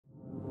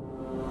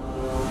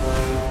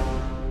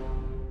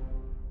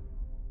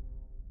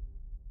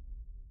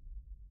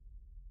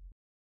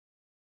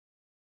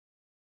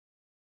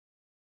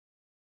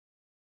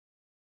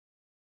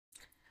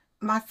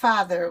my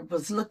father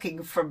was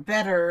looking for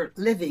better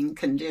living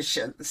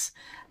conditions,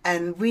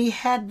 and we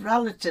had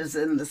relatives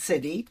in the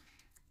city,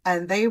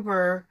 and they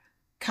were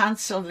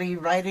constantly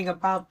writing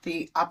about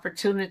the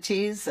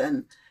opportunities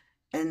and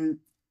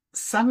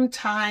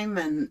sometime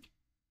in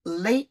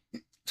late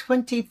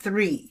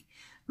 23,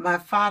 my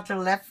father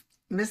left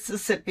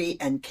Mississippi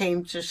and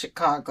came to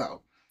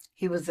Chicago.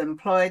 He was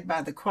employed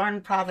by the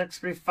Corn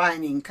Products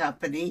Refining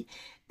Company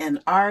in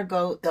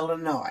Argo,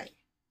 Illinois.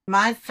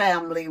 My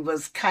family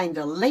was kind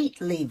of late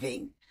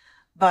leaving,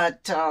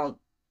 but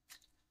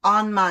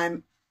on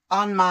my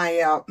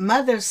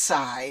mother's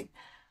side,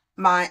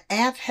 my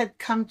aunt had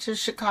come to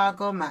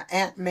Chicago, my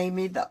Aunt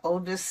Mamie, the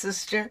oldest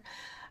sister,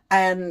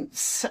 and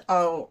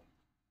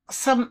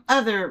some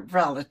other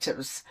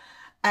relatives.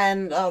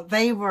 And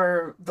they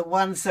were the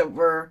ones that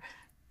were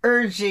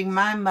urging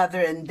my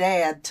mother and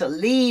dad to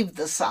leave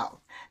the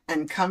South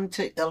and come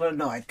to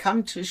Illinois,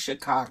 come to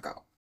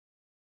Chicago.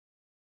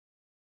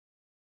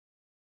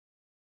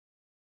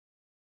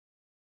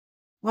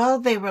 Well,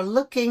 they were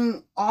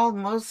looking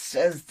almost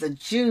as the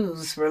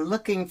Jews were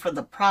looking for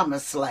the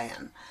promised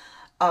land.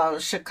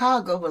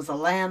 Chicago was a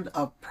land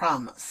of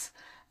promise,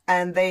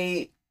 and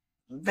they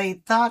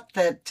thought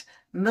that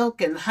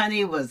milk and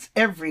honey was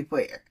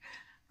everywhere.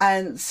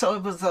 And so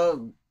it was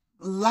a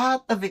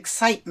lot of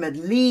excitement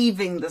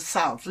leaving the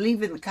South,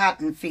 leaving the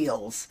cotton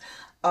fields,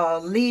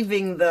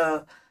 leaving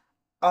the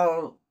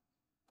uh,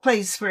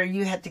 place where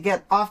you had to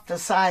get off the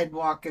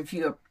sidewalk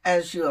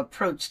as you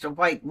approached a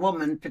white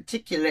woman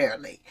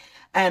particularly,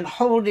 and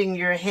holding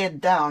your head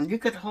down. You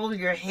could hold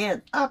your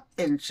head up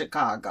in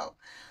Chicago.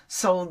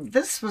 So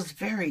this was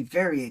very,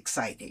 very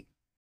exciting.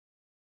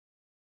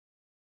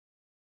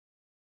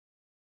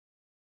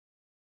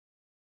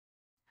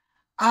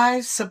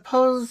 I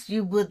suppose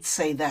you would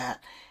say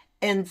that.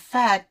 In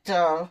fact,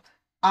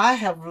 I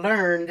have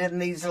learned in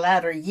these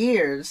latter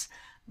years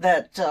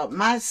that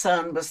my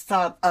son was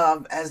thought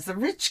of as the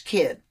rich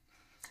kid.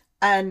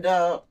 And,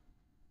 well,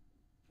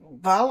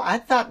 I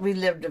thought we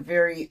lived a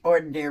very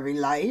ordinary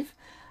life.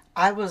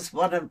 I was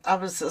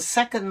the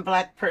second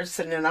black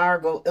person in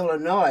Argo,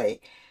 Illinois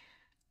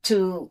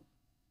to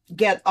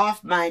get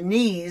off my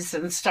knees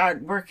and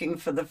start working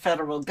for the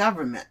federal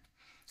government.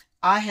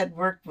 I had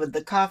worked with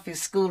the Coffee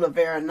School of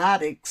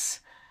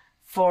Aeronautics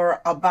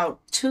for about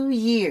 2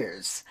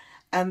 years,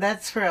 and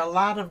that's where a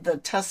lot of the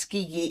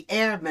Tuskegee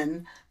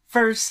Airmen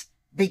first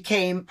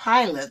became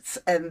pilots.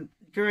 And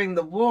during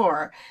the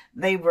war,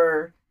 they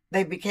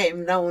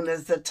became known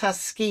as the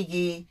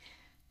Tuskegee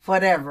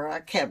whatever. I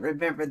can't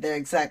remember their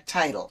exact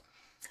title.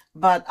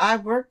 But I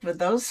worked with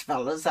those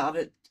fellows out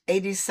at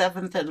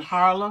 87th in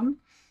Harlem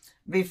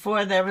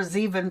before there was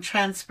even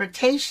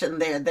transportation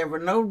there. There were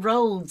no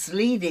roads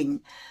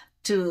leading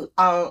to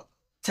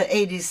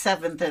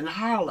 87th in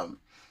Harlem.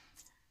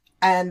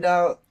 And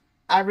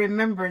I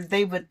remember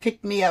they would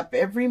pick me up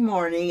every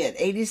morning at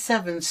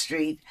 87th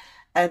Street,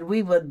 and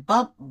we would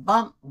bump,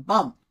 bump,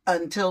 bump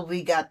until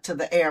we got to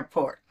the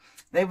airport.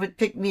 They would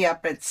pick me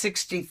up at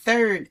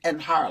 63rd in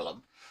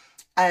Harlem,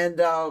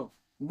 and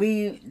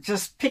we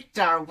just picked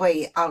our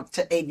way out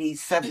to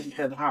 87th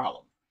in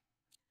Harlem.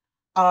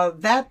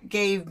 That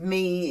gave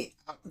me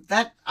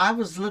that I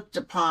was looked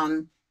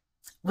upon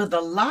with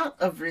a lot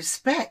of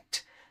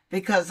respect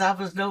because I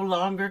was no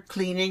longer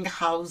cleaning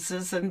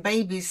houses and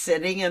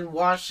babysitting and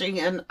washing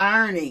and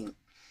ironing.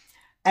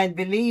 And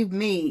believe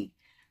me,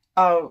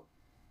 uh,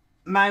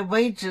 my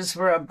wages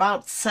were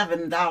about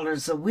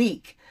 $7 a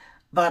week,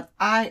 but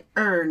I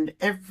earned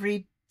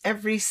every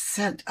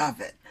cent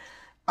of it.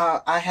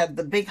 I had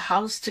the big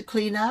house to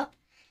clean up.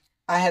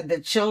 I had the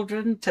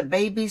children to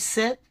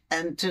babysit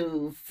and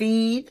to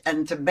feed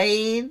and to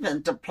bathe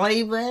and to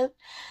play with.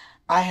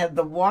 I had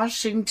the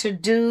washing to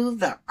do,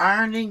 the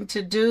ironing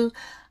to do.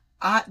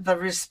 The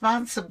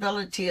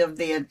responsibility of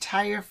the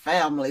entire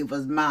family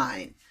was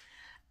mine.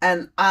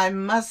 And I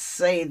must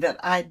say that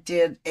I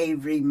did a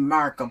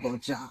remarkable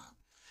job.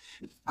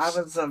 I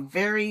was a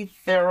very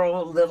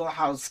thorough little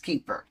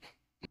housekeeper.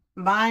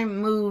 My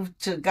move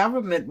to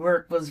government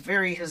work was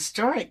very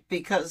historic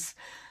because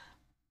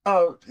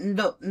no,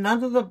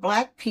 none of the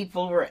black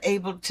people were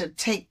able to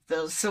take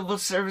the civil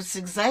service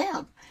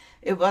exam.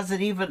 It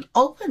wasn't even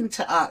open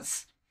to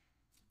us.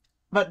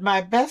 But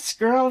my best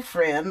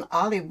girlfriend,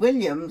 Ollie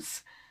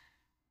Williams,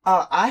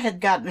 I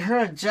had gotten her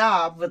a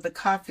job with the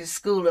Coffee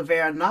School of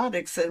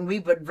Aeronautics, and we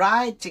would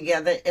ride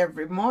together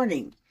every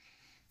morning.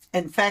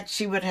 In fact,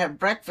 she would have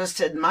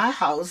breakfast at my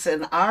house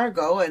in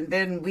Argo, and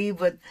then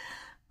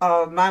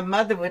my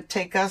mother would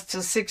take us to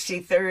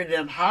 63rd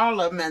in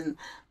Harlem, and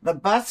the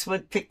bus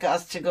would pick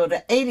us to go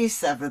to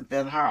 87th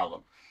in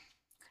Harlem.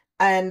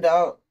 And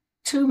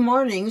 2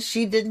 mornings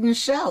she didn't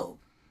show,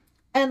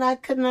 and I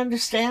couldn't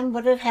understand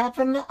what had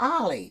happened to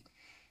Ollie.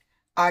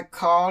 I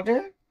called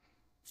her,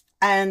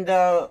 and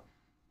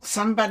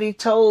somebody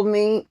told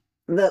me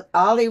that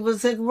Ollie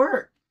was at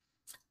work.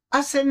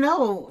 I said,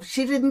 no,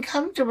 she didn't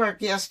come to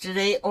work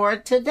yesterday or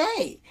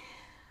today.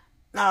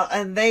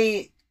 And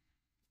they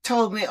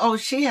told me, oh,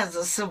 she has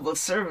a civil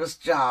service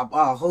job.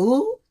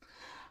 Who?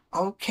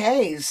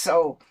 Okay,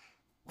 so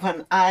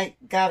when I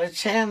got a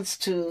chance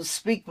to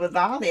speak with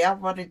Ollie, I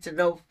wanted to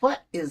know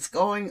what is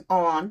going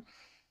on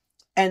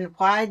and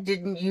why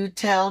didn't you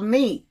tell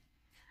me?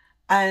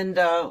 And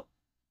uh,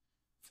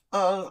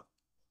 I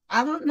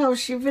don't know,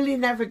 she really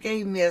never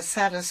gave me a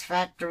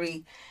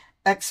satisfactory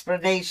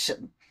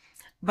explanation.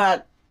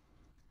 But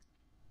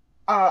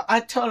I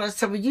told her,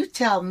 so will you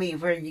tell me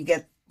where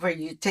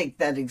you take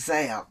that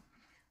exam?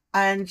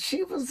 And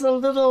she was a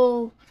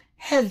little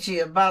hedgy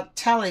about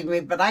telling me,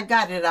 but I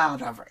got it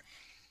out of her.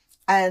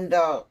 And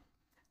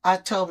I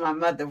told my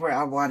mother where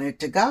I wanted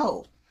to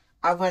go.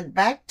 I went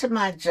back to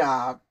my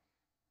job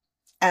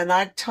and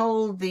I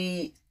told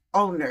the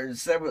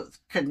owners, there was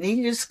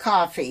Cornelius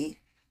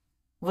Coffee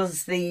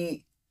was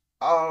the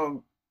uh,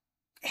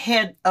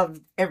 head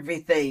of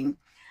everything,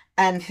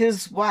 and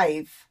his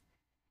wife,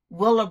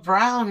 Willa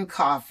Brown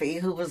Coffee,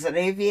 who was an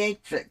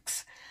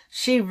aviatrix,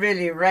 she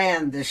really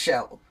ran the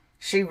show.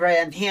 She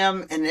ran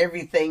him and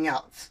everything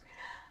else.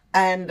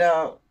 And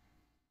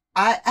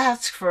I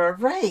asked for a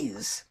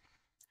raise.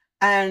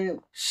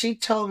 And she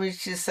told me,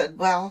 she said,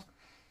 well,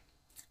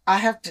 I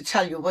have to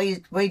tell you,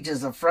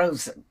 wages are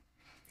frozen.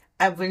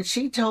 And when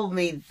she told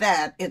me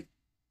that, it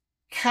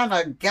kind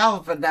of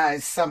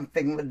galvanized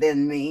something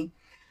within me.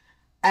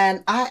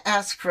 And I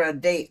asked for a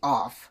day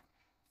off.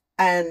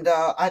 And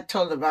I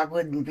told him I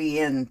wouldn't be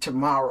in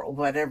tomorrow,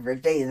 whatever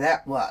day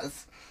that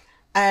was.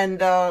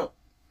 And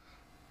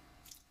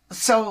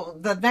so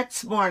the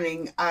next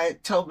morning, I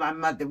told my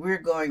mother, we're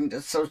going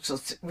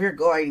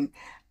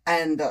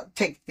and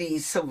take the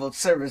civil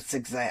service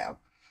exam.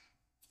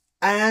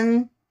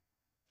 And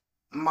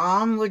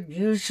Mom would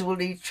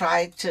usually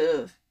try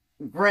to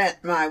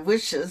grant my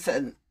wishes,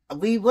 and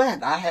we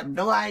went. I have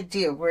no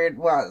idea where it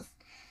was.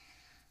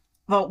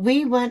 But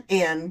we went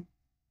in,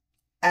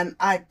 and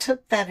I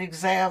took that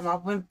exam. I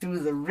went through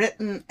the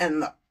written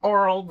and the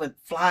oral with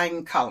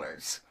flying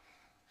colors.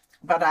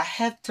 But I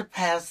had to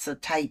pass the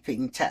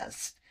typing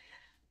test.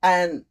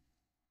 And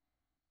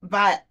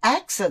by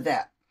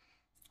accident,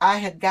 I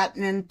had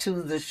gotten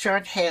into the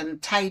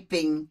shorthand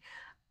typing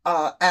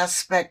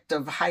aspect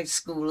of high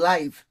school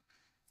life.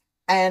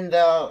 And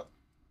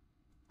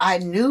I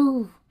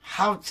knew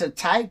how to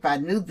type. I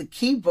knew the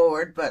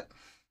keyboard, but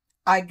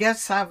I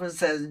guess I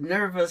was as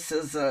nervous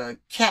as a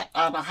cat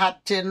on a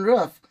hot tin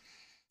roof.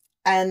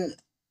 And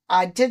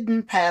I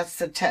didn't pass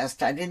the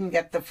test. I didn't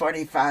get the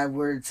 45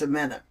 words a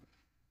minute.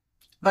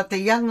 But the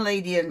young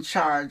lady in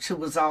charge, who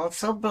was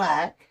also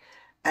black,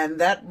 and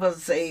that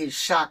was a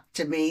shock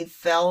to me,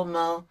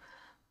 Thelma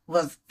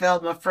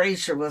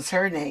Frazier was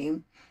her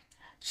name.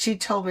 She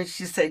told me,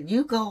 she said,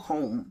 you go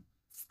home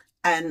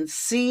and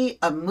see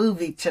a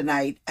movie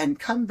tonight and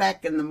come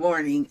back in the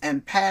morning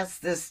and pass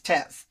this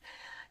test.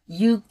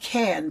 You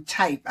can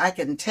type. I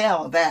can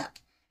tell that.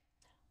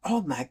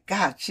 Oh my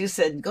God. She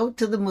said, go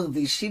to the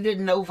movie. She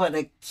didn't know what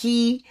a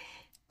key,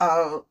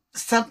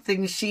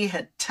 something she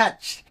had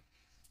touched,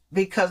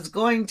 because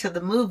going to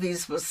the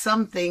movies was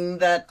something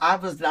that I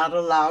was not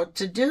allowed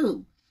to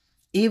do.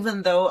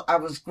 Even though I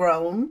was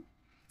grown,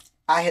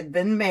 I had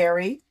been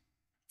married.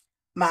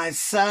 My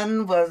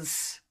son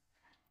was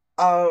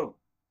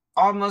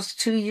almost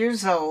 2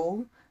 years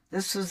old.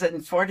 This was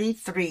in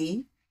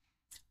 43.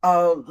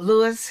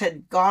 Lewis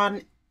had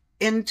gone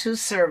into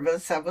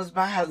service. That was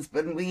my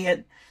husband. We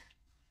had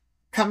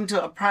come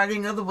to a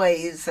parting of the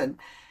ways, and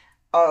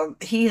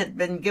he had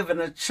been given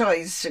a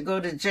choice to go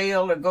to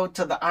jail or go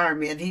to the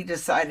Army, and he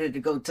decided to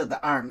go to the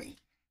Army.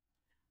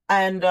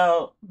 And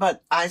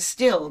but I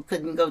still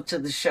couldn't go to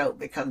the show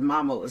because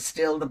Mama was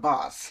still the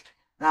boss.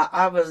 Now,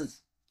 I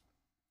was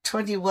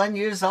 21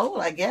 years old,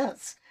 I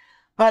guess.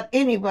 But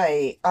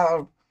anyway,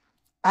 I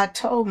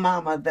told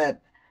Mama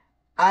that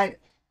I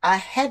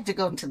had to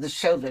go to the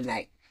show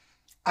tonight.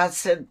 I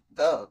said,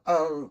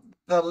 the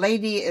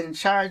lady in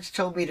charge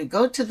told me to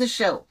go to the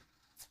show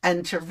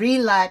and to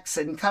relax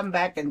and come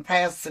back and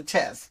pass the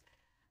test.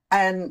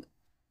 And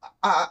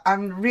I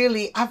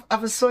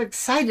was so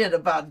excited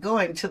about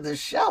going to the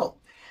show.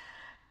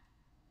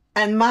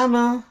 And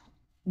Mama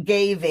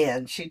gave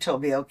in. She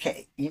told me,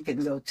 okay, you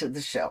can go to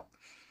the show.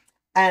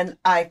 And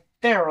I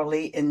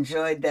thoroughly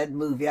enjoyed that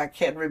movie. I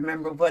can't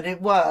remember what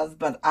it was,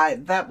 but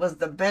that was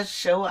the best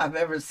show I've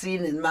ever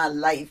seen in my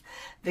life,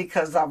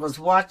 because I was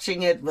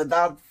watching it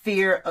without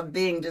fear of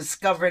being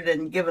discovered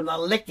and given a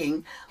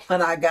licking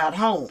when I got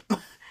home,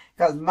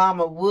 because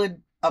Mama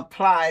would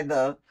apply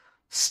the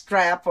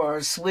strap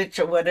or switch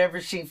or whatever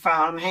she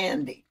found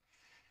handy.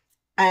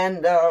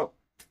 And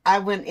I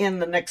went in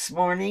the next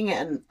morning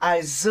and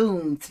I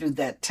zoomed through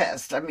that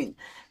test. I mean,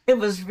 it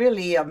was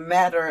really a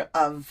matter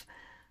of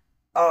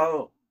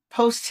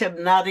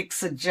post-hypnotic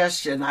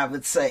suggestion, I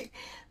would say,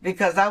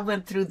 because I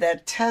went through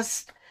that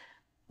test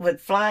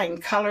with flying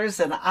colors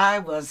and I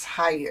was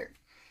hired.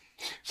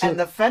 And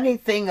the funny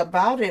thing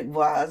about it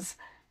was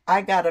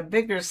I got a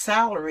bigger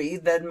salary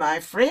than my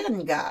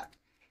friend got.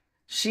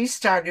 She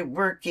started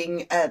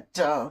working at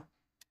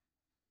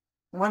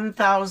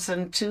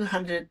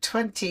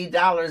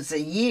 $1,220 a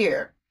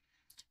year,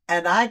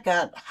 and I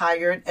got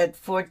hired at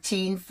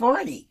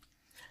 $1,440.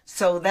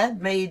 So that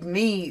made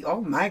me,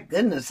 oh my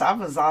goodness, I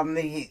was on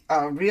the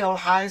real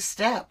high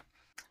step.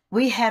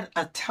 We had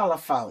a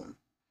telephone,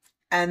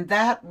 and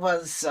that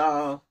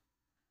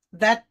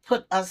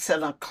put us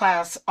in a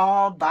class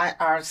all by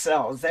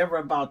ourselves. There were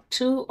about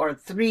 2 or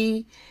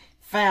 3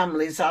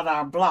 families on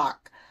our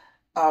block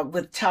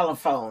with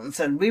telephones,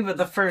 and we were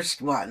the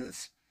first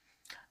ones.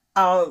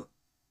 Uh,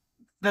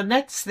 the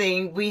next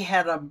thing, we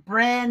had a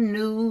brand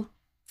new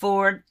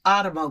Ford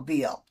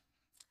automobile.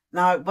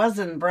 Now, it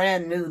wasn't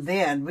brand new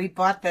then. We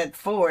bought that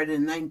Ford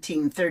in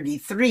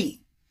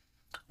 1933.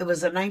 It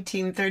was a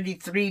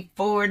 1933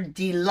 Ford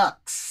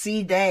Deluxe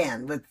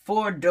sedan with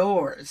 4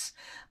 doors,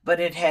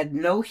 but it had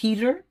no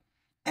heater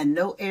and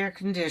no air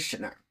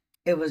conditioner.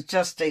 It was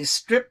just a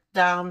stripped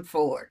down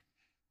Ford.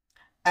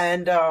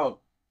 And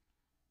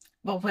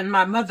but when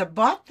my mother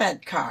bought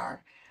that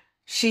car,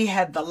 she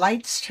had the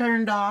lights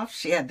turned off,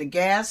 she had the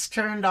gas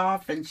turned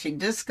off, and she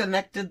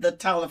disconnected the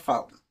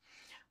telephone.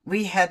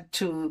 We had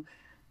to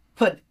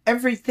put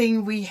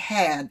everything we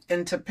had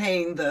into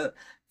paying the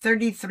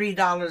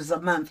 $33 a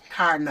month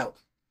car note.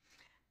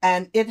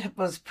 And it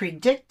was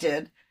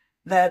predicted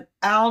that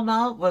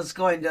Alma was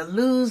going to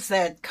lose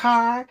that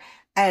car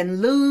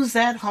and lose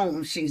that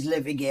home she's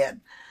living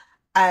in.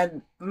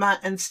 And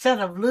instead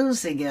of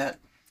losing it,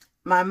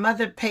 my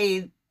mother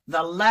paid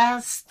the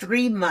last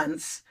 3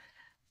 months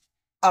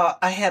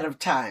ahead of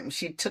time.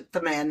 She took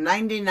the man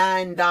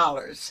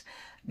 $99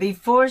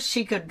 before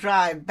she could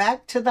drive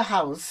back to the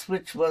house,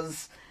 which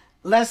was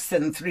less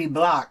than 3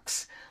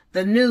 blocks.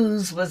 The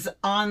news was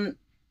on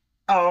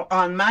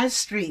my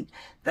street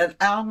that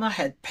Alma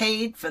had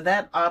paid for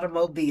that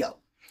automobile.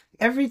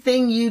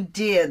 Everything you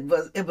did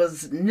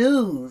was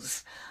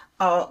news,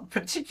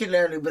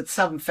 particularly with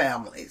some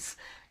families.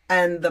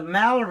 And the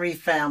Mallory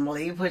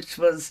family, which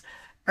was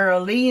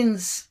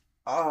Earlene's,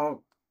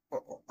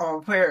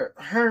 where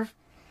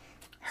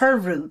her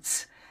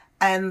roots,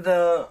 and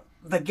the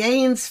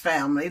Gaines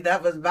family,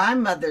 that was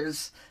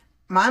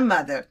my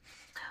mother.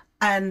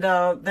 And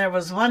there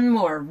was one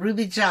more,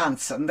 Ruby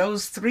Johnson.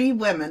 Those 3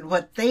 women,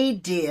 what they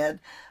did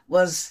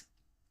was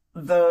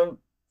the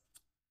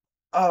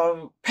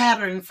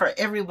pattern for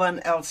everyone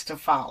else to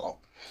follow.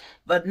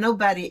 But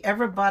nobody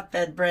ever bought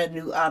that brand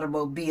new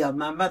automobile.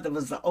 My mother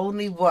was the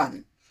only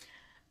one.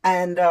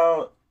 And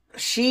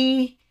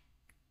she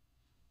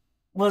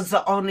was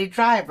the only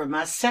driver.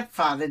 My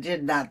stepfather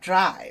did not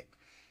drive.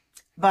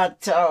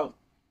 But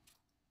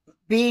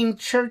being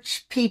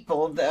church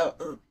people,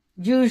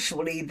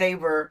 usually they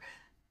were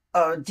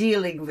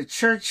dealing with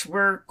church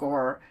work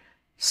or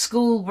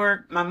school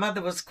work. My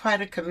mother was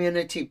quite a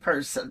community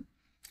person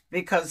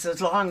because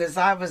as long as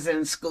I was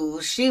in school,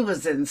 she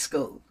was in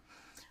school.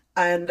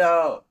 And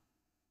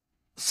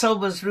so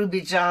was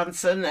Ruby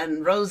Johnson,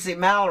 and Rosie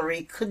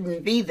Mallory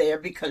couldn't be there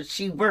because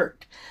she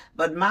worked.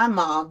 But my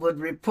mom would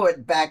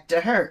report back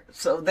to her.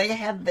 So they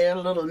had their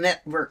little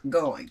network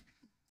going.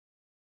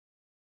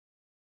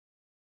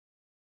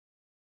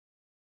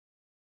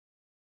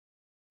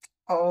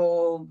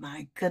 Oh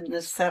my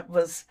goodness,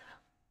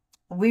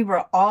 we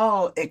were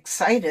all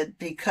excited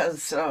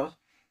because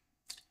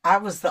I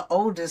was the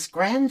oldest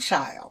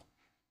grandchild,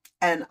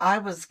 and I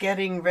was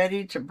getting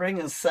ready to bring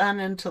a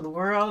son into the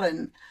world,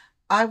 and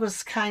I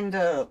was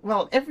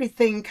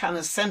everything kind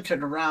of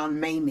centered around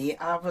Mamie.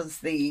 I was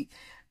the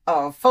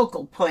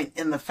focal point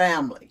in the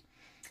family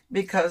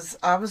because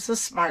I was a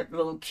smart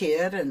little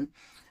kid, and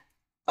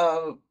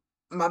uh,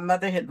 my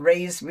mother had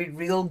raised me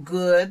real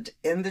good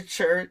in the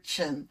church,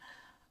 and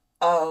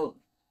uh,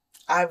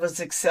 I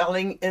was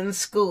excelling in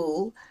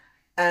school.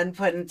 And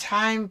when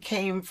time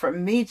came for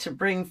me to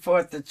bring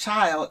forth a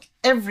child,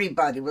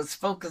 everybody was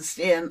focused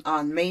in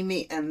on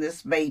Mamie and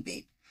this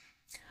baby.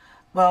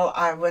 Well,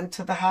 I went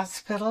to the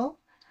hospital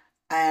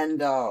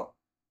and on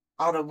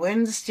a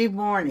Wednesday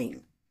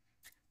morning,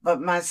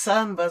 but my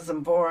son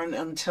wasn't born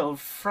until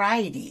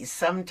Friday,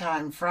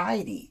 sometime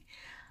Friday.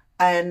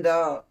 And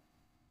I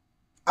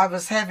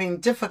was having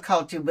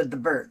difficulty with the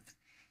birth.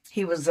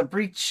 He was a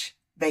breech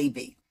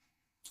baby.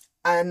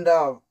 And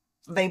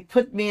they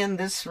put me in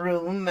this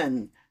room,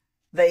 and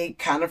they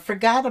kind of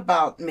forgot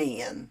about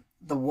me, and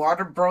the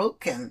water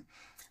broke, and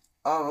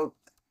uh,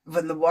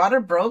 when the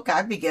water broke,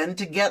 I began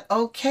to get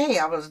okay.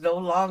 I was no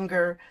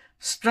longer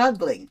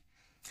struggling.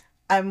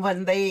 And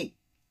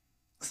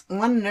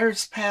one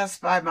nurse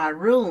passed by my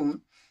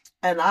room,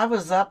 and I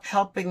was up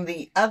helping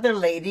the other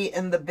lady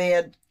in the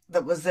bed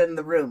that was in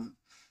the room.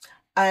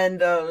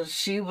 And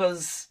she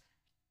was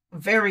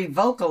very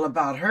vocal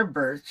about her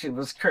birth. She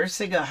was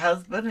cursing her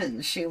husband,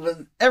 and she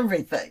was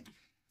everything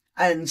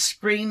and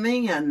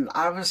screaming, and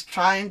I was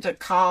trying to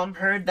calm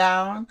her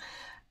down.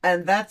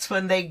 And that's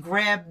when they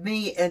grabbed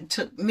me and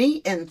took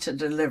me into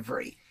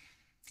delivery.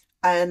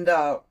 And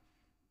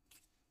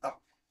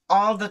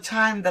all the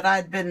time that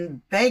I'd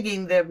been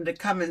begging them to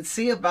come and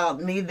see about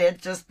me,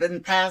 they'd just been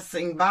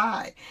passing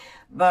by.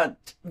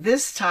 But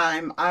this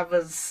time I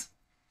was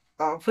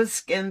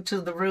whisked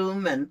into the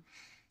room, and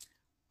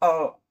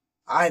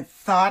I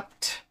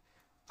thought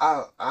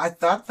I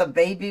thought the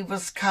baby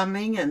was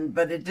coming,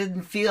 but it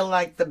didn't feel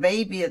like the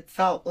baby. It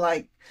felt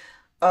like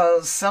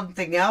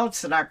something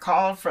else. And I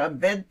called for a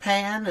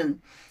bedpan,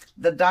 and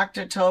the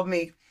doctor told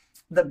me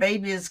the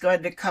baby is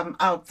going to come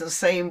out the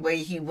same way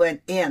he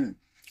went in.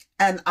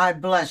 And I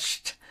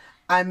blushed.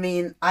 I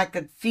mean, I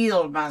could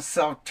feel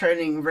myself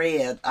turning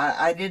red.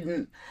 I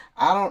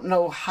don't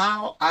know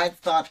how I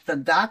thought the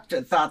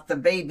doctor thought the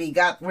baby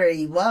got where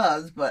he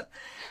was, but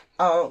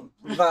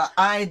the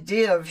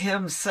idea of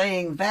him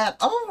saying that,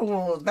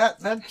 oh,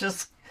 that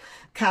just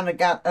kind of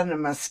got under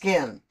my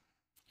skin.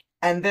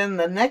 And then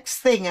the next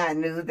thing I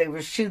knew, they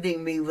were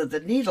shooting me with a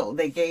needle.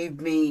 They gave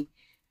me,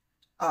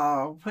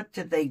 what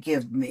did they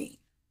give me?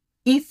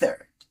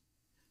 Ether.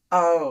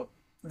 Uh,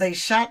 they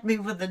shot me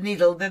with a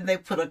needle, then they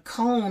put a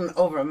cone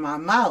over my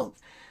mouth.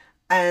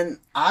 And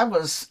I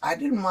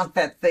didn't want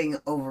that thing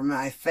over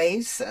my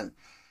face. And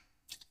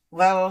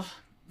well,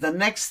 the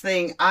next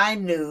thing I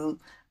knew,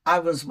 I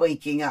was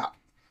waking up.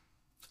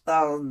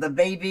 The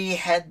baby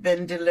had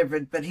been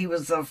delivered, but it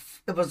was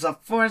a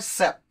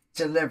forceps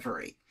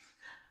delivery.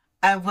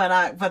 And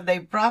when they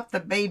brought the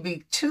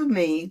baby to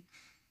me,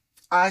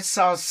 I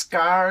saw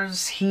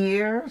scars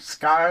here,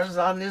 scars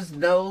on his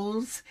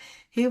nose.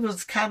 He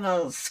was kind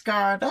of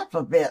scarred up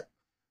a bit.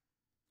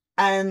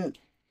 And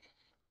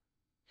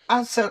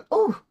I said,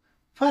 oh,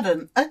 what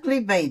an ugly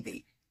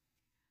baby.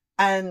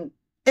 And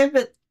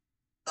Emmett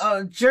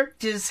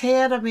jerked his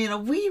head. I mean, a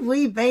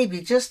wee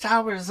baby, just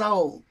hours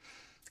old.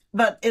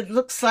 But it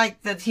looks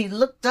like that he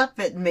looked up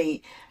at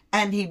me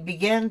and he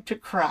began to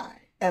cry.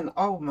 And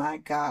oh my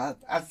God,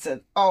 I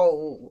said,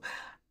 oh,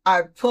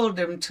 I pulled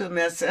him to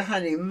me. I said,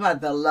 honey,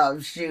 mother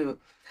loves you.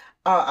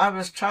 I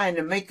was trying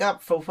to make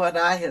up for what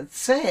I had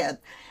said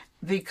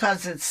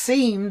because it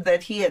seemed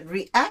that he had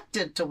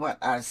reacted to what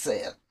I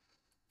said.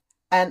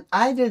 And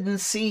I didn't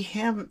see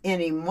him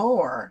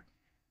anymore.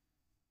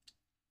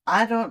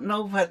 I don't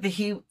know whether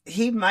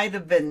he might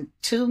have been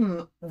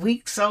 2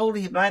 weeks old.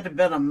 He might have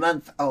been a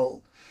month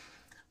old.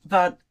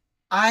 But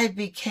I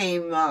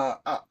became,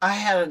 I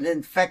had an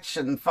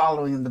infection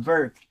following the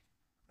birth.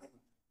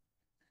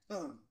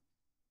 Mm.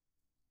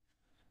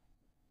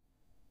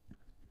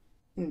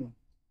 Mm.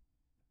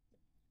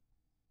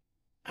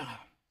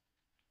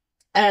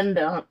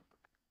 And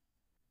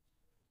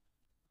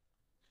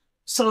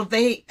so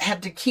they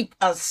had to keep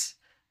us,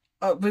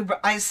 we were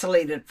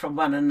isolated from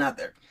one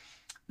another.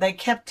 They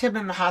kept him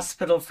in the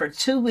hospital for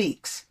 2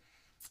 weeks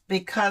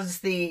because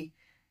the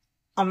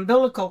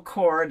umbilical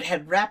cord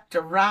had wrapped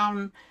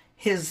around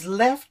his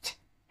left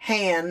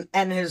hand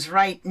and his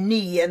right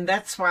knee, and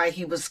that's why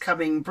he was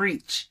coming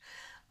breech.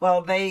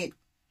 Well, they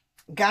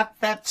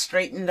got that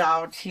straightened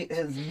out.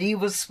 His knee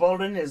was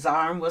swollen, his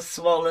arm was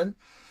swollen.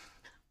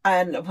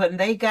 And when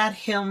they got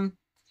him,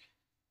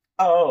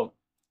 oh,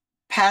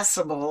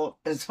 passable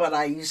is what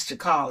I used to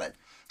call it,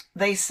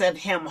 they sent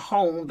him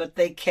home, but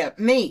they kept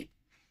me.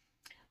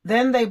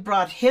 Then they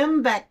brought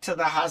him back to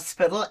the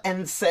hospital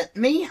and sent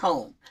me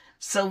home.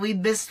 So we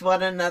missed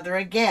one another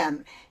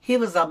again. He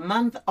was a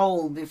month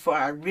old before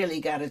I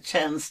really got a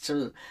chance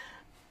to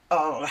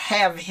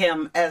have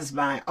him as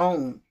my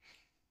own.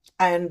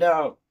 And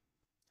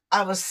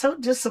I was so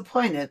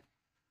disappointed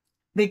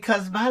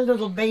because my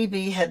little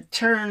baby had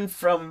turned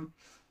from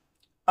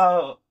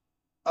a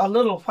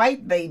little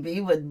white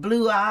baby with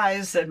blue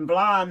eyes and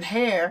blonde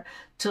hair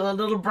to a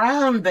little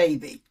brown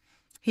baby.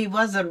 He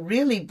wasn't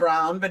really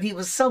brown, but he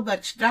was so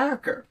much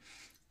darker.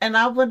 And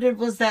I wondered,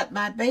 was that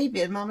my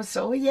baby? And Mama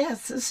said, oh,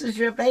 yes, this is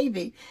your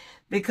baby.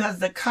 Because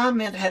the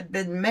comment had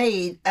been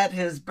made at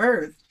his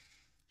birth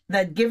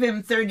that give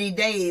him 30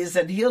 days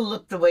and he'll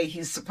look the way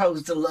he's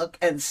supposed to look.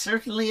 And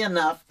certainly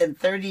enough, in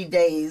 30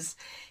 days,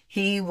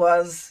 he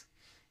was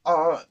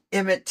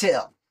Emmett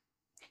Till.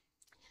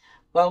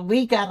 Well,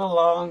 we got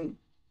along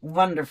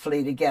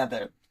wonderfully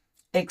together,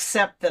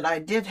 except that I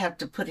did have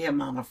to put him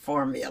on a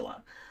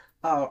formula.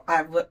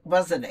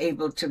 Wasn't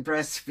able to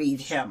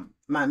breastfeed him.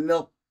 My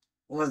milk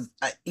was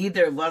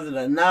either it wasn't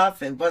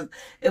enough, it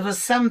was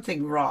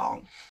something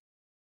wrong.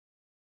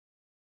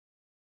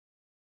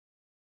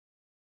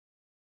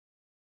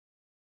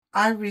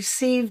 I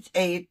received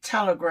a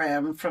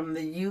telegram from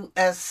the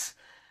U.S.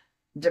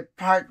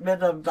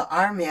 Department of the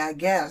Army, I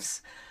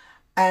guess,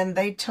 and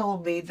they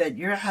told me that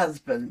your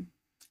husband,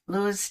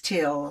 Louis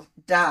Till,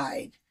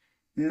 died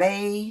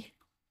May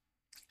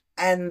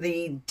and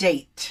the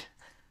date.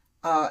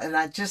 And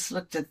I just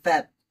looked at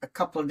that a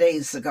couple of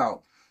days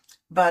ago.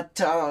 But,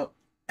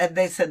 and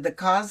they said the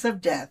cause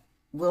of death,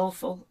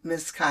 willful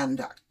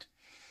misconduct.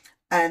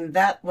 And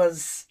that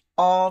was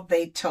all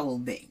they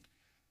told me.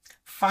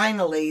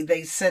 Finally,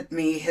 they sent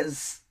me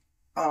his,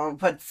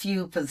 what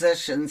few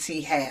possessions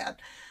he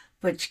had,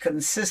 which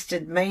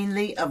consisted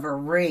mainly of a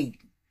ring.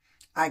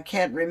 I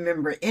can't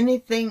remember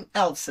anything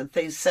else that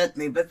they sent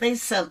me, but they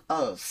sent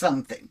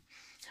something.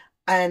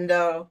 And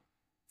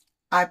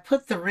I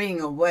put the ring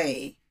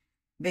away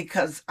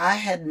because I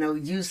had no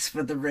use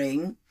for the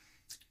ring.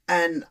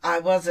 And I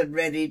wasn't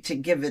ready to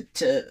give it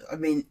to,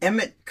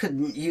 Emmett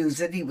couldn't use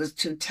it. He was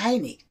too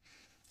tiny.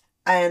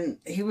 And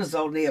he was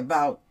only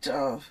about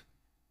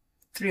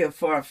 3 or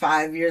 4 or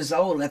 5 years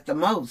old at the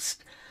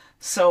most.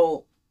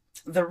 So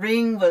the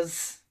ring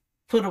was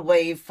put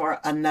away for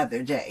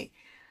another day.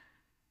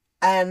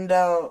 And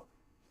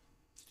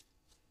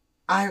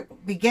I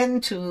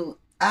began to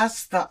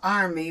ask the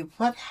Army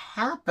what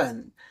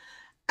happened.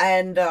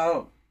 And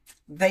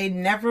they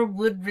never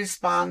would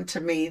respond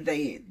to me.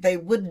 They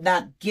would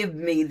not give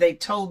me. They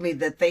told me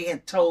that they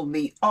had told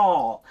me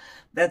all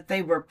that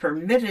they were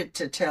permitted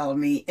to tell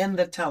me in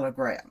the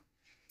telegram.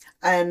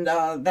 And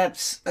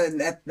that's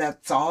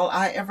all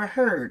I ever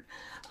heard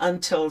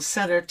until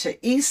Senator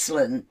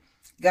Eastland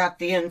got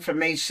the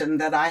information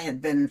that I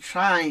had been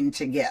trying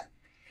to get.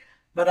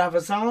 But I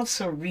was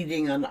also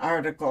reading an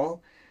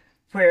article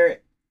where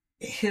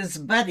his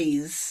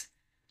buddies,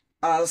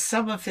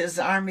 some of his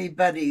Army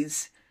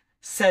buddies,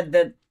 said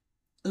that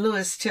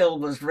Lewis Till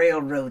was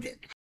railroaded.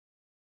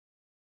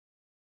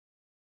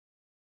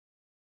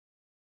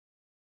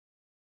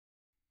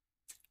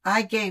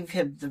 I gave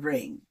him the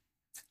ring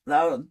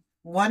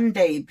one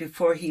day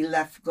before he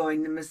left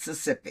going to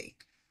Mississippi.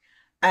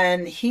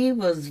 And he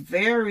was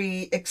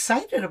very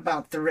excited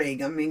about the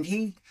ring. I mean,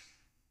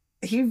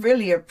 he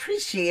really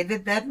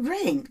appreciated that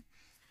ring.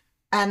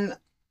 And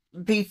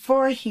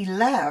before he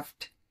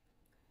left,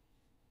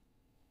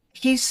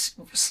 he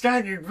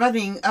started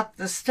running up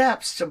the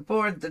steps to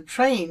board the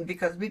train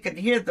because we could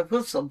hear the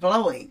whistle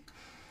blowing.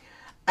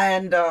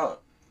 And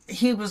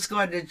he was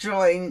going to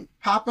join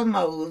Papa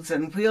Mose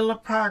and Wheeler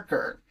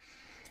Parker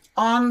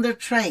on the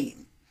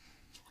train.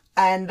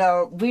 And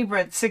we were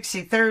at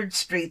 63rd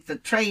Street. The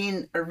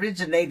train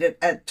originated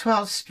at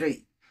 12th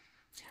Street.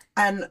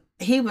 And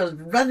he was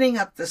running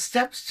up the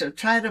steps to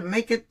try to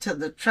make it to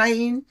the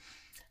train.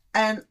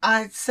 And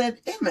I said,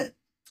 Emmett,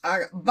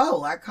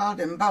 Bo, I called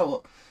him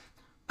Bo.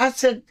 I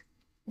said,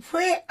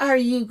 where are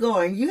you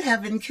going? You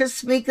haven't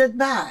kissed me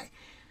goodbye.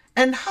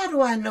 And how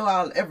do I know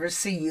I'll ever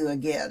see you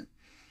again?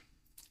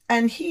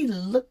 And he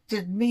looked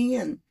at me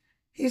and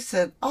he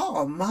said,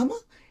 oh, Mama.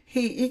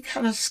 He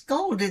kind of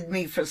scolded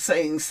me for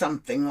saying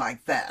something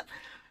like that.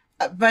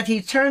 But he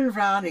turned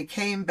around, he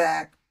came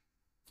back,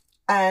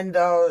 and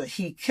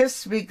he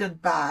kissed me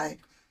goodbye.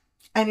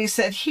 And he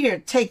said, here,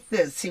 take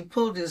this. He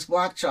pulled his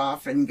watch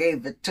off and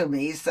gave it to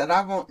me. He said,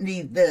 I won't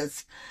need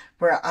this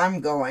where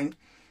I'm going.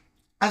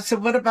 I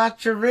said, what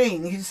about your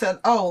ring? He said,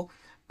 oh,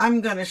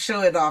 I'm going to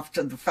show it off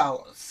to the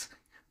fellows.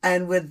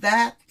 And with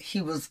that,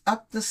 he was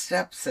up the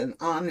steps and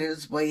on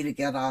his way to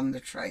get on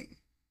the train.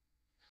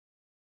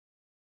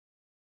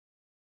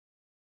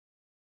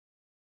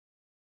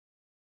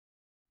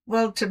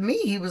 Well, to me,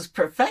 he was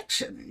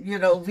perfection. You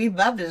know, we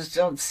mothers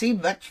don't see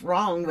much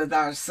wrong with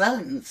our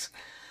sons.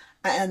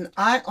 And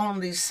I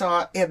only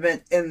saw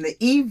Emmett in the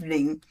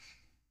evening.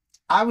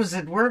 I was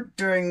at work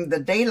during the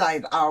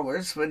daylight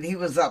hours when he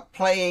was up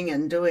playing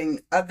and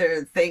doing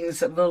other things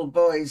that little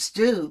boys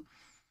do.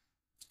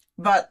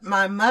 But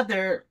my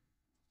mother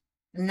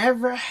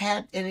never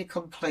had any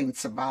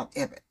complaints about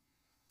Emmett.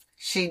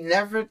 She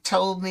never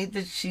told me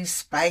that she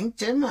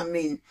spanked him. I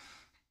mean,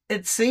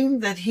 it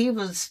seemed that he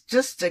was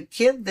just a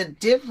kid that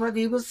did what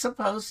he was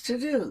supposed to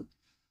do.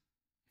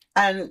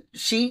 And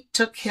she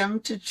took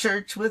him to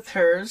church with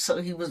her,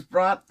 so he was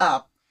brought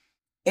up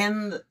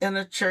in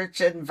a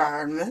church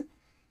environment.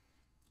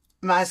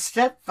 My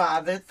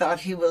stepfather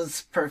thought he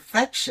was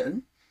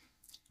perfection.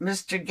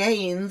 Mr.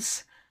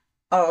 Gaines,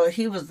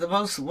 he was the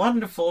most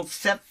wonderful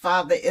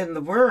stepfather in the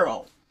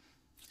world.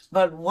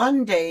 But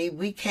one day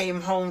we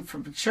came home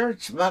from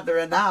church, Mother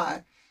and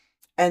I,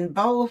 and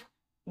Bo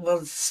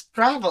was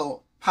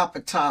straddled Papa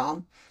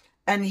Tom,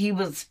 and he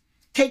was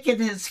taking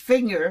his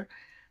finger,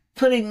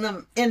 putting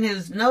them in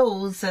his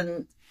nose,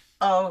 and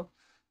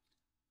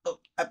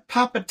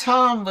Papa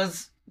Tom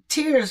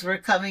tears were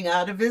coming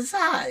out of his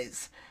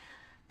eyes.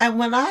 And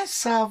when I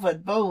saw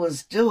what Bo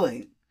was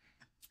doing,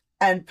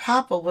 and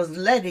Papa was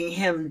letting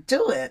him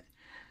do it,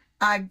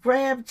 I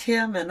grabbed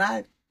him and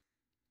I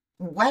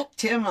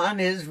whacked him on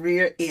his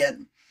rear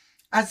end.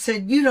 I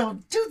said, you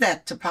don't do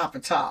that to Papa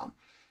Tom.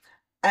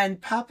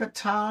 And Papa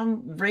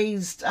Tom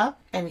raised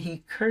up and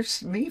he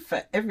cursed me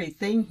for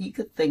everything he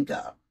could think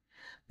of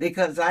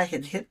because I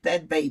had hit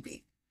that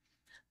baby.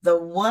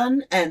 The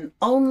one and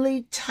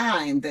only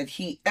time that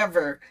he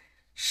ever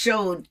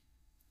showed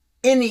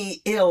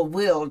any ill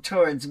will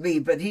towards me,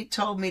 but he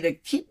told me to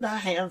keep my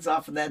hands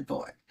off of that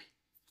boy.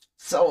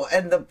 So,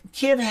 and the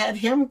kid had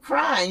him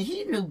crying.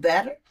 He knew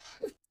better.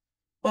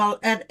 Well,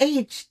 at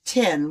age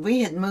 10,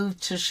 we had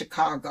moved to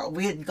Chicago.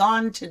 We had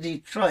gone to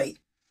Detroit.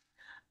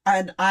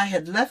 And I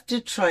had left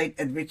Detroit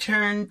and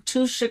returned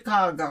to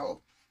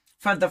Chicago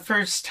for the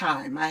first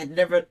time. I'd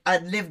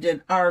lived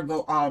in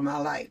Argo all my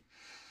life.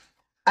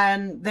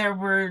 And there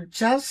were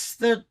just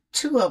the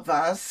two of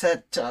us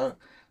at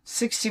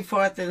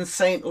 64th and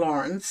St.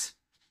 Lawrence.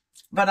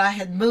 But I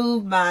had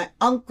moved my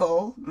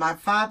uncle, my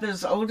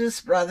father's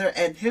oldest brother,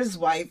 and his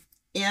wife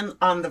in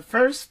on the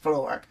first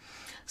floor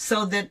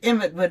so that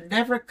Emmett would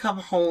never come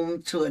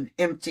home to an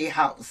empty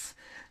house.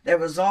 There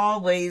was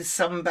always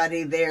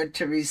somebody there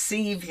to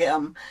receive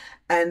him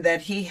and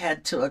that he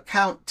had to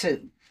account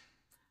to.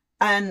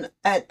 And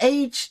at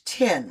age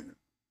 10,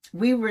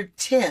 We were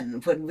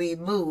 10 when we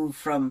moved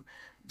from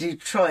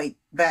Detroit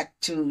back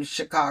to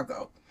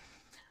Chicago.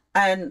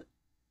 And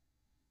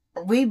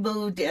we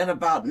moved in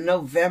about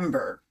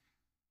November.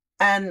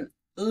 And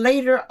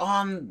later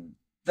on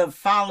the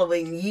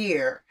following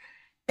year,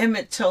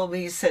 Emmett told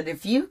me, he said,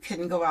 if you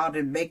can go out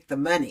and make the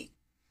money,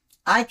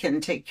 I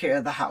can take care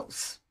of the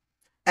house.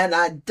 And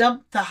I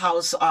dumped the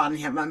house on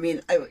him. I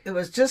mean, it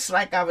was just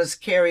like I was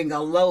carrying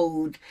a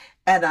load,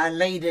 and I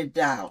laid it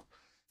down.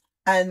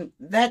 And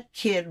that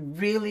kid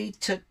really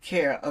took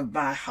care of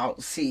my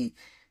house. He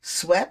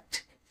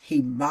swept,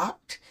 he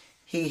mopped,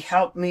 he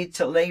helped me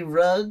to lay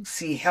rugs,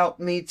 he helped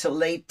me to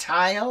lay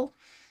tile.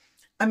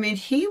 I mean,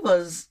 he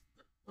was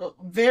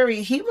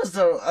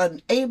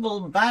an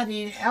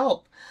able-bodied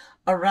help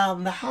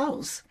around the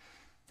house.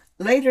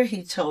 Later,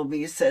 he told me,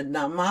 he said,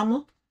 now,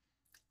 Mama,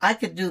 I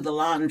could do the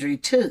laundry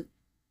too.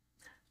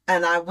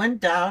 And I went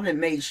down and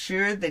made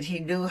sure that he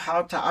knew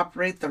how to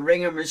operate the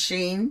wringer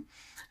machine.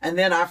 And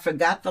then I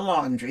forgot the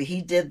laundry.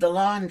 He did the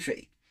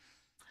laundry.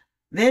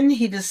 Then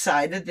he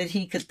decided that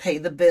he could pay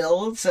the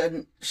bills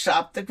and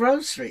shop the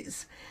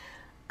groceries.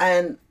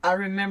 And I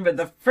remember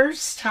the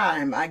first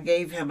time I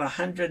gave him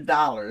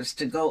 $100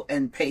 to go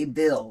and pay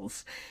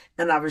bills.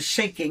 And I was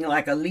shaking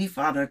like a leaf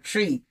on a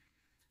tree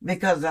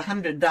because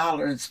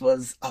 $100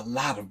 was a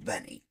lot of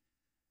money.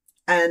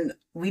 And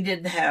we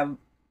didn't have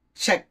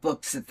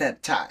checkbooks at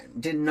that time.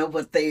 Didn't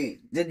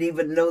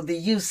even know the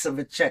use of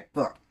a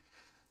checkbook.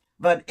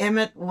 But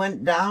Emmett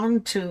went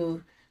down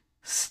to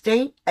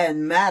State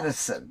and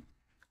Madison.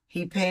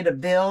 He paid a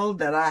bill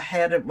that I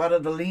had at one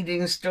of the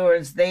leading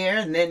stores there,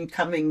 and then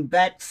coming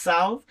back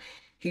south,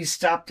 he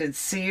stopped at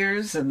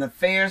Sears and the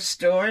Fair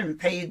store and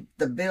paid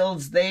the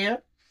bills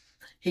there.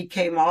 He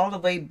came all the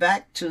way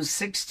back to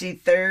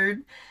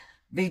 63rd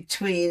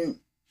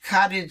between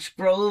Cottage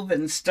Grove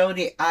and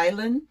Stony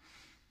Island,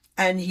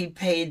 and he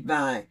paid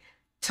my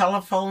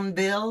telephone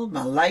bill,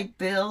 my light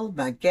bill,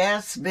 my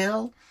gas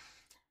bill,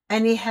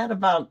 and he had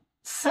about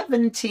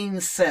 17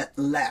 cents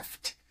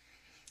left.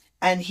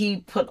 And he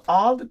put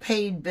all the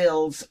paid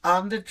bills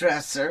on the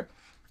dresser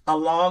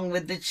along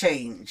with the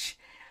change.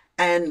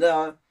 And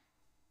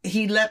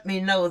he let me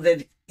know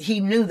that he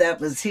knew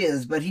that was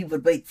his, but he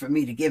would wait for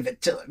me to give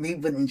it to him. He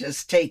wouldn't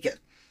just take it.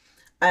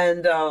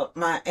 And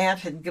my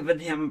aunt had given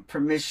him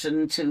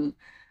permission to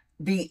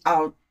be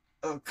out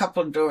a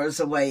couple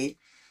doors away.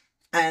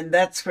 And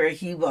that's where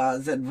he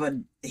was. And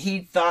when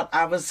he thought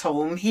I was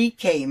home, he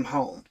came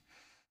home.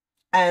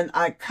 And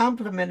I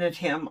complimented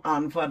him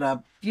on what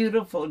a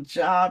beautiful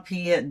job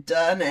he had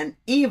done and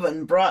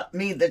even brought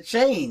me the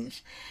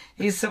change.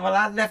 He said, well,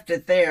 I left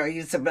it there.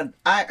 He said, but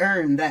I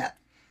earned that.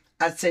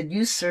 I said,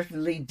 you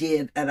certainly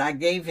did. And I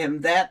gave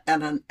him that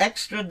and an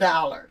extra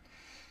 $1.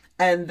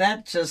 And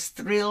that just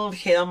thrilled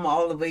him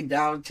all the way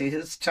down to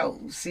his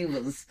toes. He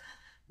was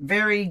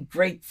very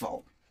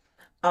grateful.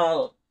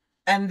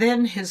 And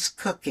then his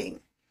cooking.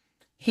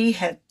 He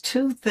had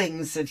two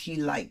things that he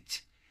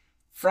liked: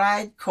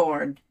 fried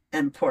corn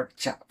and pork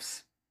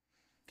chops.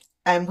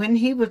 And when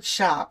he would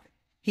shop,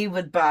 he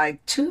would buy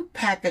 2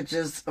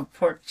 packages of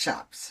pork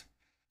chops.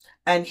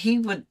 And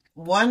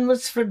one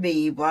was for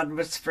me, one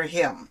was for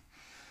him.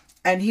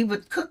 And he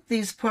would cook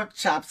these pork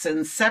chops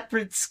in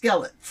separate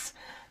skillets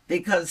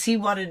because he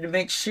wanted to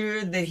make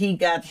sure that he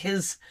got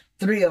his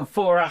 3 or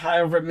 4 or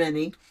however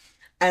many,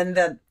 and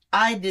that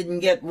I didn't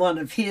get one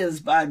of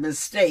his by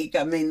mistake.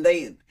 I mean,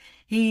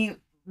 he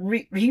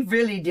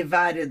really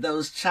divided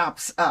those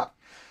chops up.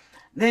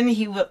 Then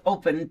he would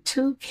open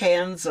 2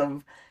 cans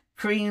of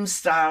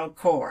cream-style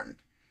corn.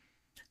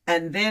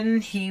 And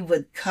then he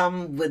would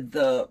come with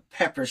the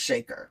pepper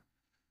shaker.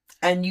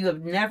 And you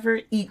have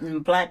never eaten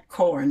black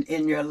corn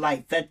in your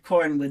life. That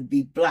corn would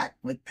be black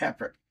with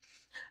pepper.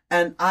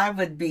 And I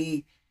would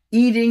be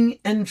eating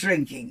and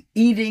drinking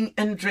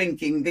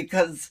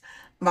because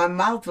my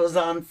mouth was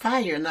on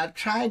fire. And I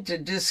tried to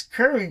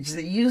discourage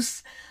the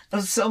use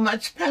of so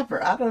much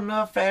pepper. I don't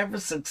know if I ever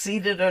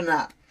succeeded or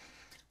not.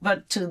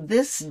 But to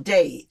this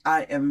day,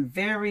 I am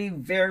very,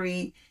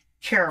 very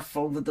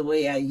careful with the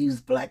way I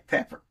use black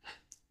pepper.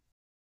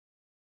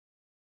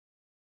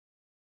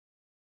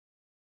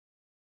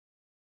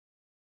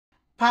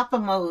 Papa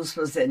Mose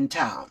was in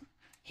town.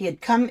 He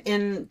had come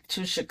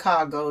into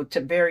Chicago to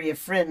bury a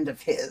friend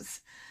of his.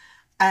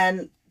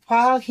 And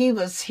while he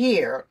was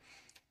here,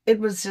 it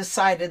was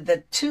decided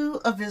that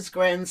 2 of his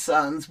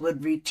grandsons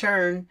would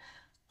return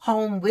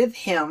home with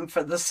him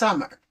for the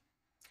summer.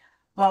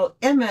 Well,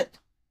 Emmett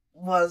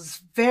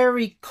was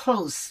very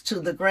close to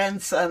the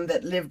grandson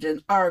that lived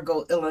in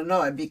Argo,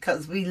 Illinois,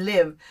 because we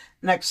live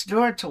next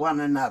door to one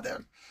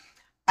another.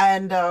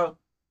 And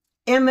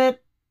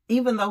Emmett,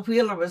 even though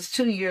Wheeler was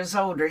 2 years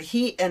older,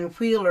 he and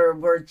Wheeler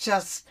were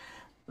just,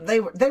 they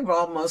were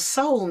almost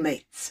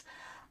soulmates.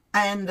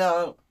 And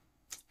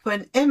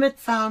when Emmett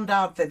found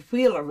out that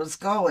Wheeler was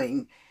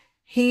going,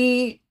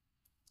 he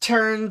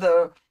turned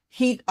the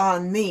heat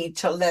on me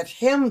to let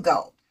him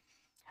go.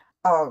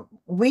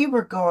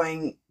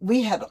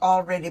 We had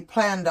already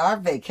planned our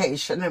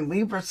vacation, and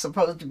we were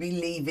supposed to be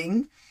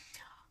leaving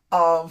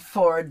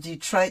for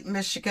Detroit,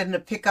 Michigan to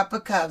pick up a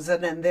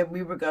cousin, and then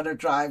we were going to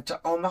drive to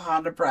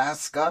Omaha,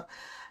 Nebraska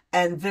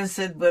and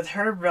visit with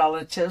her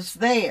relatives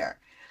there.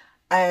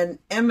 And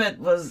Emmett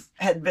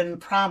had been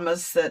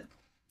promised that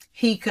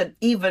he could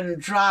even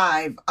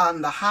drive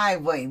on the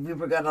highway. We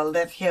were going to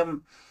let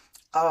him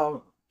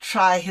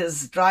try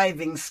his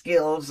driving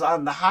skills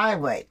on the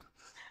highway,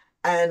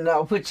 and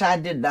which I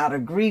did not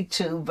agree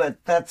to,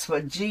 but that's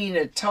what Jean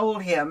had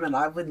told him, and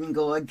I wouldn't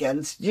go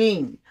against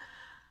Jean.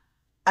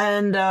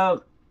 And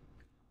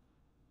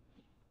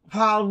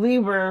while we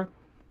were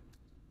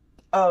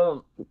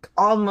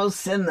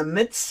almost in the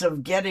midst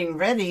of getting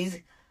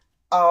ready,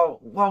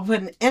 well,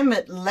 when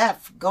Emmett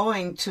left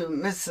going to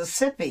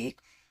Mississippi,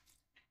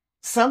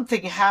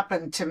 something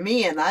happened to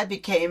me and I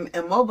became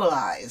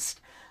immobilized.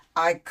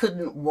 I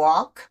couldn't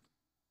walk.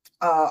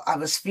 I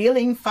was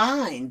feeling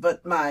fine,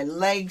 but my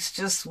legs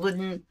just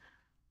wouldn't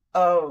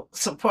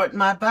support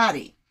my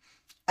body.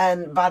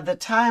 And by the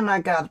time I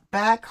got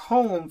back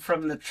home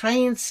from the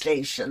train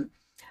station,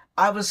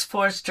 I was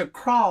forced to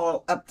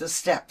crawl up the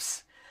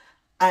steps.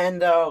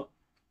 And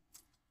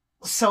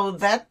so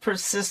that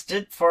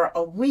persisted for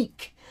a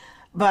week.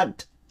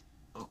 But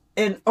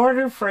in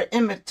order for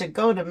Emmett to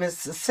go to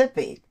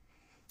Mississippi,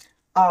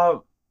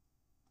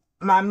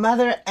 my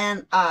mother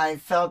and I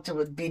felt it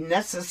would be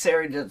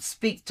necessary to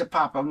speak to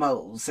Papa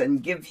Mose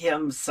and give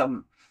him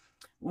some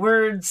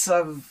words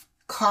of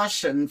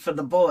caution for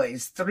the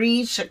boys.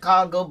 3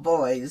 Chicago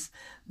boys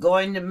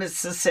going to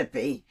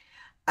Mississippi,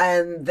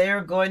 and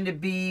they're going to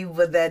be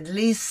with at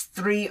least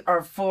 3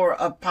 or 4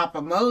 of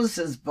Papa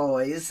Mose's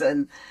boys,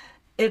 and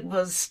it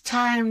was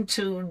time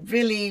to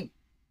really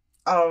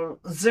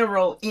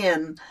zero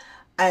in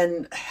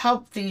and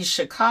help these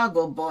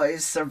Chicago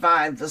boys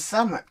survive the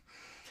summer.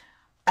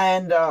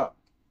 And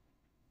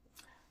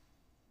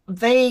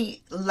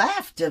they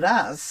laughed at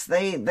us.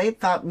 They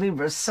thought we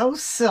were so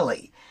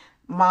silly,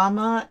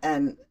 Mama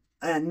and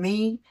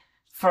me,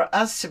 for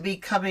us to be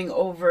coming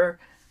over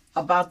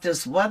about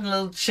this one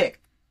little chick.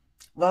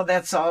 Well,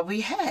 that's all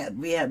we had.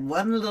 We had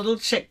one little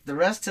chick. The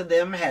rest of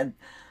them had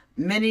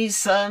many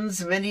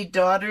sons, many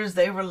daughters.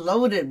 They were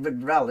loaded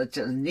with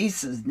relatives,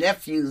 nieces,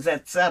 nephews,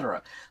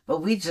 etc.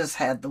 But we just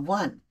had the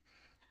one.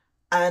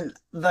 And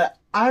the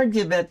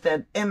argument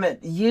that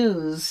Emmett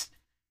used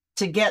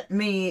to get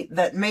me,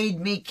 that made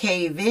me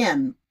cave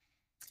in,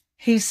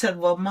 he said,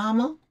 well,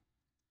 Mama,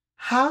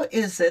 how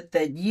is it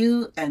that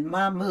you and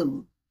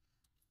Mamu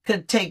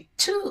could take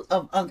 2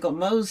 of Uncle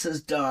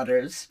Mose's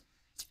daughters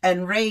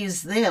and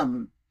raise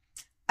them?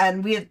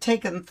 And we had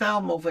taken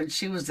Thelma when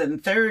she was in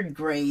 3rd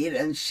grade,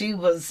 and she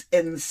was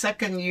in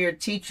 2nd year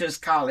teachers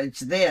college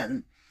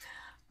then.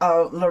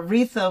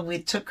 Laretha, we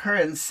took her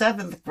in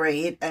 7th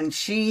grade, and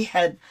she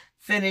had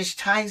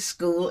finished high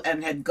school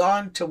and had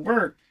gone to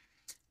work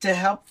to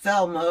help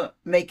Thelma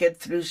make it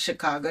through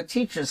Chicago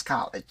Teachers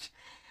College.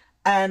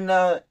 And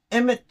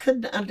Emmett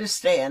couldn't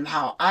understand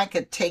how I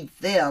could take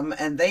them,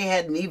 and they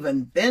hadn't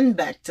even been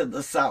back to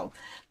the South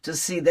to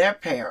see their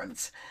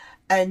parents,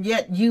 and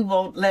yet you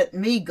won't let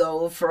me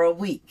go for a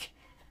week.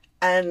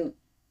 And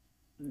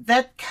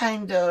that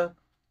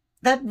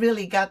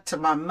really got to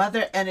my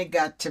mother, and it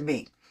got to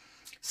me.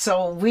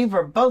 So we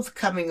were both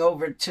coming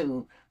over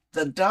to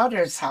the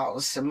daughter's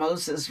house, to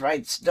Moses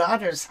Wright's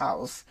daughter's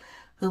house,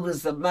 who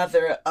was the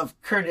mother of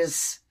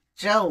Curtis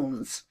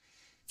Jones.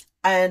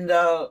 And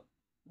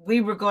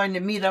we were going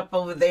to meet up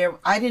over there.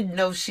 I didn't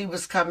know she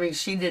was coming.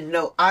 She didn't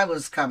know I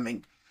was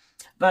coming.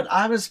 But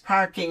I was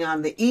parking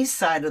on the east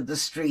side of the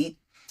street,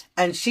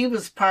 and she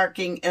was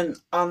parking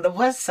on the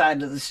west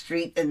side of the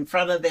street in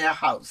front of their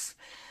house.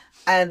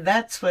 And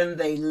that's when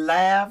they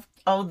laughed.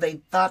 Oh,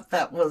 they thought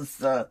that was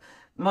the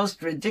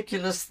most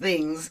ridiculous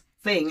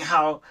thing,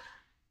 how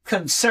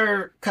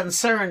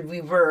concerned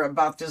we were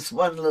about this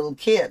one little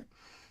kid.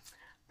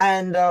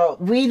 And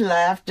we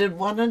laughed at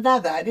one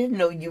another. I didn't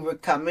know you were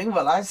coming.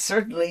 Well, I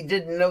certainly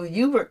didn't know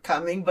you were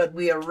coming, but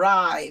we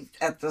arrived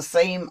at the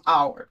same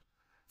hour.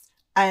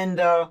 And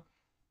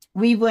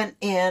we went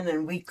in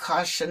and we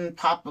cautioned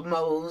Papa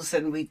Mose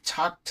and we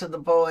talked to the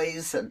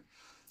boys. And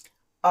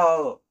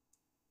I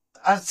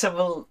said,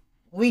 well,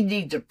 we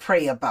need to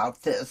pray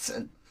about this.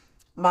 And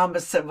Mama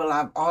said, well,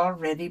 I've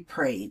already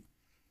prayed.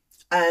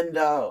 And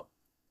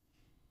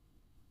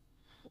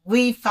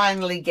we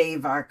finally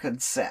gave our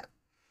consent.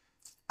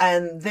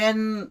 And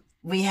then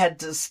we had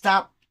to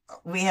stop.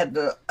 We had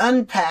to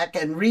unpack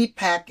and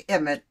repack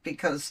Emmett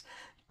because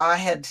I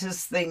had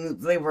his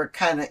things, they were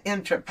kind of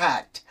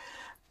interpacked.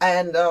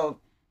 And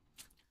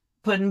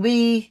when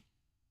we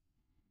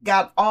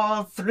got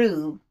all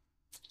through,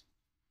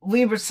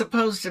 we were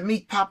supposed to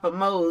meet Papa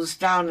Mose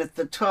down at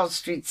the 12th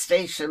Street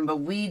station, but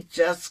we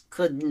just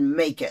couldn't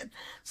make it.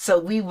 So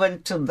we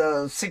went to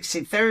the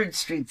 63rd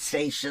Street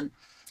station,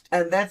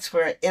 and that's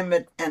where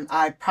Emmett and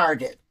I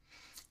parted.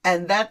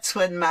 And that's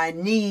when my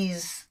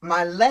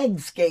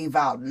legs gave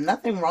out.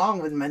 Nothing wrong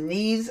with my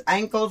knees,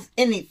 ankles,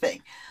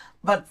 anything.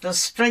 But the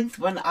strength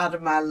went out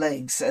of my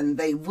legs, and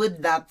they would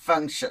not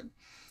function.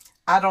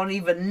 I don't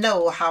even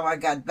know how I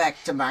got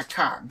back to my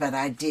car, but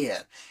I did.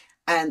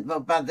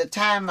 But by the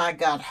time I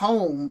got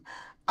home,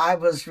 I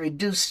was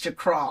reduced to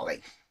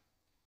crawling.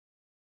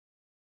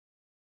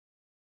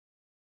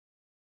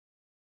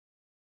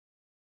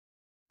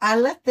 I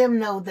let them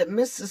know that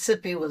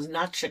Mississippi was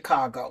not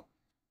Chicago.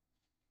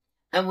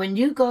 And when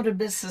you go to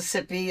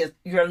Mississippi,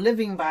 you're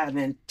living by an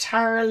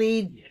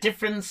entirely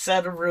different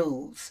set of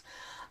rules.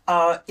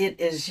 It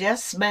is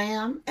yes,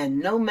 ma'am, and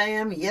no,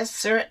 ma'am, yes,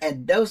 sir,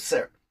 and no,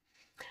 sir.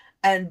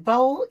 And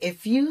Bo,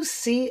 if you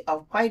see a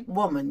white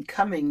woman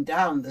coming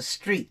down the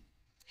street,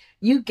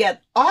 you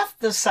get off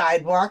the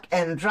sidewalk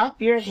and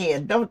drop your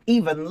head. Don't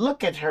even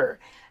look at her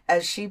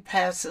as she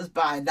passes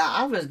by. Now,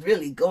 I was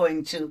really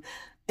going to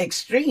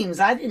extremes.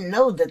 I didn't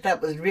know that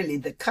that was really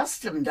the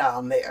custom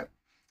down there.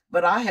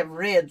 But I have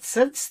read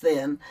since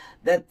then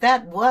that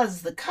that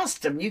was the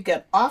custom. You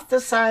get off the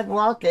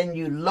sidewalk and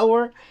you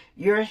lower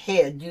your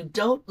head. You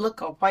don't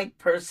look a white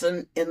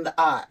person in the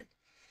eye.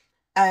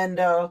 And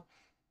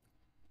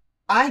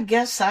I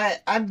guess I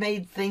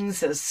made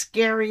things as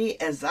scary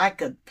as I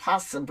could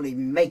possibly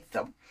make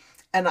them.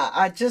 And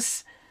I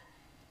just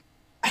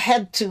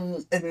had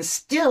to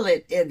instill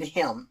it in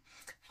him,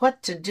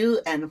 what to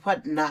do and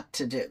what not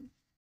to do.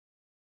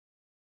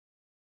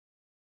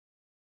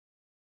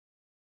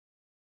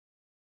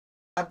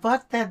 I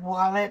bought that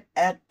wallet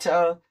at,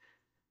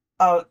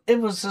 it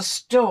was a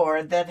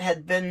store that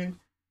had been,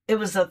 it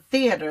was a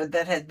theater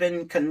that had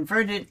been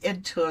converted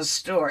into a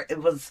store.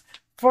 It was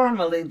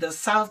formerly the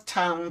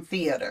Southtown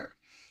Theater,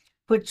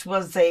 which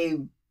was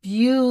a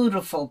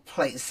beautiful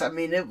place. I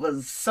mean, it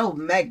was so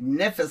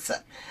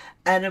magnificent.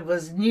 And it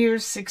was near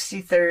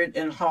 63rd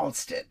and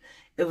Halsted.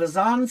 It was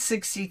on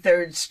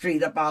 63rd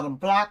Street, about a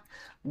block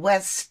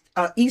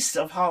east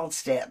of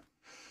Halsted.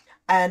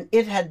 And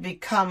it had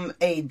become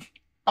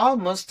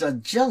almost a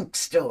junk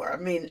store. I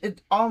mean,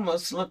 it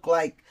almost looked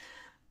like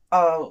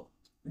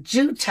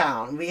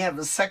Jewtown. We have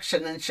a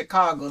section in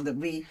Chicago that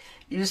we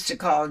used to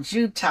call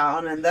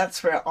Jewtown, and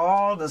that's where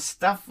all the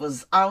stuff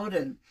was out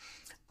and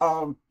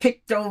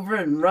picked over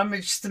and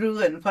rummaged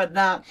through and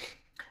whatnot.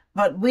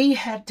 But we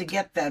had to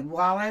get that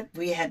wallet.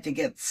 We had to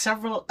get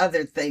several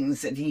other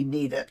things that he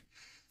needed.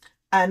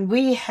 And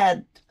we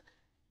had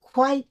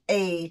quite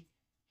a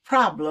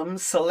problem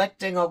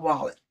selecting a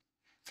wallet.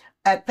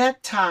 At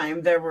that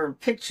time, there were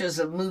pictures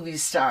of movie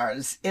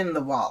stars in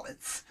the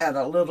wallets and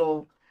a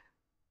little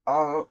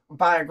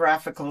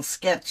biographical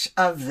sketch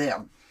of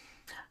them.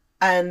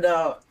 And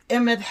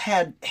Emmett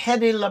had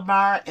Hedy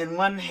Lamarr in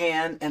one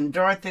hand and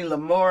Dorothy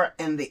Lamour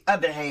in the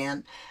other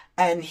hand,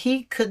 and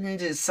he couldn't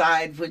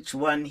decide which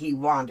one he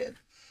wanted.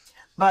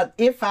 But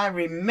if I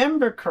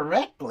remember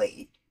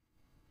correctly,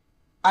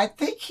 I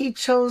think he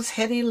chose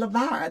Hedy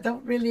Lamarr. I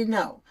don't really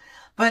know.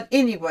 But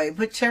anyway,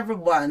 whichever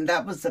one,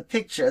 that was the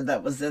picture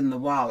that was in the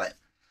wallet.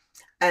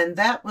 And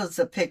that was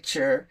the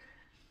picture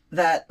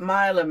that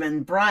Milam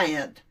and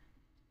Bryant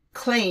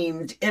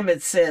claimed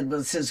Emmett said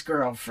was his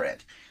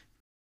girlfriend.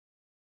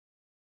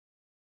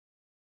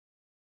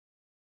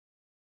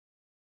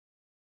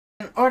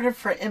 In order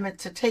for Emmett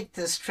to take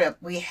this trip,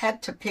 we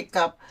had to pick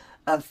up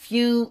a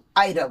few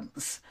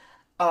items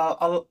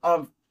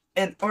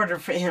in order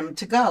for him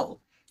to go.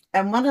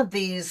 And one of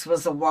these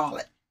was a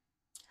wallet.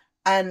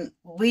 And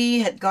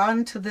we had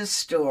gone to this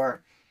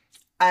store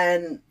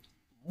and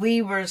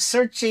we were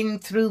searching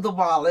through the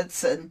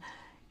wallets, and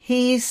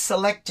he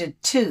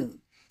selected two.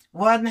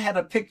 One had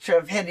a picture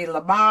of Hedy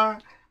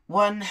Lamarr,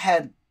 one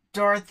had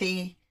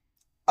Dorothy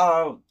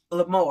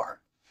Lamour.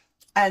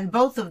 And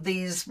both of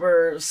these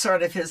were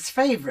sort of his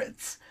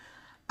favorites.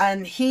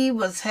 And he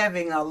was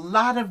having a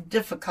lot of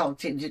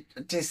difficulty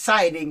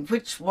deciding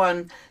which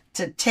one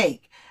to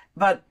take.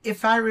 But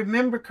if I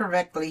remember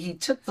correctly, he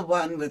took the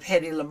one with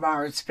Hedy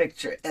Lamarr's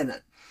picture in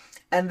it.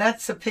 And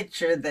that's a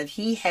picture that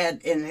he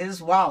had in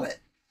his wallet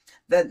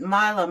that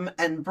Milam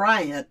and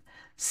Bryant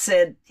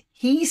said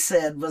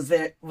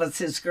was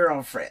his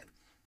girlfriend.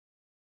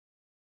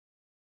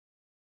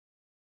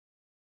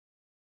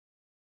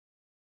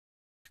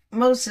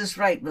 Moses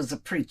Wright was a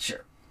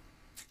preacher.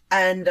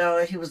 And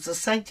he was a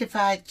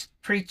sanctified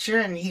preacher,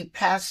 and he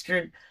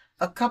pastored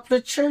a couple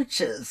of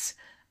churches.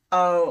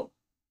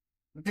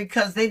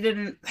 Because they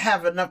didn't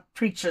have enough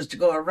preachers to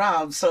go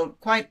around. So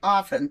quite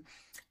often,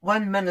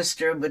 one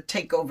minister would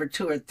take over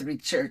 2 or 3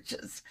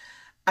 churches.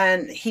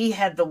 And he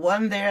had the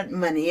one there at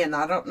Money, and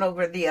I don't know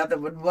where the other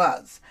one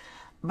was.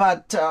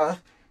 But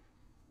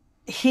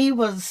he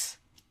was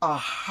a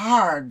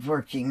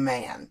hard-working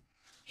man.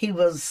 He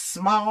was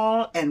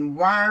small and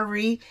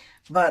wiry,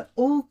 but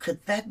oh,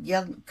 could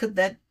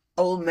that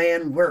old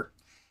man work?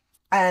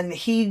 And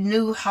he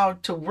knew how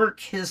to work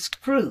his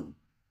crew.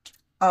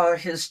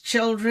 His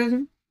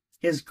children,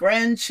 his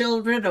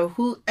grandchildren, or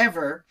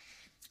whoever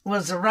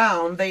was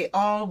around, they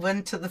all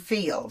went to the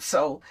field.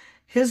 So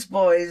his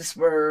boys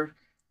were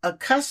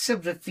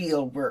accustomed to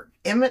field work.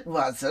 Emmett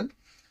wasn't,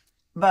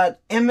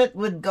 but Emmett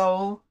would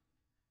help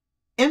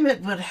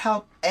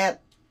Aunt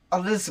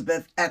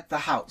Elizabeth at the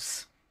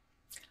house.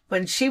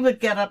 When she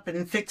would get up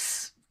and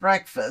fix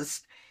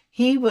breakfast,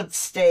 he would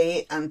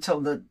stay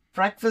until the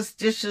breakfast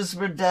dishes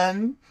were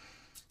done,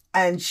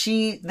 And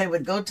they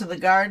would go to the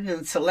garden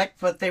and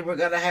select what they were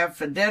going to have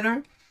for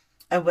dinner.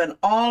 And when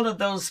all of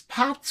those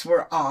pots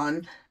were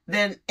on,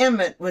 then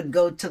Emmett would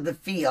go to the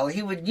field.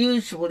 He would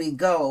usually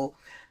go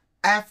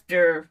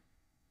after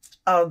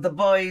the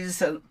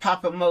boys and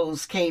Papa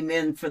Mose came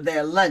in for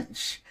their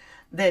lunch.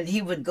 Then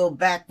he would go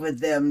back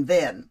with them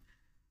then.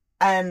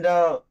 And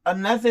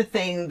another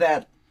thing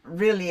that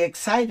really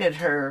excited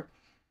her,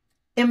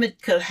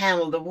 Emmett could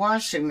handle the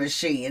washing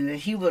machine, and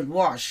he would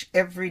wash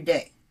every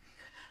day.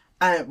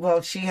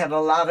 Well, she had a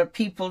lot of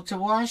people to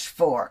wash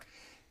for.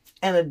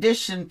 In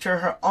addition to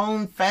her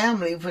own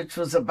family, which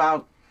was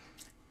about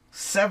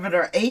 7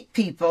 or 8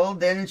 people,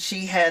 then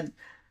she had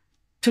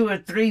 2 or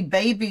 3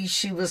 babies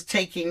she was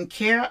taking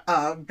care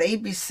of,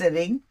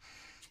 babysitting.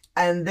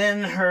 And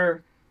then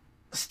her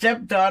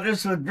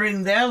stepdaughters would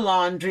bring their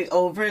laundry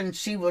over and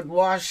she would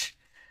wash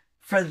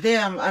for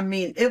them. I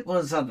mean, it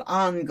was an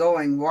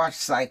ongoing wash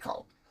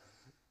cycle.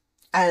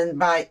 And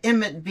by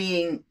Emmett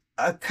being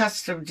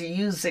accustomed to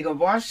using a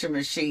washing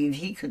machine,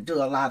 he could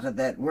do a lot of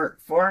that work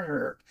for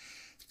her.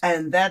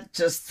 And that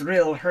just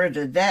thrilled her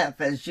to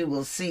death, as you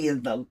will see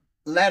in the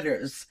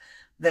letters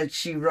that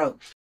she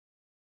wrote.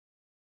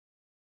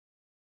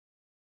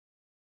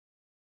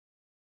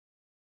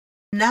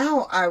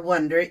 Now I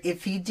wonder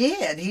if he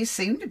did. He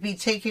seemed to be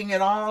taking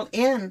it all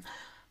in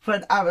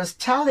what I was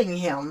telling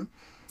him,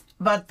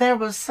 but there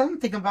was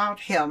something about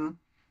him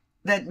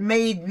that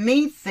made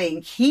me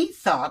think he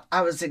thought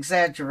I was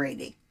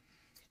exaggerating,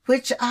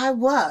 which I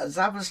was.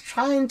 I was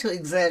trying to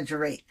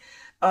exaggerate.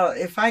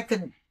 If I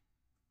could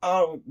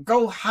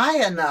go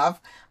high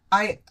enough,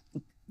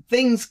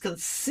 things could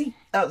soak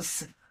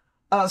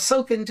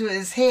into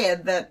his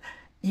head that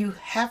you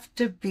have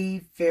to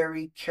be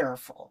very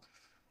careful.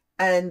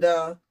 And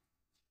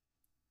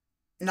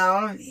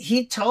now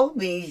he told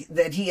me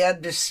that he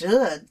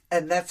understood,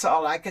 and that's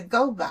all I could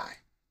go by.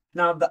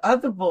 Now, the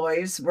other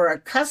boys were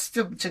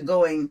accustomed to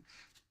going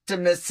to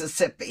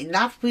Mississippi,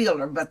 not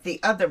Wheeler, but the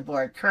other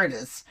boy,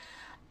 Curtis.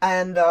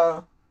 And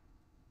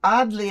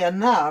oddly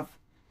enough,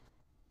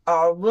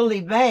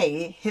 Willie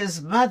Mae,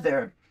 his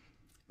mother,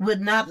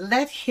 would not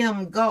let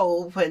him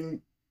go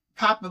when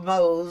Papa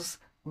Mose,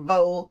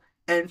 Bo,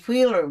 and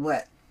Wheeler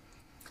went.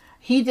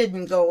 He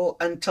didn't go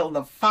until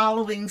the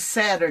following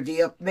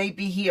Saturday.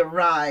 Maybe he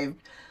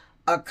arrived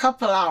a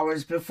couple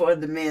hours before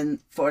the men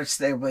forced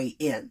their way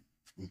in.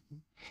 Mm-hmm.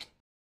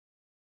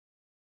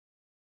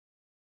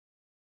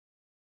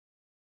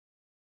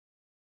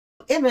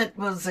 Emmett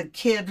was a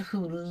kid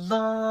who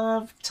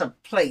loved to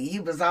play. He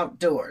was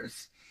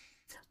outdoors.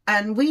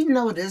 And we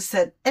noticed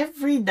that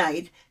every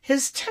night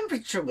his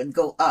temperature would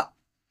go up.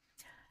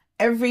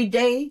 Every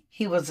day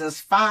he was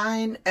as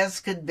fine as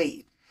could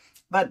be.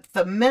 But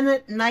the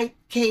minute night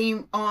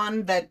came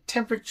on, that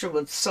temperature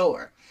would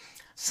soar.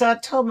 So I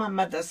told my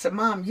mother, I said,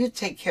 Mom, you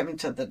take him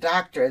to the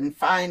doctor and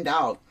find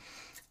out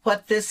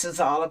what this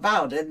is all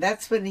about. And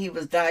that's when he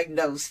was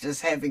diagnosed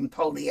as having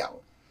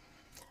polio.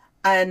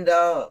 And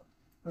the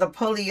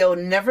polio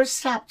never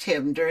stopped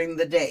him during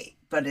the day,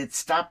 but it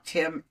stopped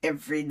him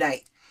every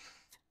night.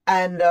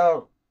 And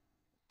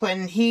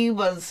when he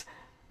had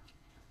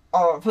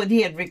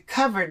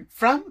recovered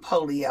from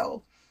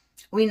polio,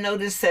 we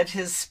noticed that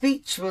his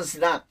speech was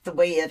not the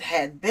way it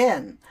had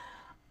been.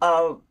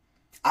 I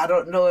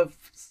don't know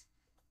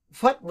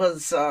what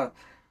was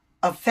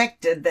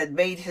affected that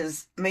made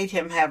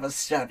him have a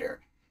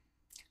stutter,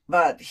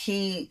 but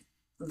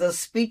the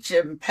speech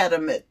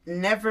impediment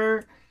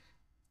never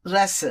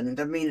lessened.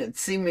 I mean,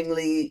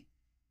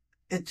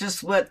 it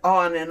just went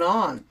on and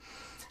on.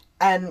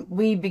 And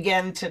we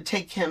began to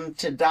take him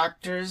to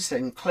doctors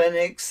and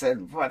clinics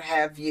and what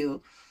have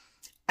you.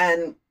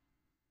 And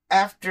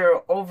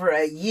after over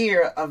a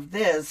year of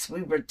this,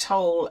 we were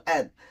told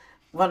at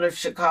one of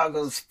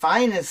Chicago's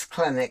finest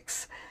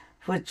clinics,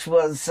 which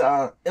was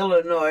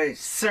Illinois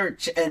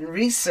Search and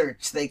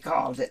Research, they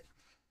called it.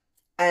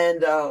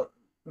 And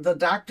the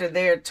doctor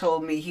there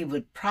told me he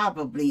would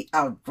probably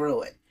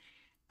outgrow it.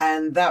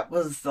 And that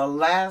was the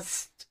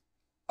last.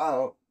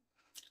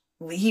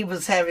 He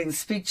was having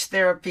speech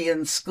therapy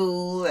in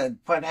school and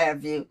what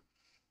have you.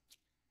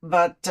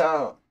 But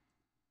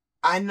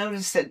I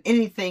noticed that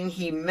anything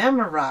he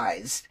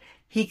memorized,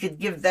 he could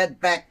give that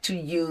back to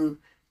you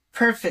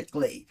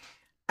perfectly.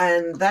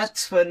 And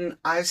that's when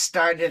I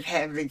started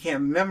having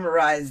him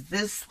memorize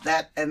this,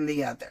 that, and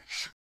the other.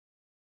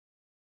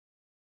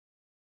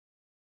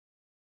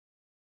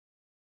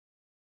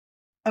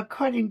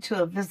 According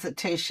to a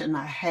visitation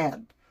I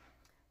had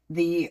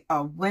the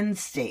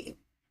Wednesday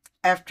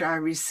after I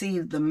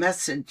received the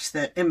message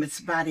that Emmett's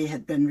body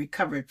had been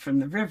recovered from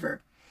the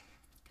river,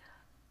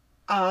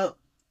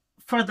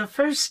 for the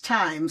first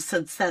time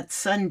since that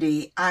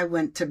Sunday, I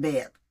went to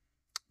bed.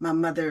 My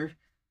mother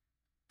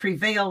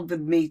prevailed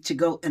with me to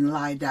go and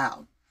lie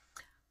down.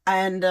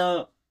 And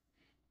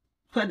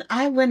when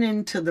I went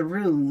into the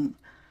room,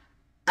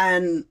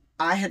 and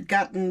I had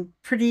gotten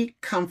pretty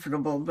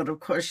comfortable, but of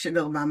course, you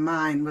know, my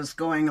mind was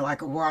going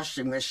like a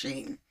washing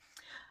machine.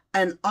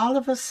 And all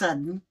of a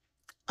sudden,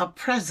 a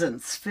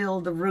presence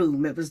filled the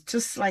room. It was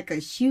just like a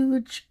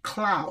huge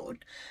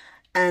cloud,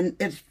 and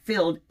it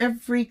filled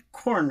every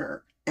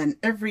corner and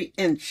every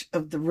inch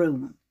of the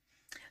room.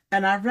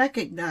 And I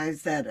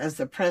recognized that as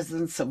the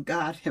presence of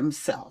God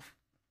Himself.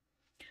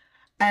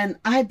 And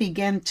I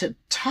began to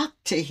talk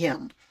to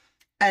Him,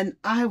 and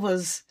I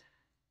was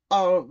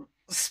uh,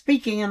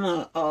 speaking in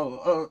a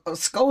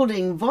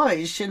scolding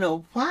voice,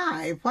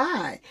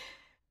 why?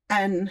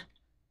 And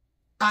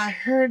I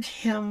heard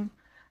Him,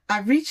 I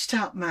reached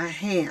out my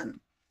hand,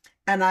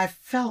 and I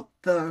felt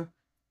the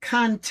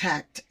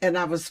contact, and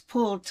I was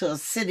pulled to a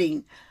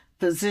sitting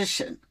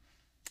position.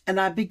 And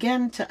I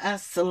began to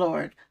ask the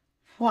Lord,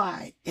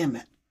 why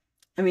Emmett?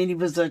 I mean, he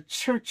was a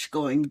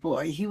church-going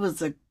boy. He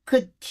was a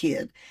good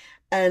kid.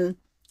 And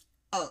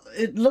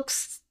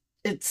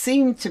it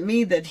seemed to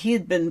me that he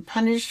had been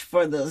punished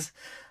for this,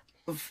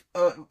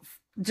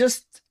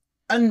 just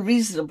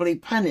unreasonably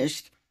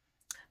punished.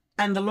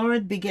 And the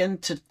Lord began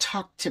to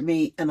talk to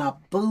me in a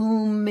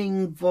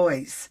booming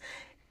voice.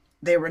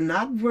 They were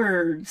not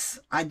words.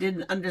 I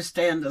didn't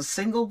understand a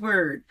single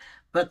word,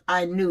 but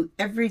I knew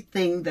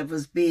everything that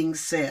was being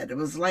said. It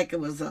was like it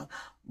was a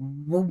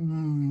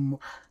boom,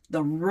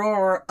 the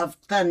roar of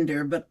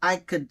thunder, but I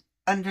could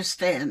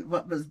understand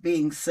what was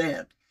being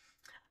said.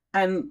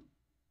 And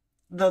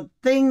the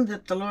thing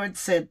that the Lord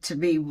said to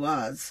me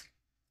was,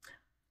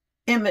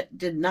 Emmett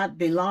did not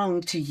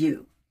belong to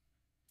you.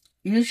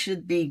 You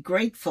should be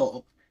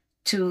grateful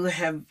to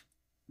have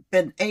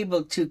been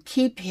able to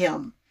keep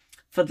him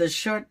for the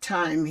short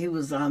time he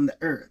was on the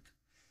earth.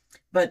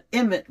 But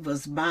Emmett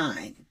was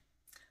mine.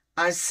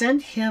 I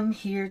sent him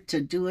here to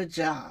do a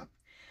job,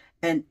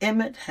 and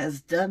Emmett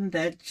has done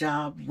that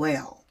job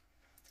well.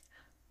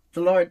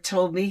 The Lord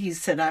told me, He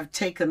said, I've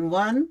taken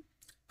one,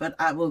 but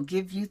I will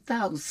give you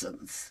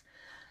thousands.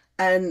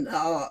 And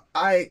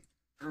I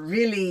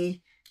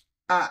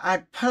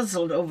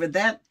puzzled over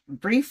that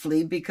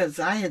briefly, because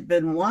I had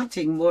been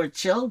wanting more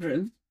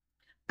children,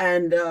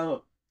 and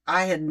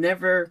I had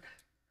never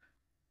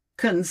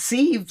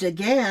conceived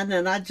again,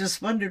 and I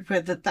just wondered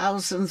where the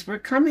thousands were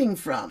coming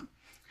from.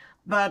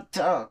 But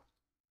the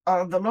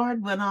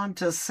Lord went on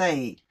to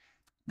say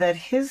that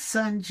His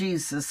Son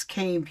Jesus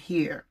came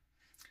here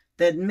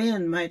that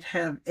men might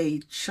have a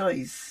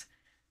choice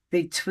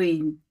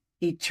between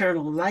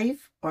eternal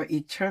life or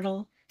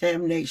eternal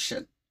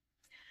damnation.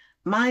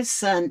 My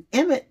son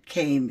Emmett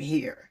came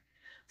here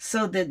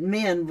so that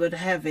men would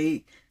have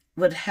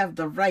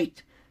the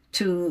right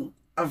to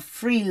a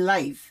free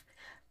life,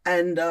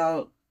 and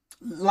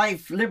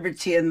life,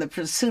 liberty, and the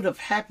pursuit of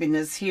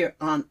happiness here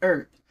on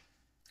earth.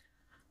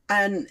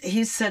 And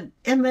He said,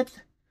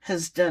 Emmett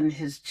has done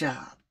his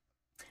job,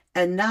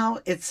 and now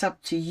it's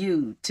up to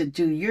you to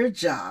do your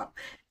job.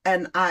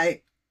 And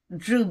I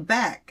drew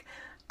back.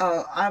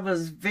 I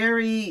was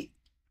very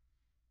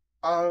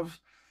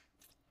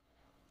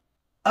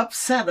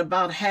upset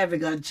about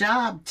having a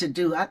job to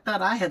do. I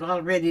thought I had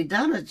already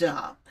done a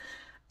job,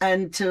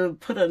 and to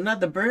put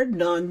another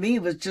burden on me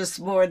was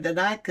just more than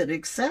I could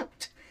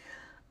accept.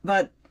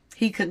 But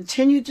He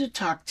continued to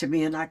talk to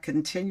me, and I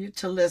continued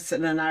to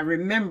listen. And I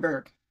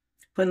remember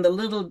when the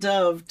little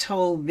dove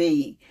told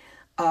me,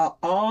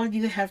 all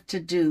you have to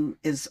do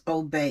is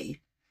obey.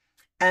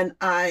 And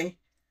I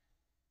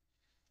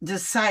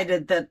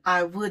decided that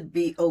I would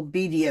be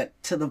obedient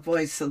to the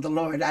voice of the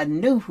Lord. I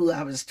knew who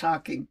I was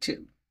talking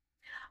to.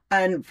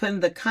 And when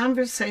the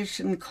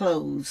conversation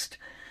closed,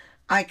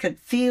 I could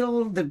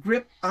feel the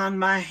grip on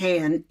my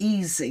hand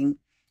easing.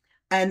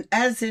 And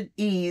as it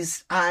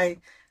eased, I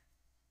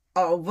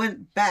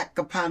went back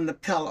upon the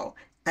pillow,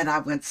 and I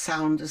went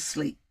sound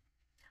asleep.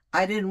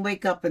 I didn't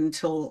wake up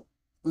until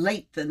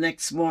late the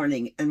next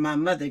morning, and my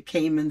mother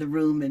came in the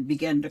room and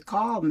began to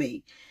call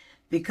me,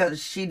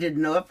 because she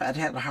didn't know if I'd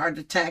had a heart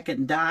attack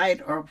and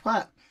died or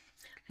what.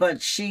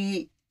 But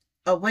she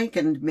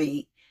awakened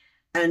me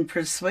and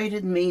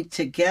persuaded me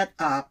to get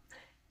up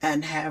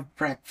and have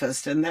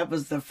breakfast. And that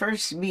was the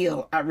first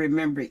meal I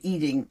remember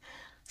eating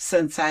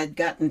since I'd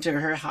gotten to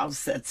her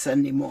house that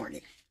Sunday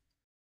morning.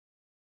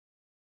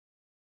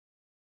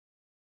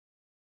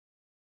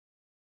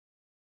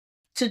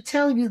 To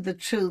tell you the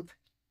truth,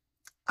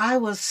 I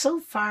was so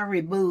far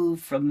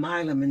removed from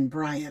Milam and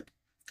Bryant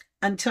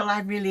until I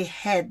really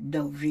had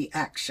no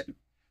reaction.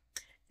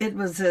 It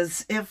was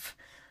as if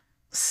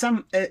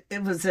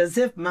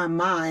my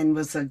mind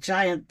was a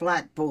giant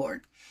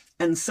blackboard,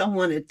 and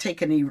someone had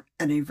taken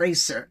an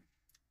eraser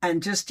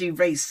and just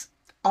erased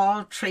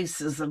all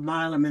traces of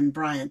Milam and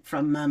Bryant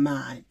from my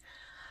mind.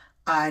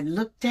 I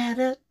looked at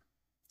it.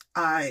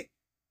 I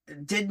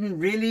didn't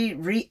really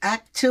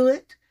react to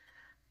it.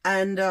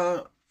 And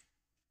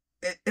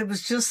it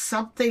was just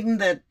something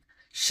that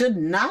should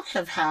not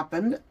have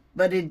happened,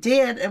 but it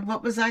did. And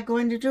what was I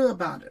going to do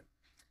about it?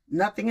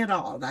 Nothing at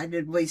all. I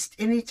didn't waste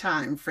any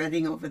time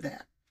fretting over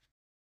that.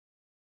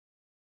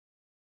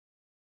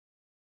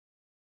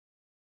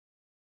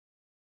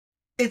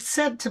 It's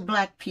said to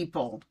Black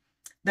people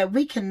that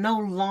we can no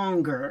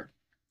longer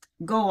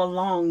go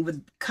along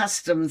with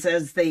customs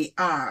as they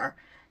are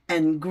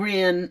and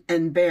grin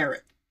and bear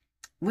it.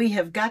 we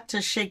have got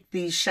to shake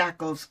these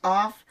shackles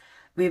off.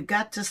 We've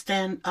got to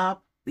stand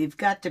up. We've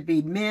got to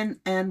be men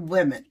and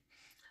women.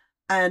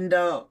 And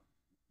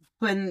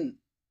when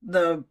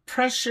the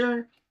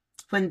pressure,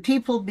 when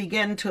people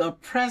begin to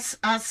oppress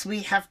us,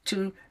 we have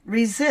to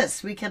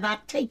resist. We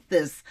cannot take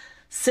this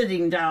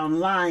sitting down,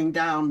 lying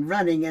down,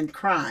 running and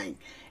crying.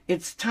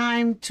 It's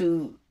time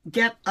to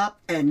get up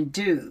and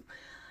do.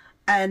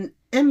 And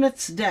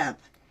Emmett's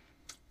death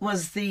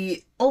was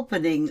the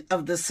opening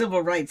of the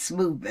civil rights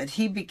movement.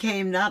 He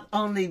became not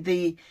only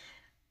the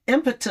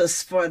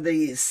impetus for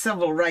the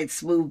civil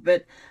rights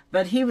movement,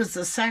 but he was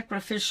the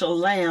sacrificial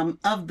lamb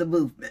of the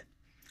movement.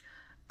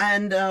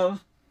 And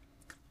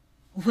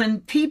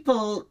when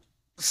people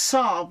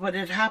saw what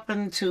had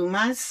happened to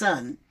my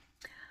son,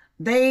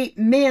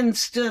 men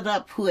stood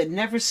up who had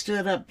never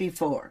stood up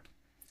before.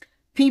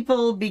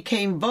 People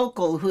became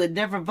vocal who had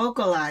never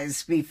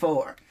vocalized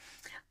before.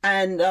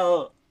 And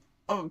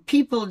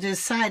people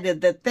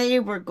decided that they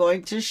were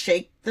going to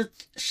shake the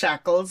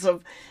shackles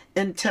of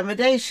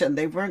intimidation.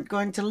 They weren't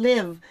going to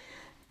live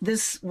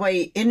this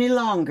way any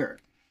longer.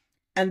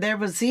 And there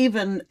was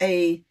even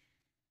a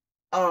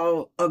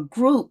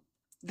group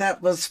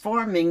that was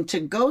forming to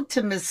go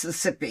to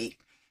Mississippi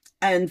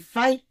and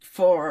fight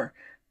for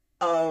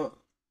a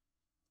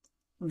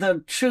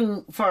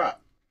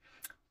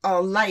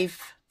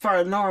life, for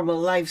a normal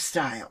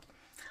lifestyle.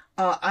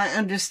 I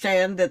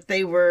understand that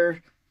they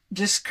were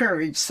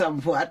discouraged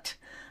somewhat.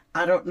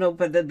 I don't know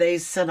whether they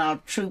sent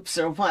out troops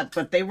or what,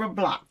 but they were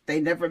blocked.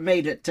 They never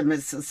made it to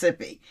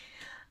Mississippi.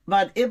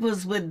 But it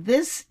was with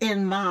this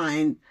in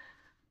mind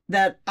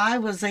that I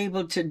was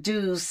able to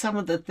do some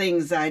of the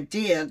things I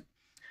did,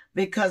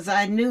 because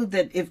I knew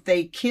that if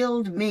they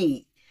killed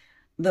me,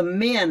 the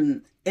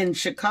men in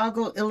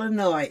Chicago,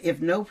 Illinois,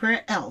 if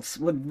nowhere else,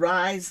 would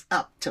rise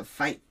up to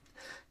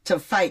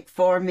fight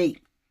for me.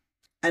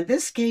 And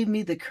this gave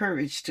me the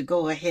courage to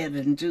go ahead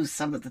and do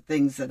some of the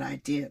things that I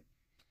did.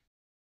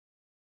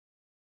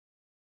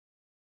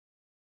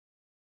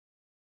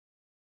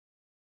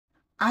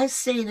 I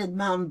stayed in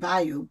Mount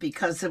Bayou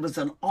because it was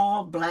an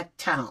all-black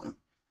town.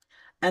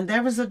 And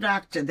there was a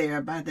doctor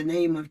there by the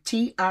name of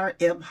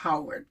T.R.M.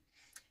 Howard.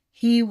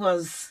 He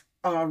was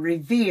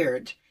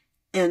revered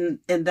in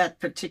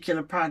that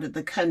particular part of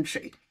the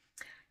country.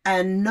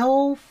 And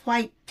no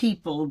white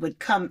people would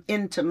come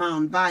into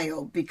Mount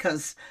Bayou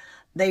because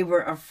they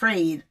were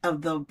afraid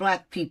of the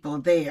black people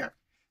there.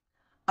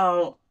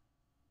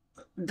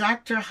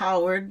 Dr.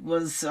 Howard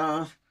was,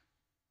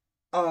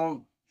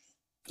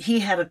 he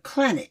had a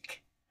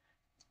clinic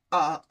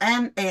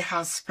and a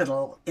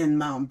hospital in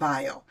Mount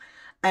Bayou.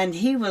 And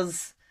he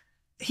was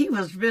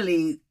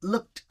really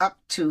looked up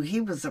to.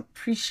 He was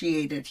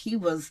appreciated. He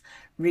was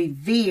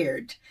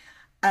revered.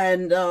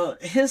 And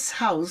his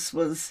house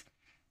was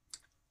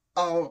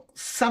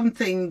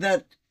something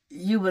that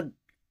you would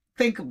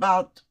think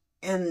about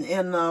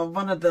in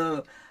one of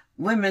the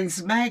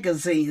women's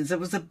magazines. It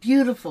was a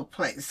beautiful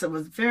place. It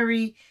was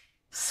very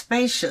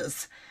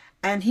spacious.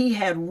 And he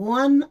had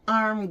one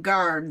armed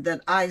guard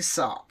that I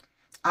saw.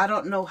 I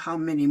don't know how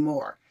many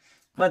more.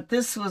 But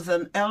this was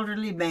an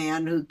elderly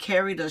man who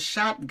carried a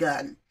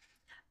shotgun.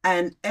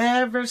 And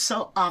ever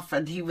so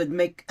often he would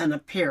make an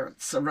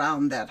appearance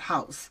around that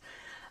house.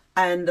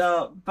 And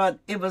but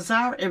it was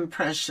our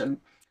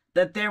impression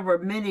that there were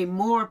many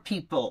more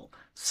people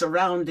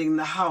surrounding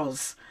the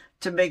house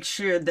to make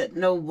sure that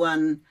no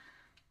one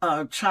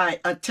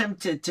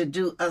attempted to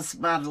do us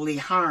bodily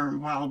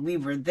harm while we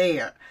were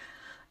there.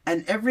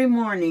 And every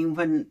morning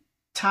when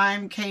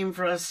time came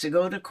for us to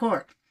go to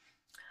court,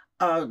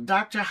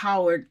 Dr.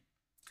 Howard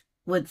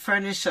would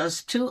furnish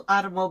us 2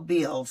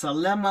 automobiles, a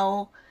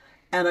limo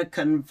and a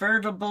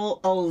convertible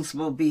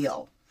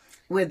Oldsmobile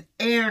with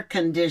air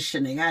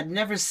conditioning. I'd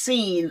never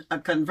seen a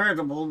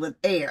convertible with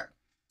air.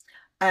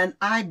 And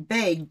I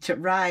begged to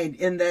ride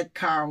in that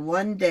car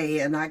one day,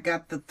 and I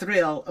got the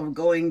thrill of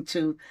going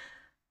to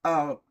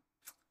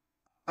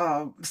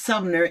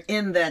Sumner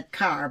in that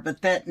car.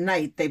 But that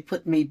night they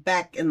put me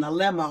back in the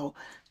limo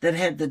that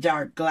had the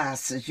dark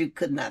glasses. You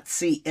could not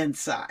see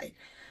inside.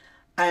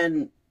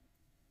 And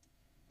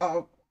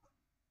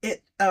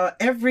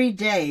every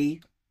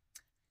day,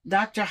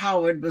 Dr.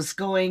 Howard was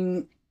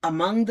going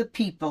among the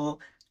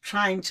people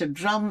trying to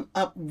drum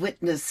up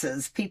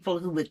witnesses, people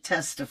who would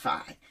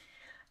testify.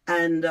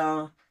 And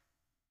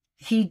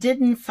he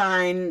didn't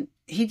find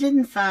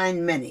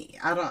many.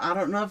 I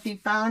don't know if he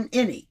found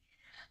any,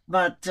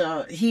 but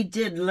he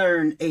did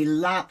learn a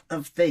lot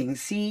of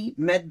things. He,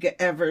 Medgar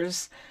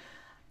Evers,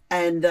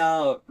 and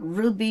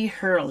Ruby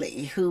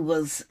Hurley, who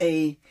was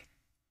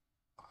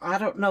I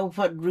don't know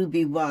what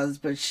Ruby was,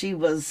 but she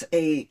was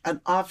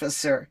an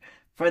officer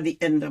for the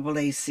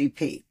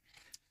NAACP.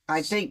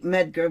 I think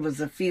Medgar was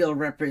a field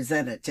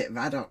representative.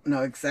 I don't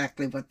know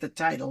exactly what the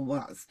title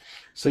was.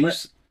 So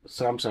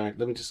I'm sorry.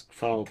 Let me just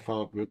follow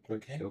up real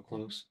quick. Go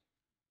close.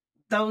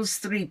 Those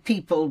 3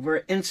 people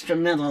were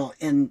instrumental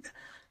in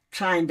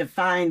trying to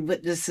find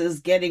witnesses,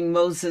 getting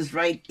Moses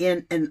Wright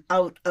in and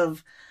out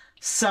of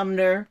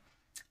Sumner.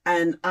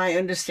 And I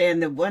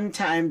understand that one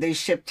time they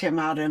shipped him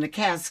out in a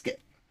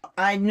casket.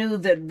 I knew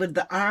that with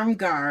the armed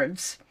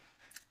guards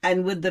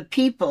and with the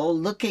people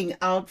looking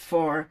out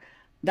for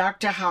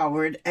Dr.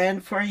 Howard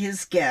and for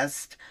his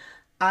guest,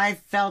 I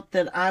felt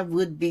that I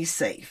would be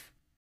safe.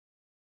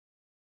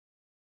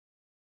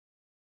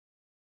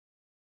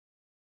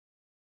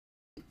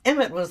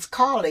 Emmett was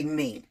calling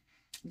me.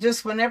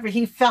 Just whenever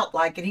he felt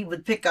like it, he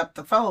would pick up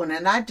the phone.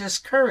 And I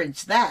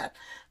discouraged that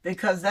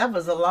because that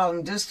was a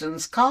long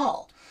distance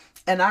call.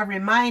 And I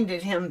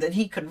reminded him that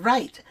he could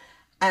write.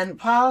 And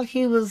while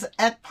he was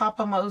at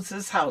Papa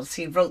Moses' house,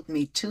 he wrote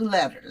me 2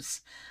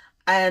 letters.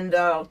 And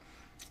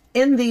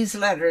in these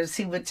letters,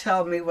 he would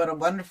tell me what a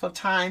wonderful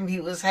time he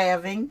was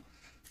having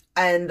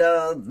and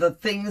the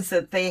things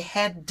that they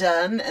had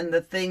done and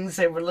the things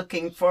they were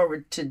looking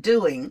forward to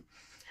doing.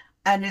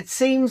 And it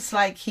seems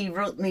like he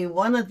wrote me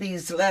one of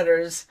these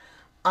letters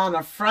on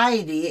a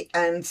Friday,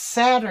 and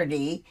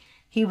Saturday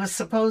he was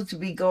supposed to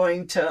be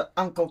going to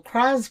Uncle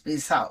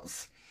Crosby's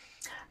house.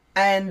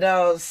 And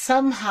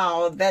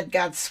somehow that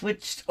got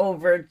switched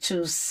over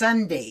to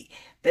Sunday.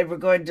 They were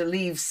going to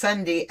leave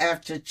Sunday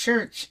after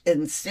church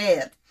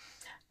instead.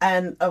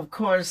 And of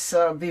course,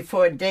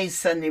 before day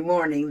Sunday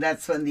morning,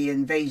 that's when the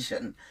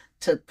invasion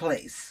took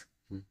place.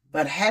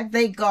 But had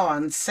they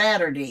gone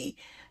Saturday,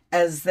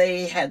 as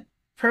they had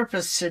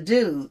purpose to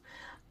do,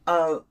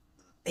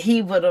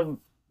 he would have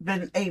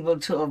been able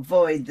to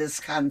avoid this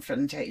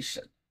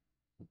confrontation.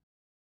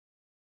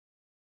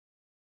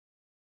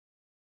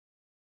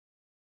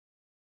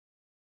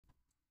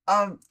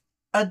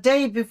 A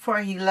day before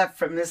he left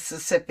for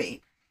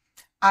Mississippi,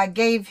 I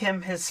gave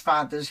him his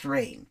father's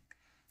ring.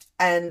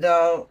 And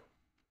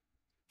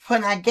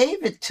when I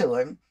gave it to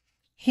him,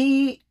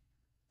 he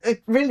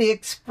really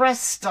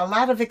expressed a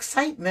lot of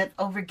excitement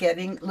over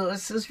getting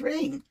Lewis's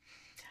ring.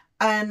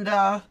 And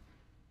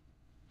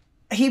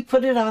he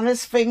put it on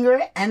his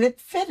finger and it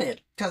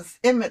fitted because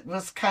Emmett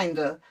was kind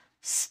of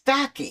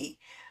stocky,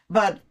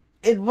 but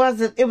it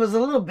was a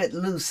little bit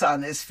loose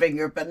on his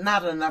finger, but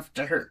not enough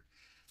to hurt.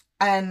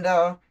 And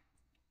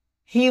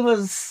you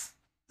would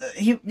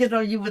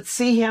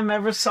see him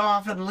ever so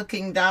often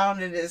looking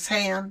down at his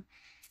hand.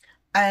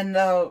 And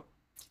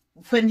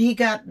when he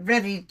got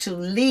ready to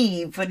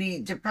leave, when he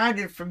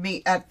departed from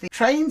me at the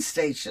train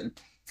station,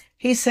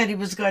 he said he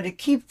was going to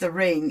keep the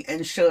ring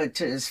and show it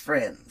to his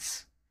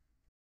friends.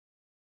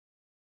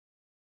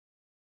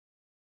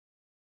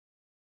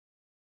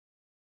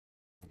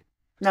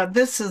 Now,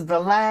 this is the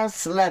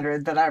last letter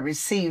that I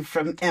received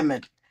from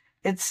Emmett.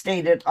 It's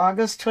dated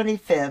August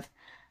 25th,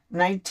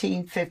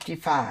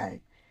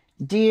 1955.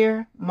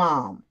 Dear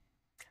Mom,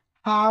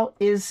 how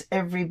is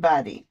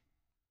everybody?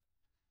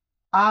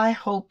 I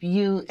hope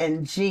you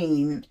and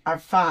Jean are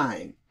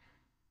fine.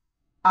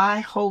 I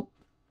hope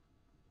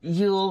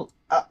you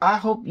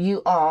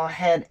all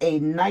had a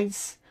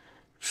nice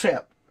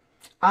trip.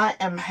 I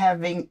am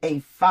having a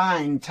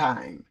fine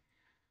time.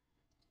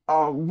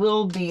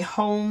 We'll be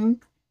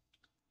home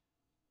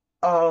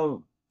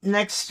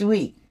next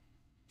week.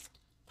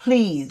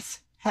 Please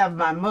have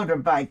my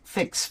motorbike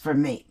fixed for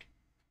me.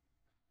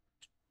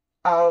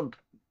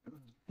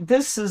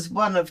 This is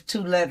one of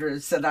 2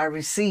 letters that I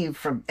received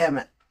from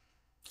Emmett.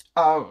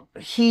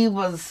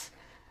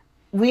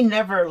 We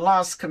never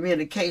lost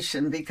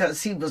communication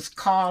because he was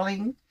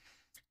calling,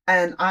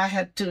 and I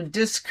had to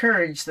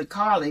discourage the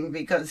calling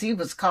because he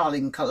was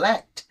calling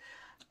collect,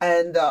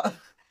 and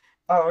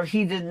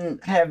he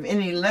didn't have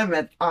any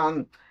limit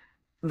on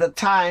the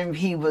time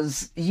he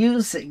was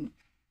using.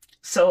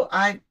 So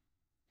I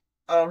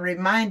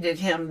reminded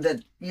him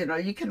that,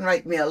 you can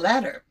write me a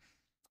letter.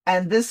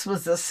 And this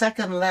was the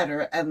 2nd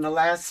letter and the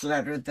last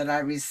letter that I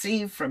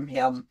received from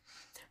him,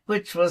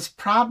 which was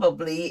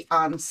probably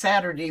on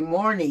Saturday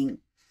morning.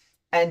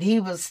 And he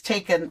was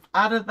taken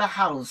out of the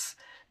house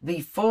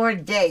before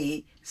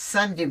day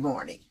Sunday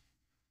morning.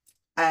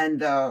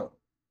 And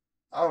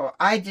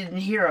I didn't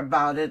hear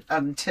about it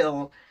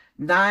until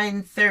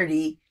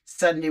 9:30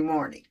 Sunday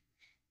morning.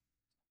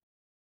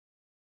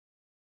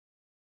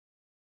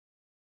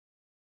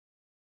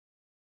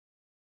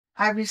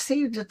 I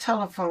received a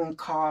telephone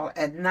call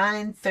at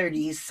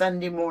 9:30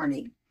 Sunday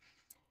morning.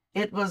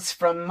 It was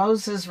from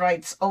Moses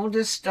Wright's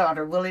oldest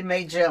daughter, Willie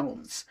Mae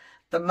Jones,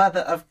 the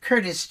mother of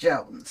Curtis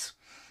Jones.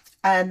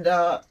 And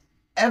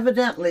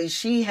evidently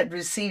she had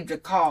received a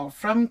call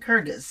from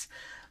Curtis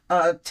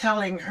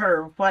telling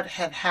her what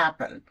had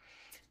happened.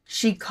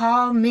 She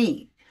called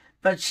me,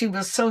 but she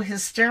was so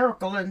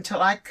hysterical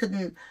until I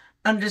couldn't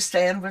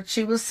understand what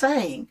she was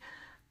saying.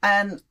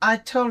 And I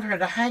told her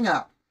to hang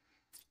up.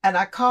 And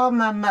I called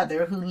my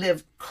mother, who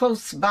lived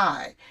close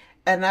by,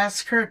 and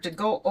asked her to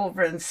go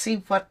over and see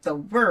what the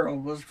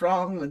world was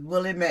wrong with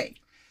Willie Mae.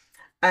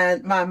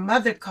 And my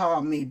mother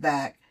called me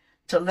back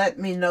to let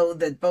me know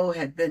that Bo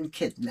had been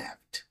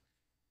kidnapped.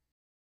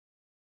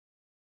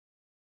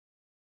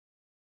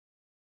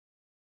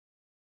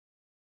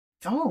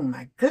 Oh,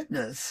 my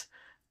goodness.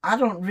 I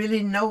don't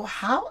really know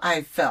how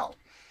I felt.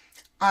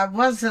 I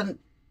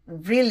wasn't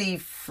really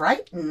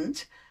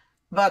frightened,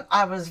 but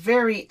I was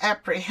very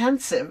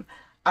apprehensive.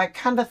 I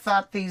kind of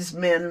thought these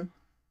men,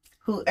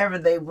 whoever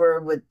they were,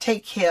 would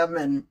take him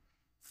and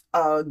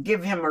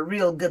give him a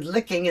real good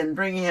licking and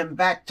bring him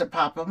back to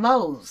Papa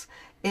Mo's.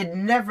 It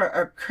never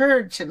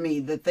occurred to me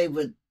that they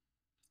would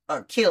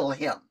kill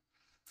him.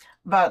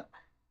 But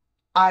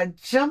I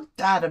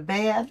jumped out of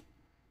bed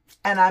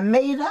and I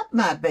made up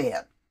my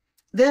bed.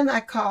 Then I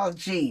called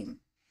Gene.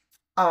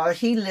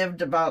 He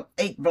lived about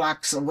 8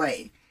 blocks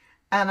away.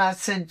 And I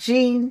said,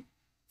 Gene,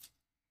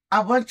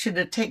 I want you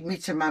to take me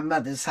to my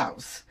mother's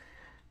house.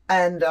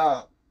 And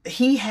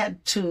he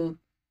had to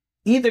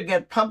either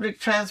get public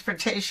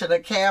transportation, a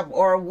cab,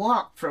 or a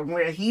walk from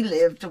where he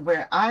lived to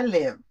where I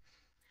lived.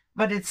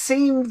 But it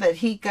seemed that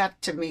he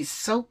got to me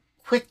so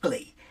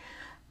quickly.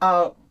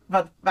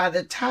 But by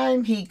the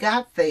time he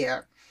got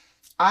there,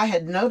 I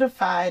had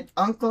notified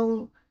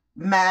Uncle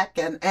Mac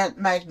and Aunt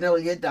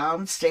Magnolia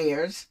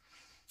downstairs.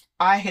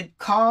 I had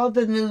called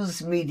the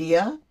news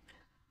media,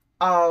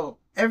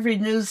 every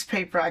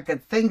newspaper I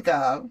could think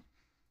of,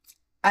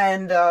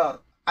 and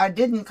I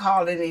didn't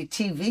call any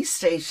TV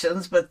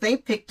stations, but they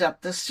picked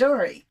up the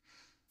story.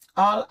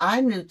 All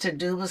I knew to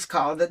do was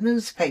call the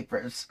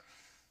newspapers.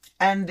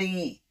 And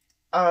the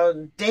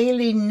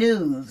Daily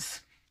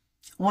News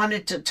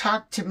wanted to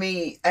talk to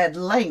me at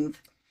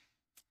length,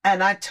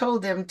 and I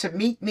told them to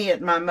meet me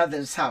at my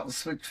mother's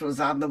house, which was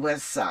on the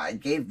west side,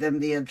 gave them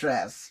the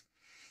address.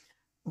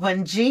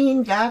 When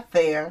Gene got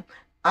there,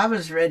 I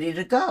was ready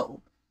to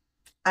go.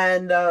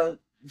 And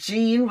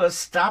Gene was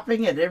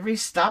stopping at every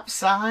stop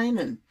sign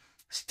and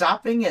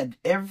stopping at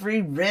every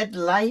red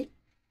light.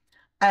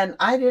 And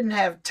I didn't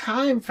have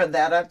time for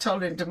that. I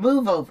told him to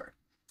move over,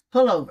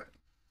 pull over.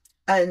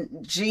 And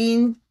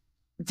Gene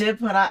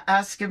did what I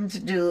asked him to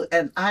do,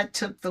 and I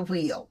took the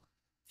wheel.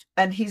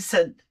 And he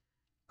said,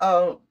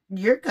 oh,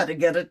 you're going to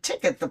get a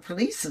ticket. The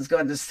police is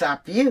going to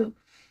stop you.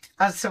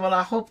 I said, well,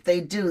 I hope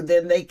they do.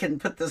 Then they can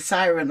put the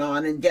siren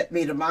on and get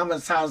me to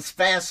Mama's house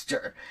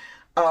faster,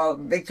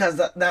 because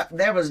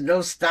there was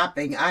no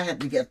stopping. I had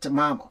to get to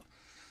Mama.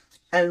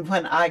 And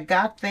when I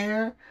got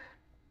there,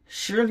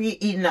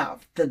 surely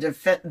enough,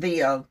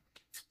 the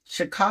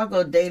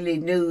Chicago Daily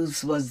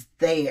News was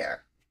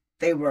there.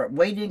 They were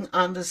waiting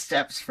on the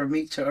steps for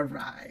me to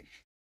arrive.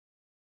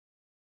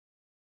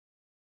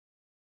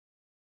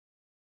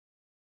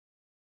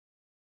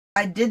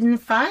 I didn't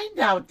find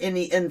out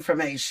any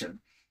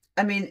information.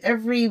 I mean,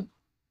 every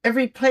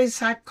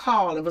place I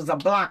called, it was a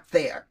block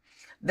there.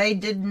 They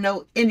didn't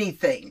know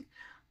anything.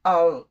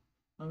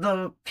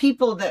 The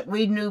people that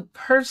we knew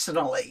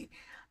personally,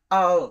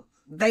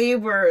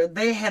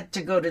 they had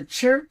to go to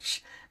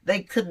church.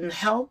 They couldn't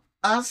help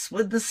us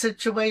with the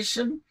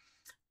situation.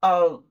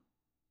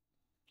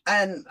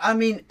 And I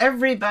mean,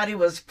 everybody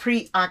was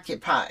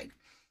preoccupied.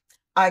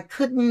 I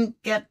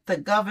couldn't get the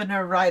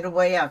governor right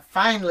away. I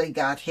finally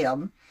got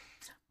him,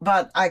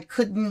 but I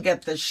couldn't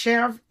get the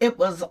sheriff. It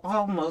was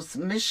almost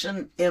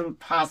mission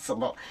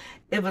impossible.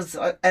 It was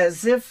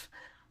as if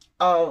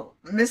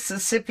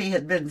Mississippi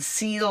had been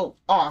sealed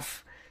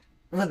off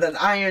with an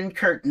iron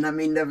curtain. I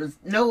mean, there was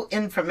no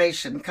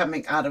information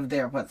coming out of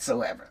there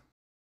whatsoever.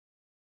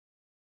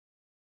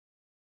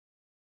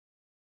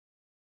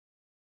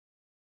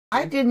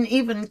 I didn't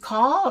even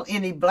call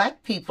any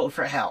black people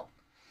for help.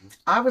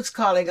 I was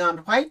calling on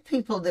white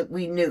people that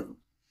we knew.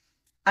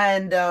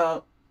 And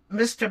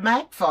Mr.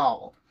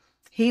 Macfall,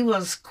 he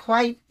was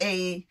quite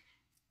he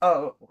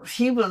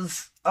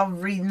was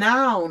of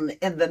renown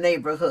in the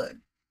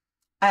neighborhood.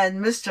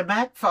 And Mr.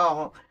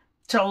 Macfall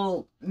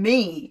told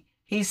me,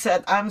 he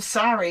said, I'm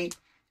sorry,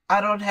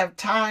 I don't have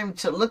time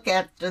to look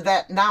after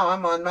that now.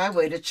 I'm on my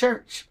way to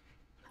church.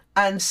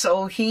 And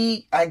so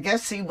I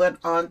guess he went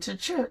on to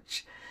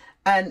church.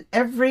 And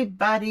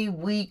everybody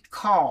we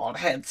called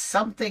had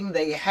something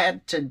they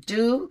had to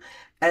do,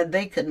 and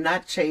they could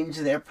not change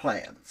their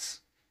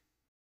plans.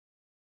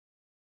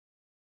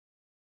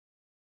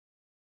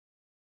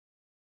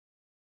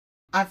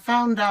 I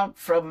found out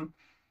from,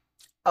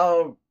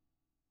 not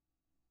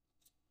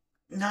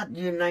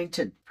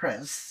United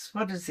Press,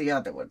 what is the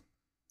other one?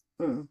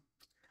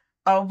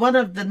 One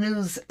of the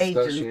news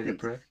agencies. Associated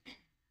Press?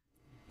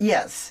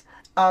 Yes.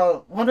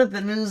 One of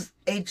the news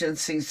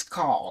agencies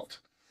called.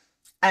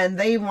 And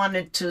they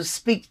wanted to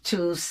speak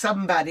to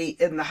somebody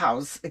in the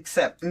house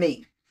except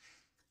me.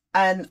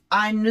 And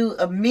I knew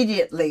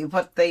immediately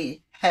what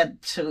they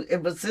had to,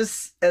 it was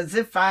as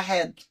if I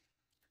had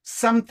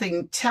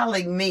something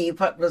telling me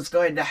what was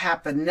going to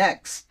happen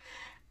next.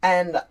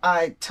 And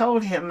I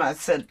told him, I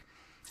said,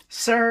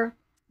 sir,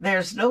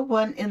 there's no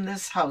one in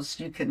this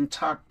house you can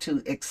talk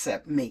to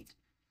except me.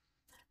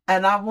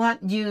 And I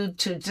want you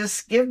to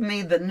just give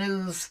me the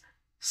news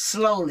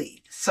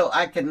slowly so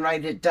I can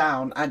write it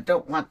down. I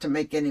don't want to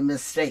make any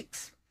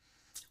mistakes.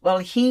 Well,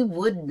 he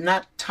would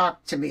not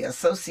talk to me.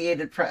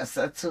 Associated Press,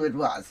 that's who it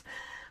was.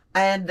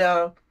 And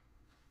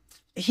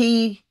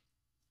he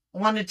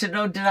wanted to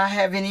know, did I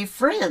have any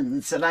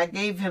friends? And I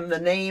gave him the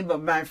name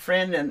of my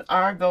friend in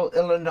Argo,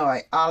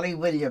 Illinois, Ollie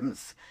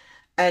Williams.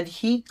 And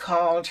he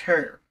called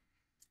her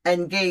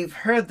and gave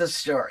her the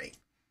story.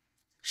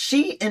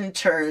 She, in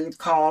turn,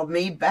 called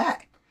me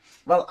back.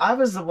 Well, I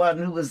was the one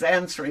who was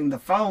answering the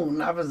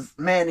phone. I was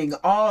manning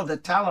all the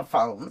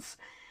telephones.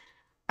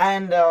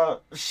 And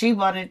she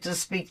wanted to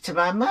speak to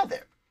my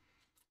mother.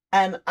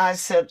 And I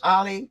said,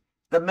 Ollie,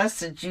 the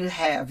message you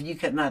have, you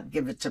cannot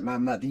give it to my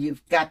mother.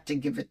 You've got to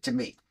give it to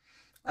me.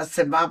 I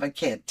said, Mama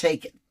can't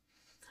take it.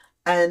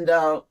 And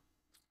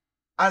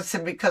I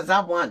said, because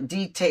I want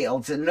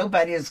details, and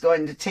nobody is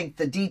going to take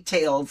the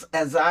details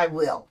as I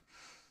will.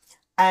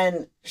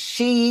 And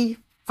she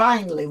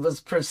finally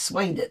was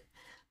persuaded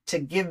to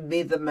give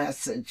me the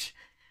message.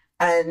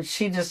 And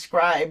she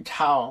described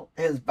how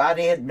his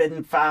body had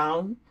been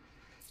found,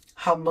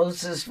 how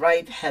Moses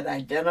Wright had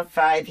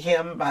identified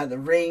him by the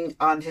ring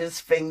on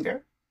his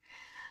finger.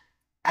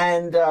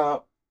 And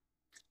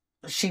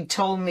she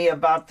told me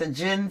about the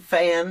gin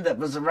fan that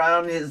was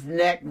around his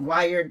neck,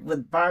 wired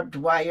with barbed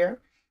wire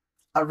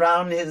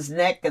around his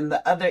neck and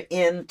the other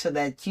end to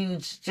that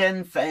huge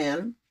gin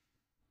fan.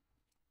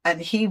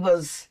 And he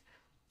was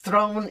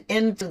thrown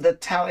into the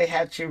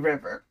Tallahatchie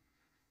River.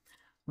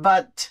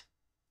 But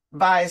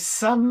by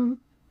some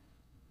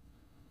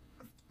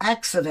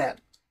accident,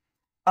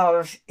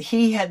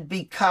 he had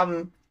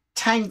become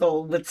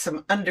tangled with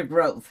some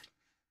undergrowth,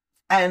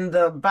 and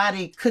the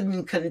body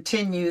couldn't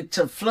continue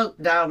to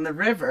float down the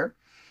river,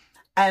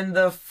 and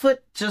the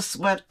foot just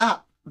went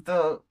up.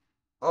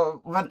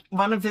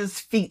 One of his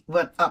feet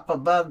went up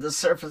above the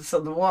surface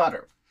of the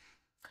water.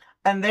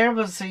 And there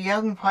was a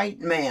young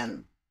white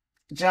man,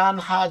 John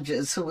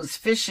Hodges, who was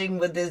fishing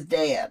with his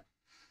dad.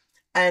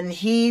 And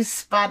he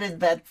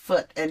spotted that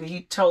foot, and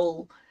he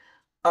told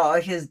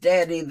his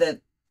daddy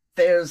that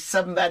there's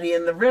somebody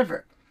in the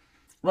river.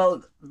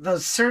 Well, the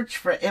search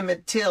for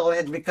Emmett Till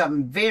had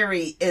become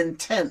very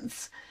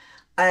intense.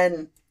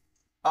 And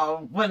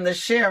when the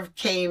sheriff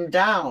came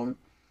down,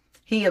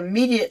 he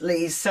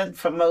immediately sent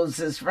for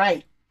Moses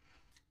Wright.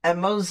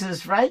 And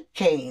Moses Wright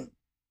came,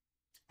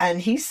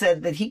 and he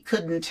said that he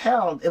couldn't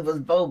tell it was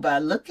Bo by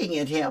looking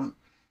at him.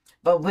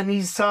 But when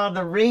he saw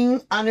the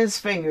ring on his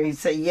finger, he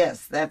said,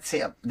 yes, that's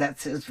him.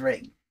 That's his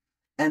ring.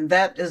 And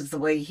that is the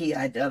way he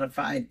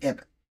identified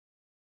Emmett.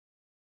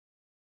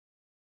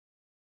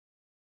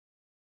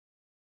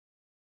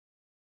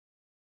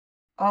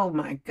 Oh,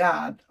 my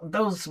God.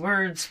 Those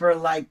words were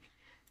like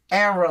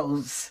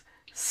arrows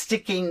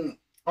sticking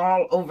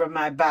all over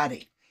my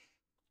body.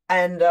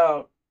 And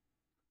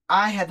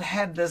I had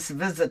had this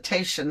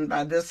visitation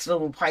by this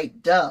little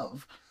white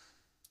dove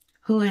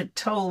who had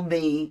told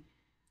me,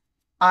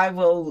 I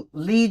will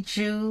lead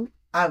you,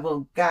 I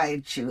will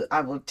guide you, I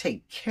will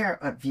take care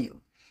of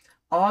you.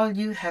 All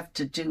you have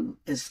to do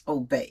is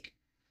obey.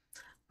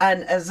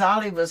 And as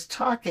Ollie was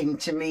talking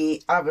to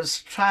me, I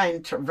was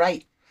trying to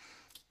write,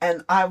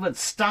 and I would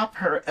stop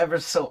her ever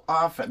so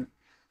often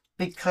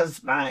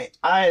because my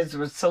eyes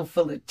were so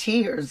full of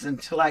tears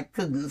until I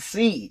couldn't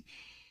see.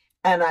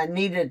 And I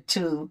needed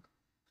to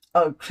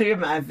clear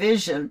my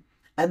vision,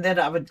 and then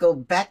I would go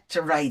back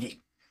to writing.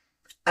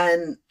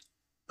 And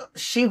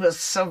she was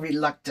so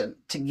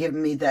reluctant to give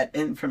me that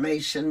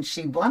information.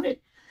 She wanted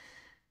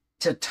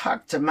to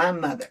talk to my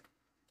mother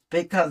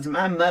because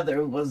my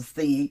mother was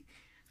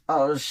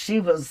she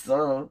was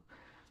the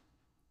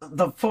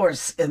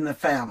force in the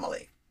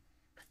family.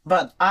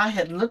 But I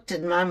had looked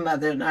at my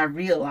mother and I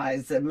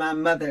realized that my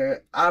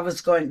mother,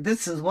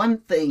 this is one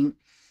thing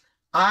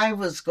I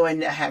was going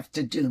to have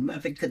to do.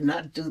 Mother could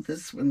not do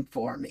this one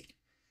for me.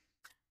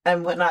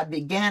 And when I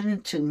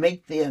began to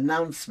make the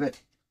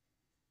announcement,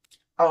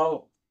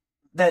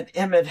 that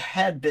Emmett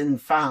had been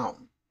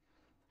found,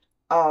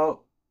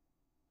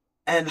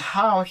 and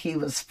how he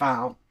was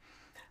found,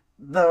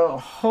 the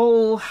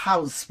whole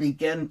house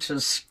began to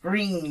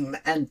scream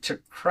and to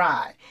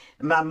cry.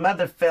 My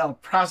mother fell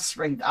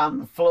prostrate on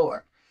the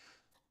floor.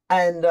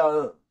 And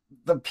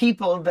the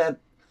people that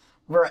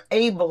were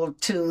able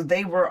to,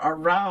 they were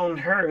around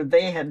her.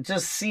 They had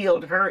just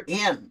sealed her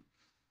in.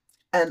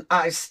 And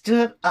I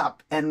stood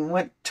up and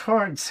went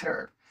towards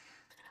her.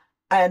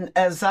 And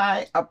as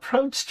I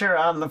approached her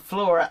on the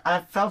floor, I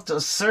felt a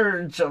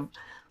surge of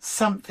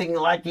something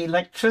like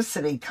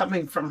electricity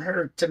coming from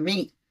her to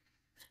me.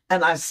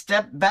 And I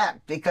stepped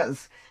back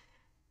because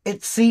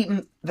it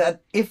seemed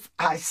that if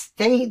I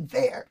stayed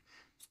there,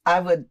 I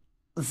would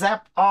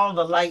zap all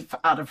the life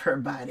out of her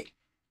body.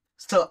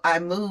 So I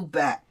moved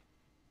back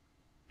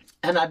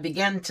and I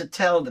began to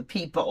tell the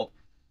people,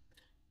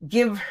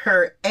 give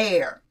her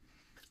air.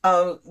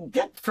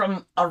 Get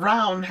from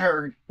around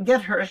her,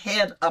 get her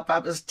head up. I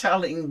was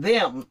telling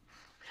them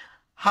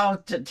how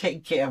to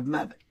take care of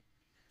Mother.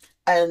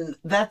 And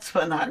that's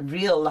when I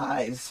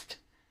realized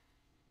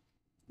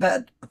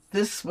that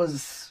this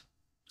was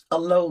a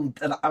load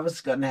that I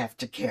was going to have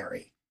to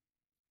carry.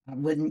 I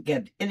wouldn't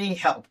get any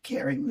help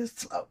carrying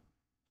this load.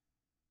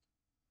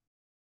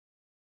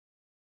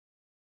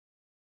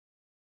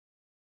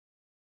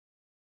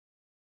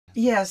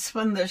 Yes,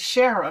 when the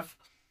sheriff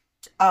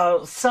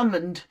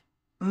summoned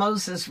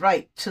Moses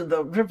Wright to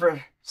the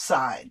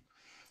riverside,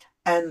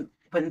 and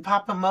when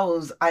Papa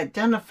Mose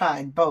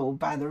identified Bo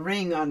by the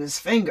ring on his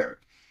finger,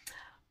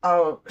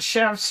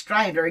 Sheriff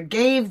Strider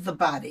gave the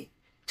body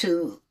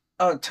to,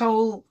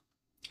 told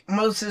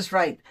Moses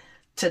Wright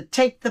to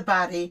take the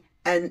body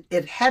and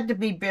it had to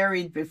be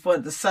buried before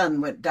the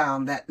sun went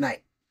down that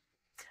night.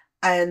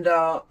 And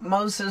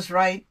Moses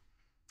Wright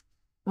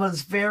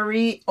was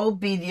very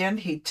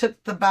obedient. He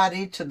took the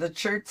body to the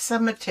church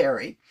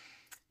cemetery.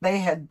 They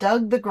had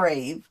dug the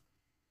grave,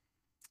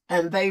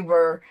 and they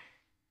were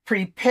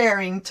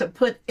preparing to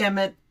put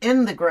Emmett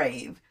in the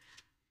grave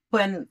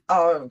when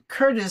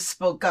Curtis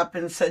spoke up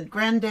and said,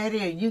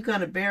 "Granddaddy, are you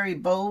going to bury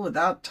Bo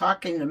without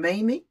talking to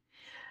Mamie?"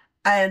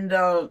 And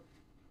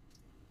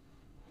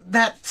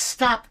that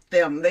stopped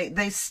them.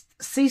 They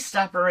ceased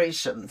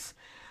operations.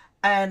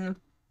 And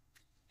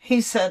he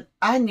said,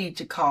 "I need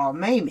to call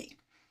Mamie."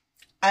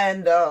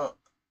 And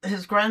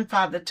his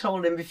grandfather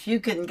told him, "If you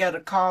can get a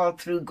call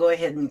through, go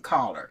ahead and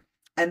call her."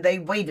 And they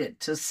waited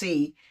to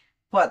see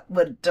what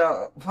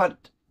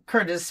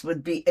Curtis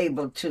would be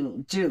able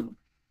to do.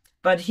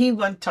 But he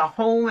went to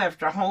home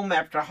after home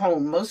after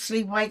home,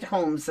 mostly white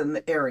homes in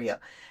the area,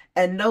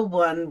 and no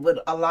one would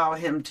allow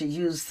him to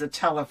use the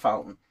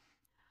telephone.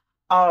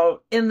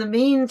 In the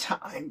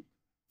meantime,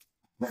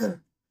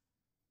 when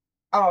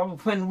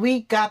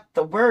we got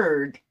the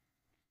word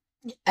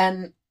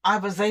and I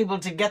was able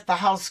to get the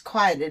house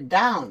quieted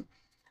down,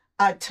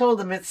 I told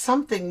them, "It's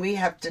something we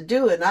have to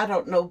do, and I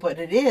don't know what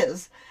it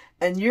is,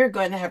 and you're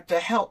going to have to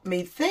help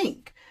me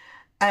think."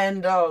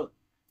 And I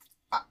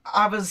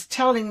was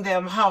telling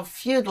them how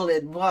futile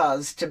it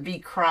was to be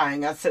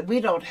crying. I said, "We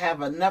don't have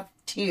enough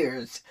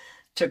tears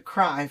to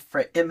cry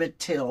for Emmett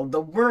Till. The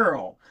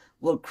world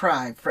will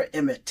cry for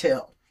Emmett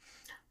Till."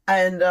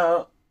 And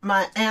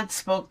my aunt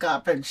spoke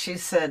up and she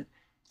said,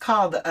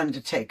 "Call the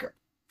undertaker.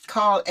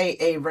 Call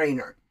A.A.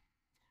 Rayner."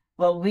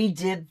 Well, we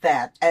did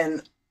that.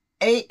 And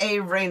A.A.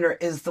 Rayner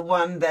is the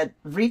one that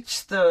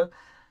reached the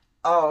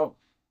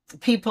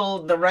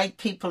people, the right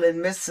people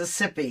in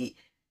Mississippi,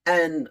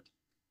 and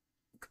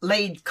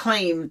laid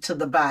claim to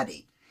the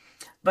body.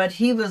 But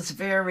he was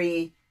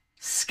very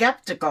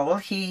skeptical.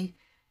 He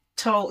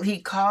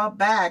called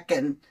back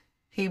and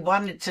he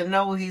wanted to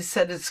know. He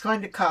said, "It's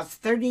going to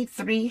cost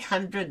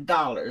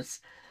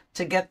 $3,300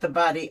 to get the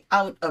body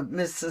out of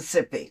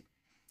Mississippi."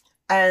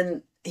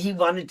 And he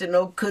wanted to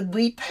know, could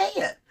we pay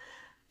it?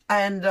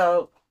 And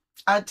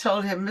I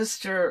told him,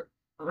 "Mr.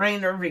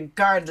 Rayner,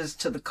 regardless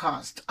to the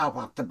cost, I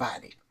want the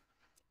body."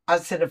 I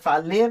said, "If I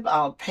live,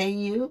 I'll pay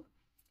you.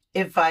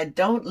 If I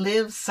don't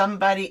live,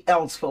 somebody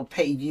else will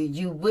pay you.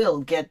 You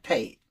will get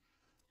paid."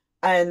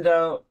 And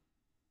I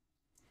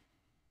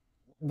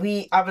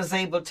was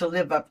able to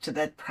live up to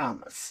that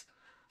promise.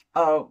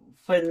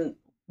 When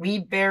we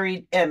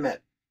buried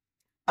Emmett,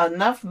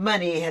 enough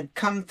money had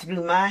come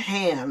through my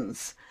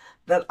hands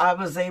that I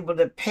was able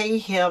to pay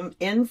him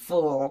in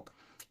full,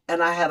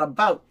 and I had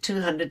about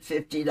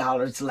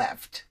 $250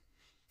 left,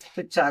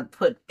 which I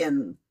put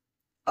in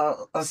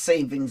a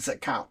savings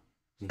account.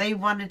 They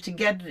wanted to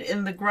get it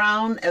in the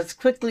ground as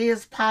quickly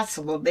as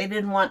possible. They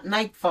didn't want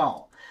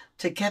nightfall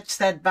to catch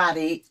that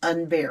body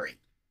unburied.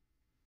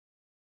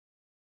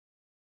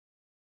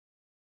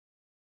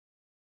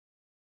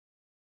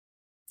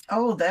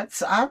 Oh,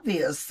 that's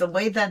obvious. The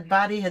way that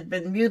body had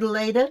been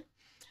mutilated,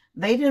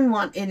 they didn't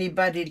want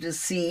anybody to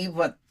see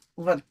what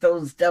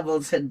those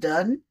devils had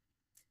done.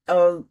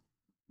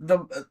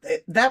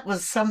 That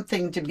was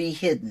something to be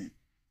hidden.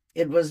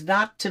 It was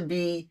not to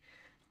be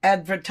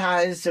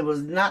advertised. It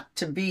was not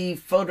to be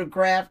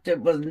photographed.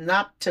 It was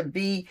not to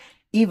be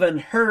even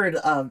heard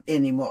of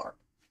anymore.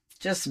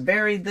 Just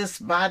bury this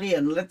body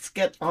and let's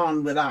get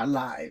on with our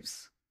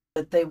lives.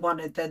 That they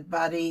wanted that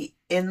body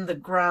in the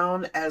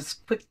ground as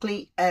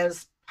quickly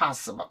as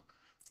possible.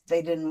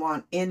 They didn't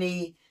want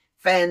any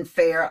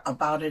fanfare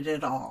about it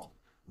at all.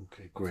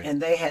 Okay, great.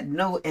 And they had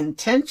no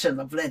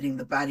intention of letting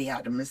the body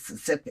out of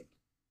Mississippi.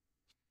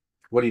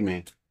 What do you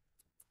mean?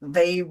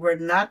 They were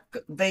not,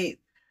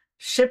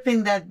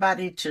 shipping that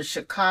body to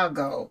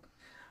Chicago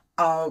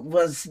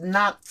was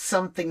not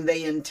something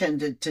they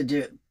intended to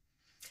do.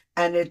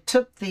 And it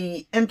took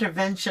the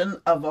intervention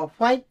of a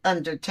white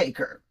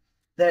undertaker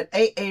that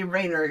A.A.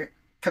 Rayner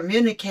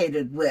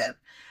communicated with.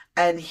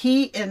 And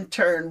he, in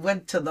turn,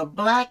 went to the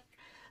black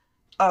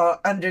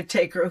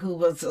undertaker, who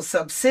was a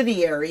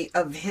subsidiary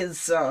of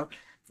his,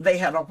 they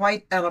had a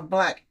white and a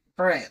black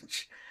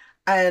branch.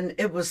 And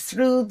it was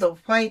through the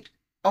white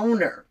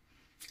owner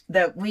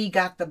that we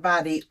got the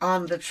body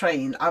on the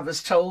train. I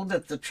was told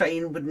that the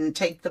train wouldn't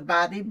take the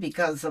body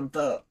because of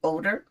the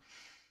odor.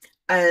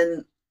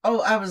 And,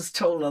 I was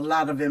told a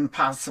lot of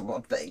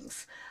impossible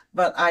things.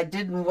 But I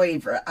didn't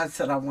waver. I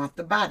said, "I want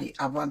the body.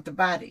 I want the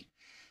body."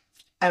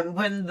 And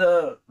when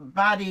the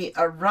body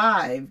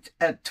arrived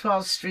at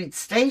 12th Street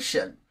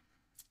Station,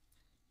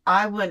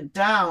 I went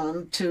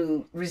down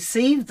to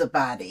receive the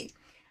body.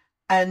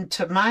 And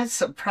to my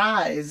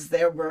surprise,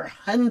 there were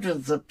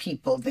hundreds of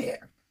people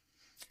there.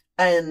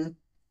 And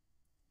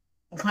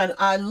when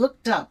I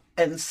looked up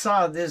and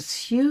saw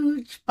this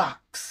huge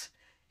box,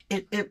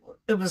 it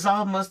was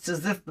almost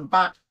as if the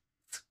box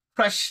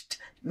crushed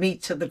me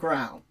to the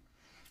ground.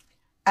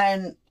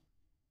 And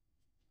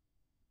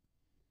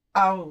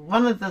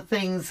one of the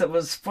things that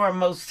was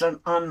foremost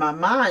on my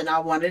mind, I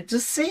wanted to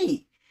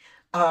see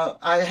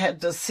I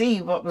had to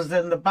see what was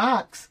in the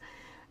box.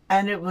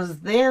 And it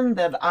was then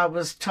that I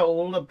was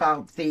told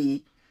about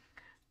the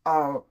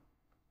uh,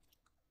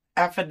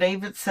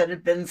 affidavits that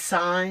had been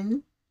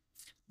signed,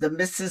 the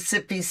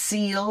Mississippi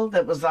seal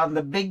that was on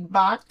the big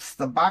box,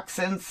 the box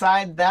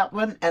inside that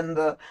one, and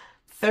the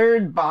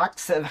third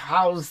box that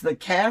housed the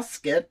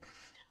casket.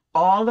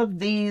 All of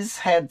these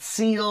had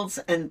seals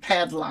and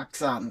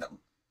padlocks on them.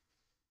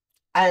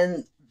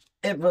 And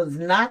it was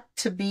not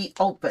to be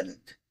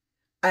opened.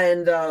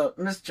 And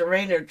Mr.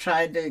 Rayner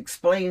tried to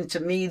explain to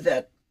me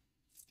that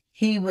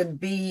he would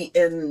be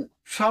in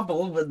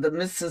trouble with the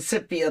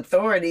Mississippi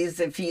authorities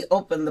if he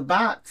opened the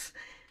box.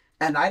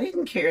 And I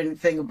didn't care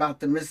anything about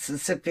the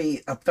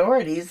Mississippi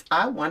authorities.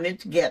 I wanted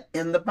to get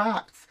in the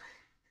box.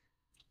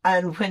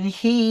 And when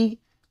he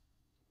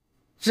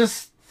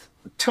just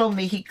told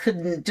me he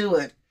couldn't do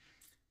it,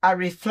 I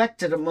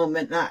reflected a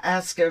moment and I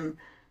asked him,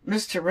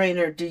 Mr.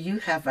 Rayner, do you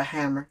have a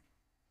hammer?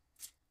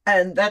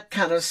 And that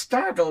kind of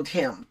startled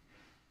him.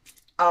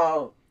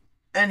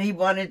 And he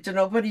wanted to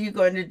know, what are you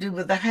going to do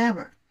with the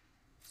hammer?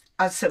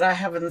 I said, I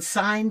haven't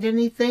signed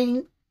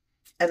anything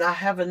and I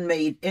haven't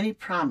made any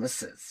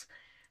promises.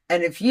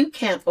 And if you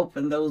can't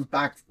open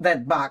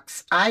that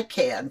box, I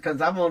can, because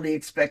I'm only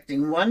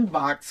expecting one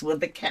box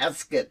with a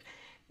casket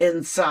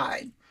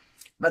inside.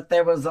 But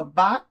there was a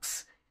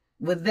box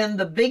within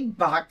the big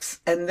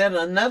box, and then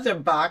another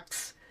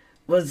box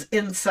was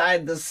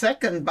inside the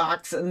second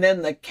box, and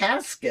then the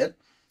casket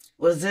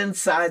was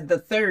inside the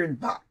third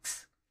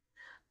box.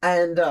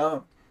 And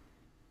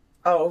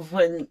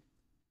when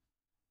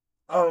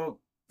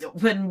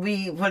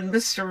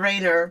Mr.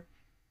 Rayner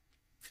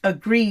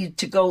agreed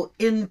to go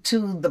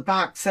into the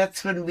box,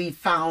 that's when we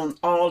found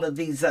all of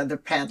these other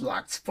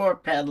padlocks, 4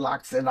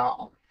 padlocks in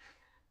all,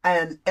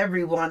 and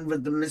every one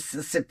with the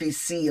Mississippi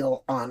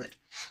seal on it.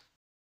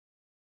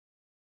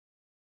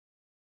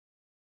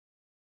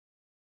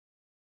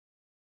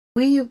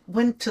 We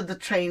went to the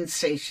train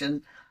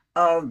station,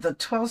 the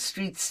 12th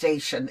Street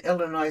station,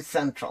 Illinois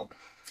Central,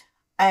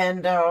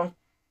 and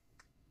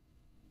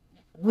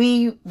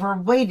we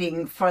were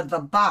waiting for the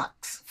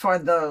box, for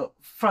the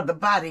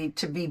body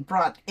to be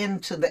brought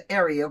into the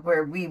area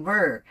where we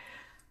were.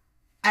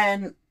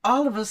 And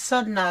all of a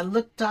sudden I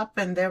looked up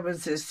and there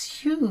was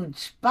this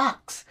huge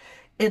box.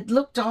 It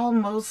looked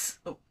almost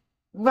as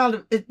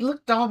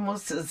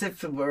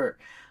if it were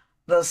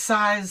the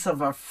size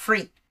of a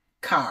freight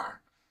car.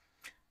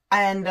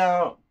 And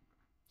a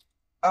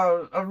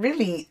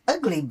really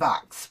ugly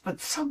box, but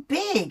so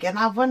big. And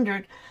I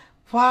wondered,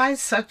 why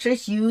such a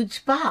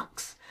huge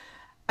box?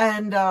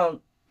 And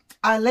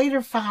I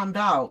later found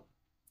out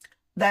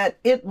that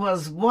it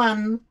was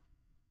one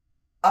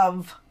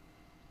of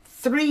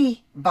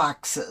 3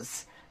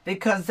 boxes,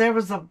 because there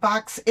was a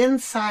box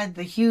inside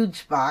the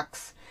huge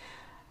box,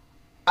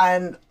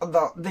 and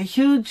the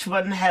huge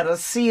one had a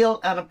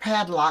seal and a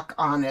padlock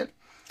on it.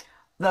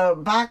 The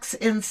box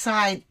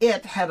inside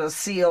it had a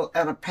seal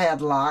and a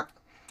padlock.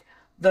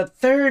 The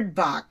third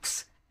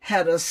box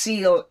had a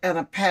seal and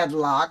a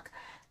padlock,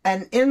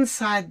 and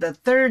inside the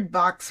third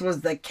box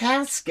was the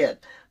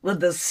casket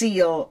with a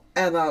seal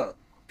and a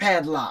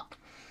padlock.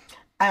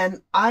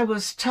 And I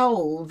was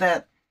told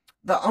that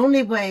the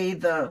only way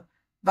the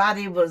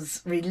body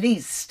was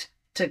released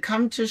to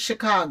come to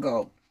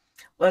Chicago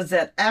was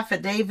that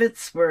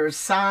affidavits were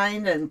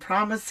signed and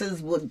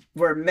promises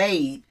were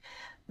made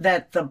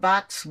that the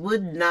box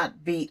would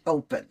not be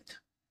opened.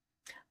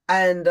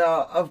 And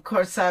of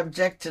course, I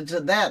objected to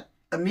that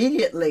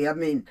immediately. I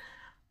mean,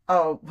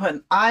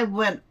 when I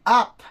went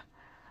up,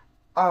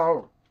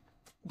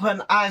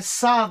 when I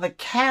saw the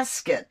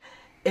casket,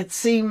 it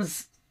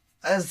seems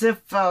as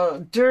if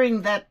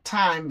during that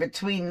time,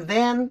 between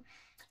then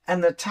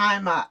and the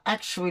time I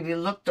actually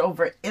looked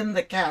over in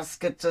the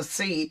casket to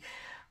see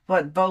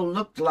what Bo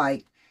looked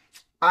like,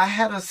 I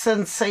had a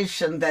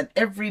sensation that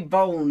every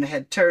bone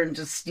had turned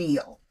to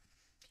steel.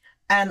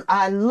 And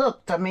I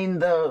looked, I mean,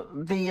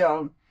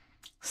 the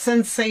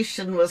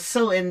sensation was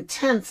so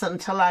intense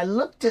until I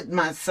looked at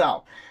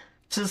myself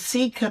to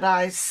see, could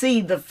I see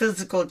the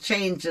physical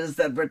changes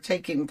that were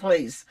taking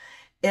place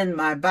in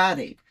my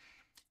body.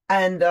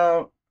 And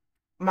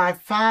my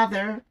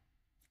father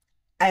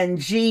and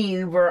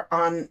Jean were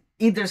on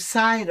either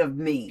side of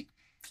me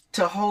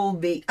to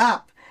hold me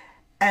up.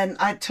 And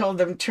I told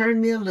them,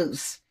 turn me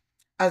loose.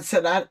 I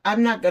said,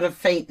 I'm not going to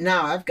faint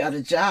now. I've got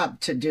a job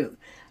to do.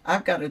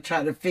 I've got to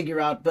try to figure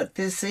out what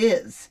this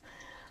is.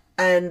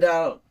 And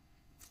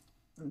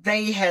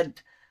they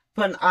had,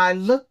 when I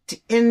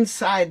looked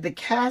inside the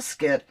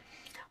casket,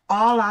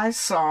 all I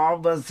saw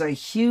was a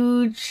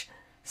huge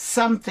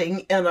something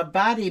in a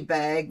body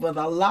bag with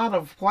a lot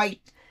of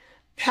white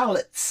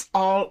pellets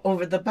all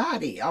over the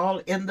body, all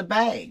in the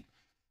bag.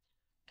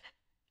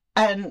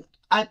 And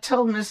I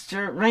told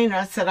Mr. Rayner,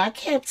 I said, I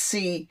can't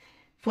see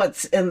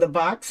what's in the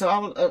box.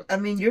 I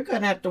mean, you're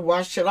going to have to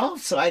wash it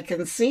off so I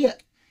can see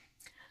it.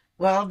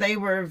 Well, they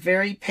were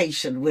very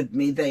patient with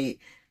me. They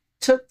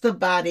took the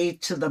body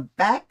to the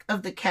back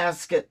of the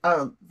casket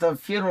of the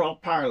funeral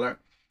parlor,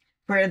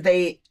 where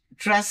they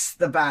dressed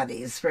the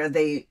bodies, where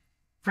they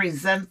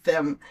present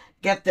them,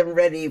 get them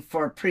ready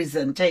for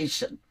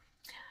presentation.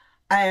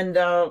 And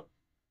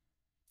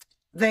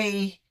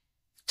they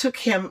took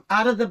him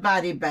out of the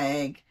body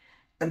bag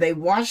and they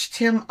washed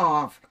him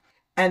off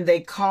and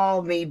they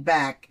called me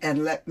back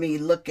and let me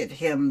look at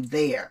him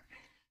there.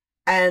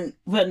 And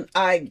when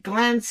I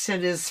glanced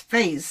at his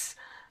face,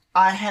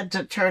 I had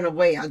to turn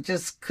away. I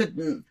just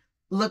couldn't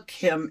look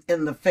him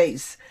in the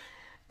face.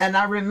 And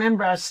I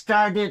remember I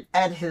started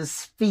at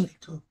his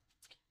feet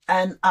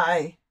and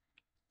I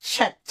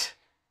checked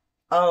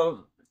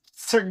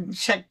certain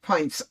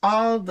checkpoints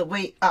all the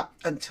way up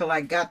until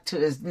I got to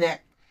his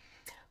neck.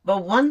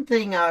 But one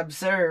thing I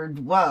observed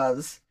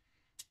was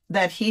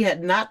that he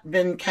had not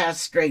been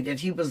castrated.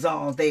 He was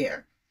all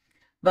there.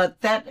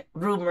 But that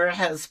rumor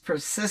has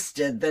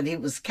persisted that he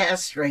was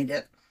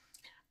castrated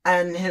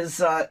and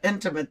his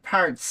intimate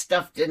parts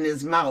stuffed in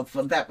his mouth.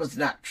 Well, that was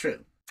not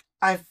true.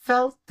 I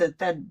felt that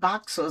that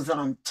box was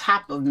on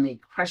top of me,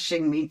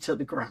 crushing me to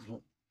the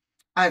ground.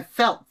 I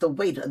felt the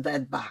weight of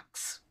that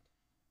box.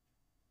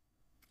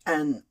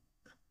 And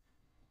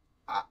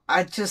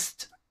I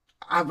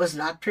was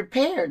not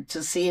prepared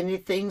to see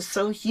anything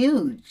so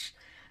huge.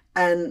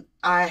 And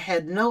I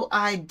had no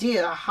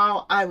idea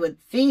how I would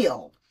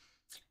feel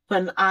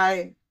when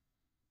I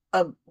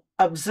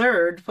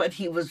observed what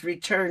he was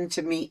returned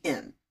to me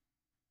in.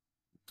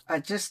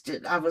 I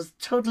was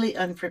totally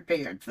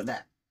unprepared for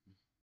that.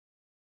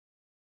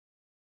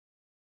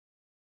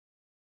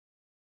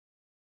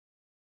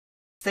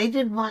 They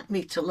didn't want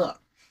me to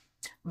look,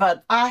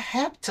 but I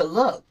had to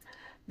look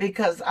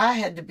because I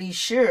had to be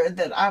sure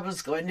that I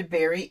was going to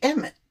bury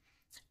Emmett.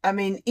 I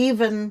mean,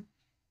 even,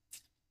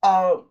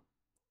 with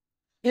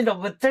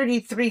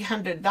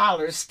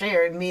 $3,300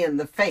 staring me in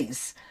the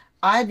face,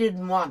 I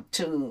didn't want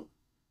to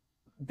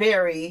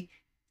bury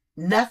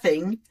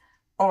nothing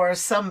or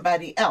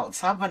somebody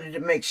else. I wanted to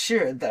make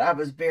sure that I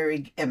was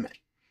burying Emmett.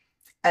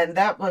 And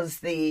that was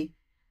the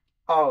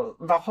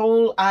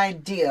whole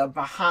idea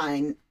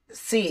behind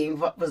seeing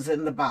what was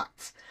in the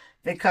box,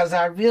 because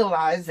I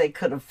realized they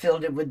could have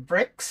filled it with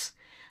bricks.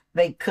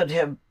 They could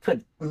have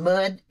put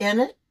mud in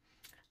it.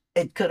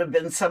 It could have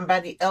been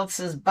somebody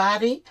else's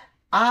body.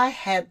 I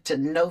had to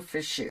know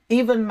for sure.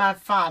 Even my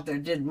father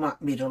didn't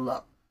want me to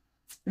look.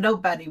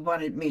 Nobody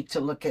wanted me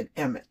to look at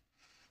Emmett.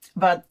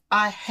 But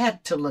I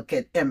had to look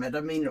at Emmett.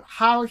 I mean,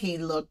 how he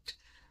looked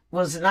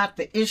was not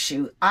the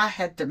issue. I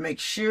had to make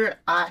sure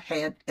I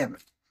had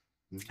Emmett.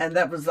 And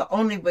that was the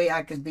only way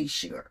I could be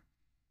sure.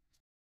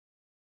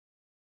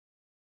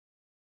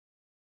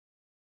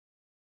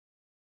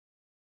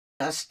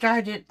 I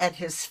started at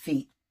his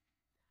feet,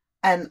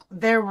 and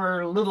there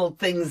were little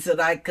things that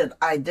I could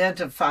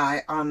identify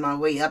on my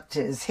way up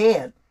to his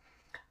head,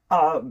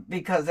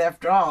 because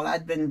after all,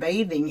 I'd been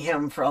bathing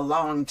him for a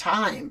long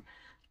time.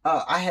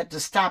 I had to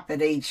stop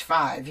at age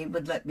 5. He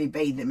would let me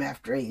bathe him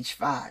after age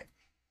 5.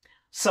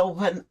 So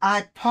when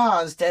I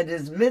paused at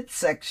his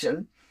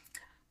midsection,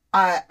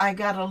 I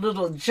got a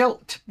little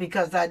jolt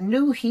because I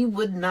knew he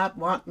would not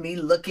want me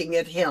looking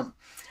at him.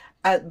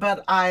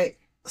 But I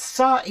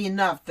saw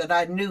enough that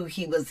I knew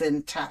he was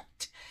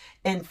intact.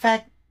 In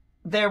fact,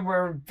 there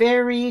were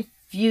very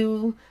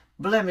few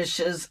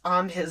blemishes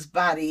on his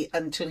body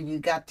until you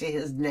got to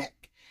his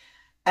neck.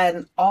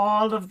 And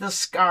all of the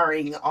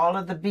scarring, all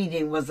of the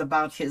beating was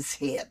about his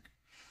head.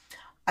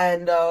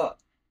 And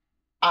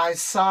I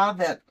saw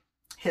that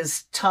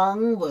his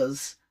tongue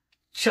was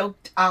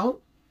choked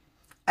out,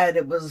 and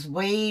it was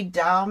way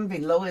down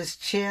below his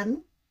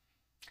chin.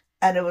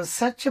 And it was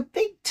such a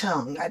big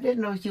tongue. I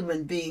didn't know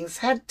human beings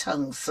had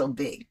tongues so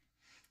big.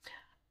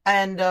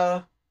 And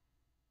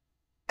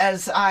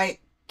as I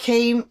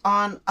came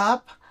on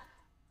up,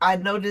 I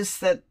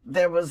noticed that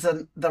there was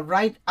the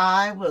right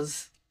eye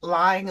was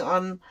lying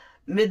on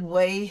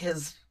midway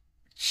his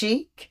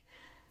cheek.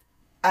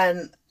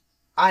 And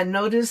I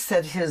noticed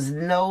that his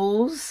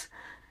nose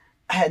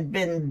had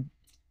been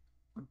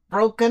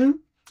broken,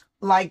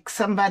 like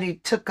somebody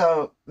took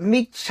a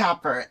meat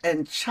chopper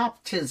and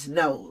chopped his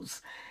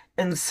nose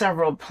in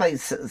several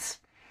places.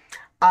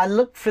 I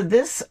looked for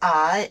this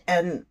eye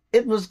and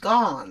it was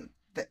gone,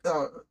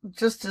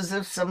 just as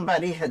if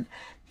somebody had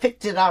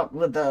picked it out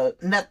with a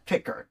nut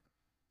picker.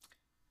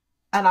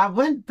 And I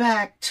went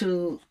back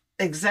to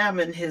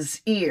examine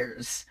his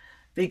ears,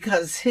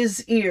 because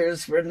his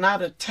ears were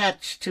not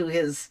attached to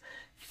his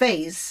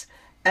face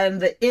and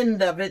the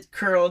end of it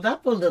curled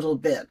up a little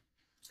bit.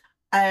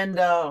 And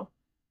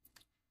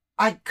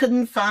I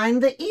couldn't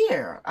find the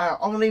ear. I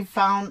only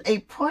found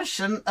a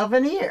portion of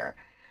an ear.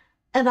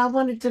 And I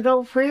wanted to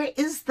know, where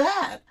is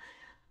that?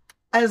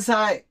 As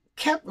I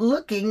kept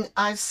looking,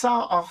 I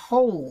saw a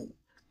hole,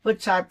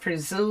 which I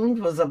presumed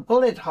was a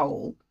bullet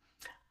hole.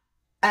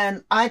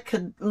 And I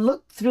could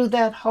look through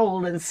that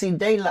hole and see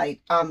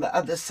daylight on the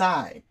other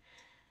side.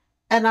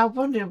 And I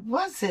wondered,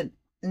 was it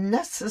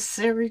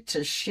necessary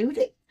to shoot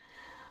it?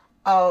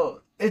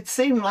 It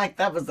seemed like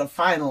that was the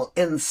final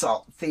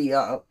insult,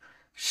 the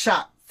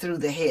shot through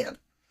the head.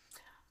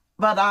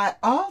 But I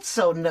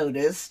also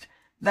noticed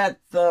that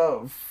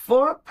the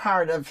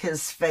forepart of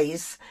his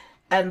face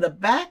and the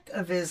back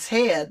of his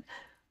head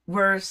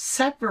were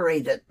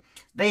separated.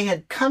 They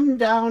had come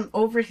down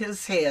over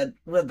his head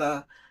with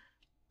a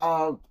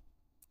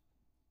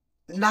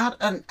not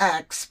an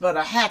axe, but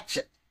a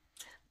hatchet.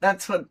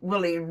 That's what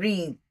Willie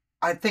Reed,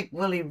 I think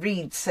Willie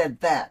Reed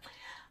said that.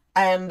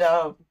 And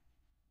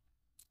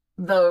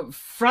the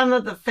front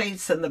of the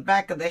face and the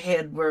back of the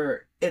head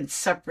were in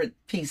separate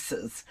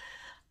pieces.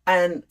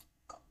 And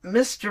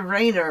Mr.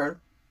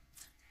 Rayner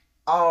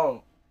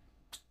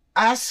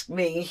asked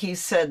me, he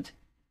said,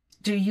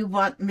 "Do you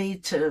want me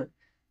to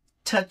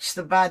touch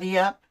the body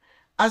up?"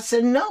 I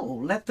said, "No,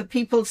 let the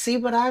people see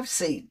what I've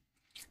seen."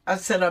 I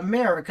said,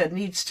 "America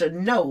needs to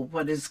know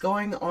what is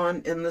going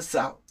on in the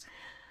South."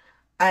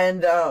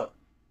 And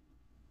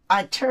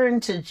I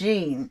turned to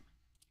Gene.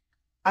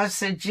 I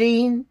said,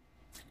 "Gene,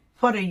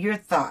 what are your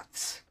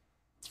thoughts?"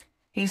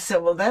 He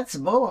said, "Well, that's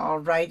Bo, all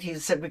right." He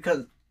said,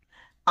 "Because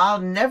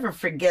I'll never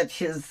forget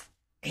his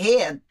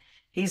head."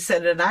 He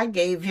said, "And I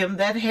gave him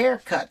that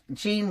haircut."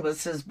 Gene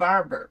was his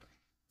barber.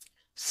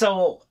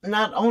 So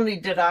not only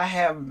did I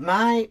have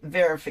my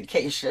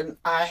verification,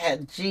 I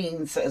had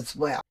Gene's as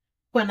well.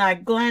 When I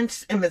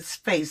glanced Emmett's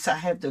face, I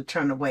had to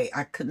turn away.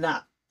 I could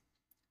not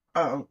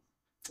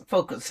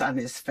focus on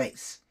his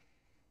face.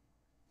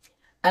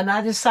 And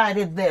I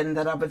decided then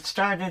that I would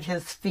start at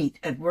his feet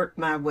and work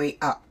my way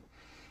up,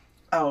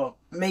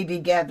 maybe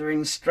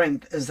gathering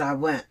strength as I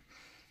went.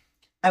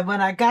 And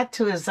when I got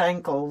to his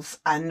ankles,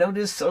 I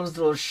noticed those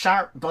little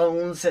sharp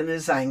bones in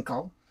his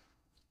ankle.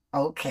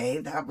 Okay,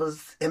 that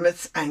was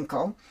Emmett's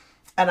ankle.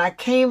 And I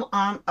came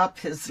on up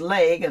his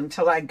leg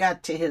until I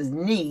got to his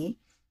knee.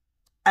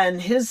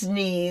 And his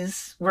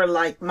knees were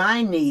like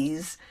my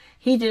knees.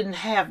 He didn't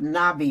have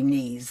knobby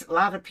knees. A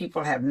lot of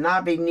people have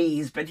knobby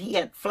knees, but he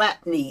had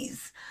flat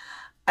knees.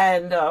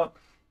 And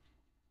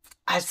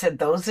I said,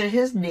 "Those are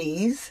his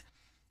knees."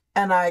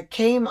 And I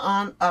came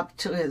on up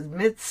to his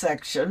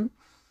midsection.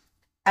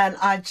 And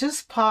I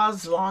just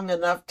paused long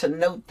enough to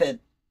note that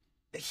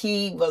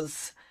he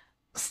was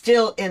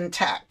still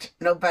intact.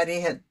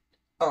 Nobody had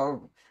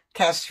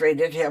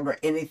castrated him or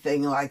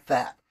anything like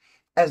that,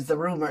 as the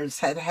rumors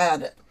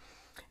had it.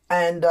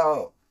 And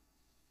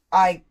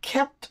I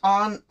kept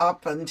on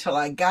up until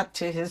I got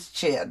to his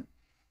chin.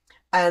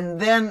 And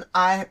then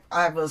I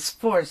was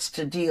forced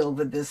to deal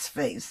with his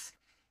face.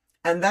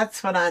 And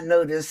that's when I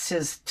noticed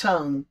his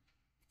tongue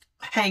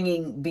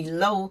hanging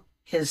below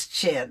his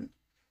chin.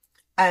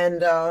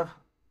 And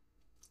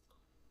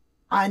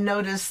I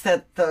noticed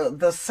that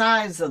the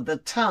size of the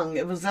tongue,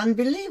 it was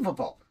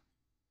unbelievable.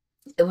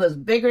 It was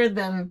bigger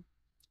than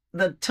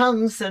the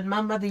tongues that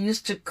my mother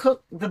used to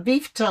cook, the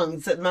beef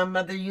tongues that my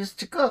mother used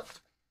to cook.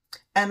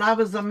 And I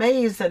was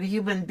amazed that a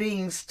human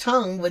being's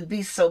tongue would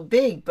be so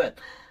big, but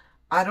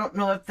I don't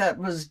know if that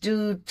was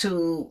due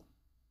to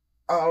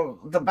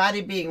the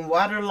body being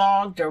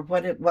waterlogged or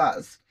what it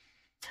was.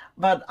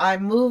 But I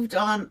moved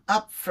on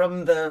up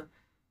from the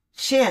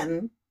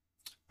chin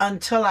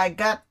until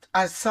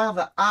I saw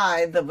the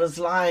eye that was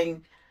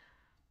lying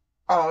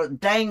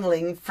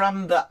dangling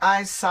from the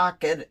eye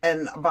socket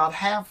and about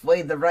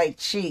halfway the right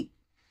cheek.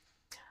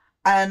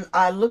 And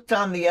I looked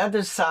on the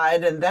other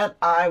side, and that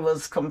eye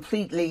was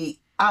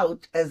completely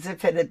out, as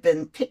if it had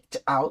been picked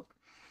out.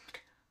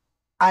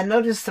 I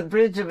noticed the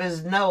bridge of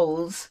his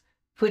nose,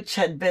 which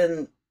had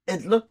been,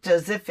 it looked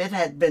as if it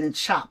had been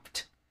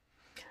chopped.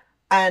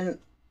 And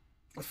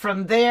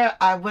from there,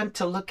 I went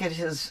to look at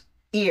his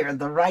ear,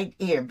 the right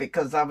ear,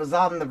 because I was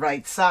on the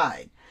right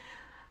side.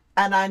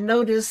 And I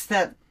noticed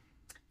that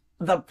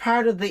the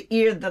part of the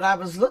ear that I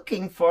was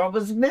looking for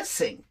was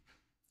missing.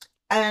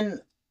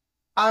 And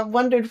I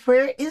wondered,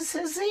 where is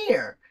his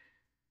ear?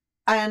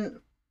 And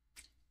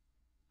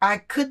I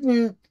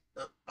couldn't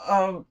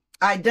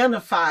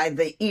identify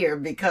the ear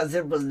because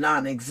it was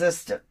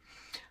non-existent.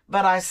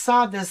 But I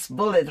saw this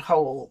bullet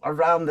hole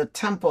around the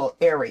temple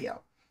area,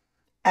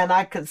 and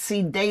I could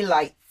see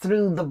daylight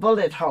through the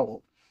bullet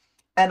hole.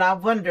 And I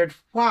wondered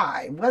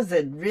why. Was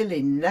it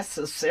really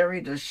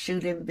necessary to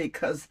shoot him?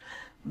 Because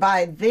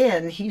by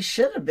then he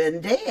should have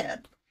been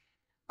dead.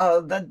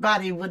 That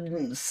body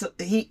wouldn't,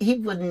 he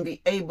wouldn't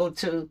be able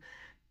to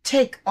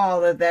take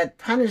all of that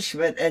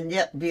punishment and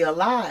yet be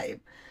alive.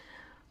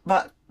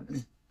 But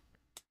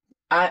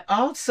I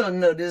also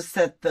noticed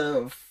that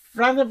the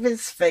front of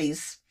his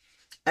face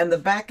and the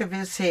back of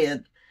his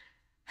head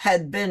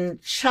had been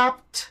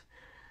chopped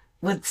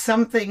with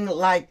something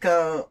like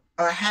a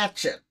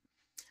hatchet,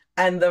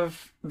 and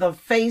the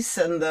face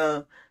and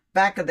the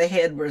back of the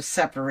head were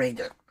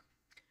separated.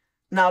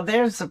 Now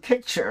there's a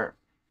picture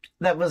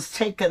that was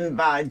taken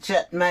by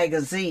Jet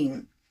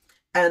magazine,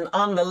 and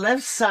on the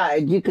left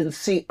side you can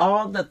see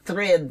all the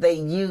thread they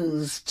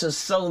used to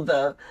sew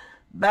the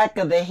back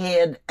of the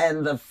head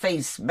and the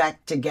face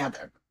back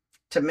together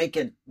to make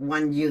it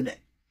one unit.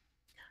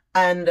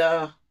 And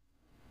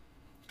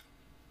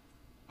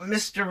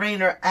Mr.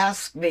 Rayner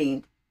asked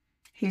me,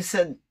 he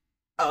said,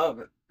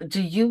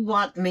 "Do you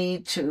want me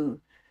to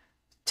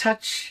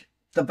touch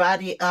the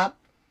body up?"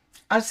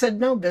 I said,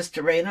 "No,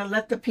 Mr. Rayner,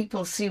 let the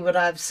people see what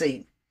I've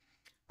seen."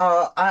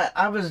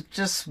 I was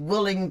just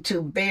willing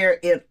to bear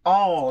it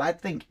all. I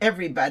think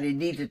everybody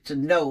needed to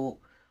know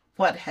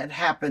what had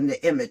happened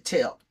to Emmett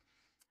Till.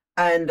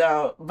 And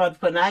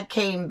but when I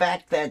came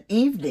back that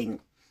evening,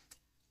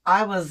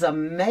 I was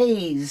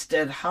amazed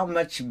at how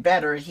much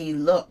better he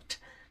looked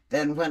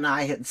than when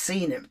I had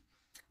seen him.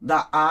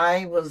 The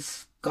eye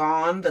was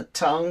gone, the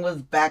tongue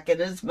was back in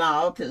his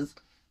mouth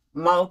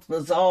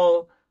was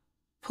all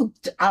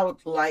pooped out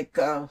like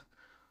well,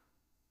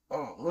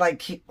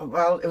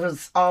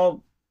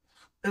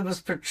 it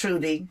was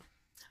protruding.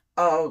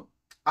 Uh,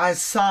 I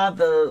saw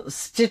the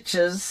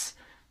stitches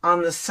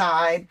on the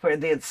side where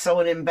they had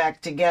sewn him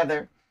back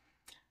together.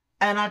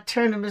 And I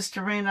turned to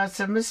Mr. Rayner. I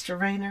said, Mr.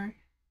 Rayner,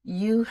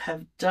 you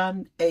have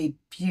done a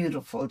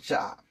beautiful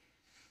job.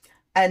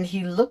 And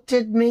he looked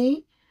at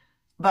me,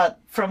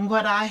 but from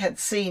what I had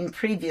seen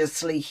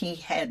previously, he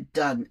had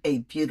done a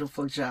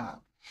beautiful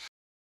job.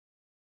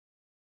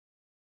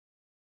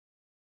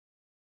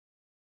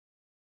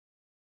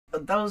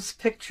 Those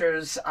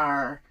pictures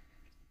are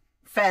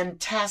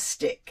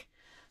fantastic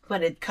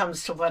when it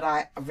comes to what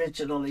I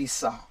originally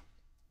saw.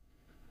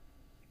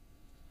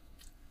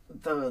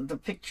 The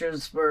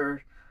pictures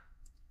were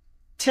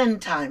 10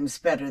 times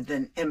better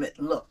than Emmett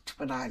looked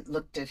when I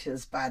looked at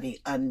his body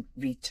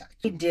unretouched.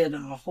 He did a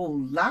whole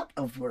lot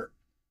of work.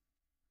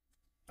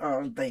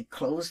 They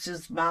closed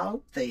his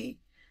mouth, they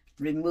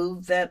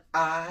removed that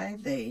eye,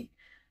 they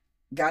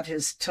got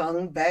his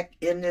tongue back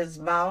in his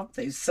mouth,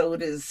 they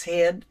sewed his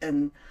head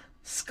and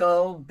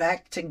skull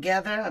back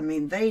together. I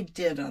mean, they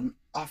did an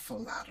awful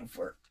lot of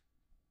work.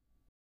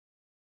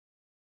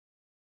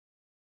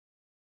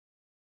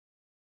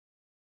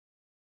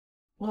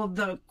 Well,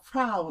 the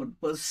crowd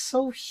was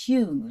so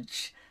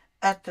huge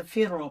at the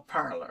funeral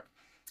parlor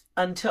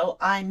until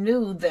I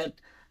knew that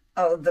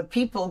the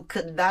people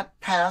could not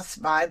pass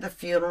by the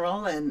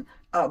funeral and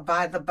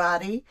by the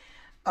body.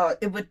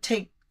 It would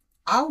take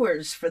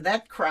hours for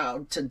that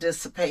crowd to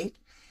dissipate,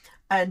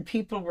 and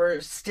people were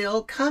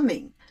still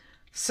coming.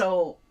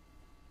 So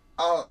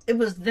it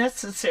was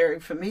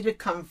necessary for me to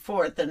come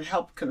forth and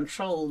help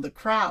control the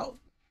crowd.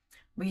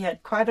 We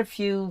had quite a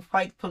few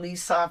white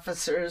police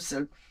officers,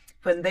 and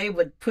when they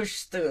would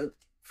push the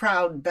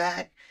crowd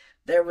back,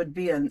 there would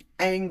be an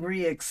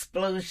angry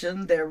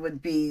explosion. There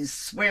would be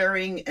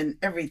swearing and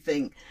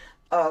everything.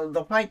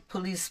 The white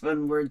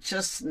policemen were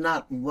just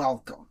not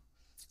welcome.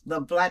 The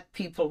black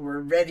people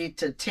were ready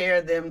to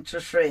tear them to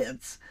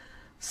shreds.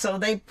 So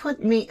they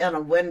put me in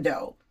a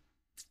window,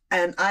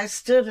 and I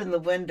stood in the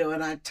window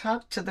and I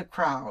talked to the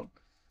crowd,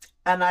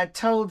 and I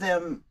told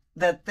them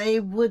that they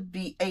would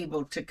be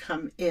able to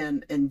come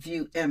in and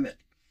view Emmett.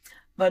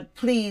 But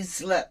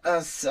please let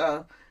us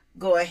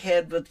go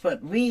ahead with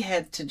what we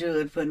had to do.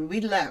 And when we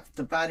left,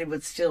 the body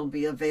would still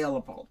be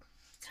available.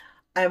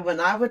 And when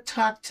I would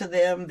talk to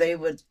them, they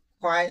would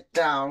quiet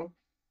down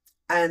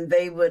and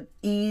they would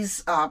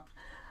ease up.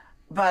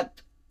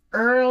 But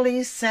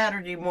early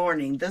Saturday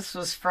morning, this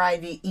was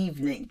Friday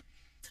evening,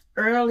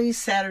 early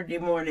Saturday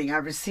morning, I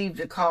received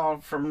a call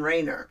from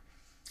Rayner.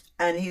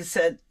 And he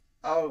said,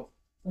 oh,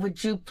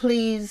 would you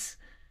please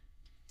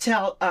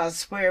tell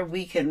us where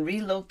we can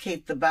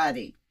relocate the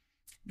body,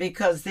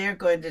 because they're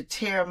going to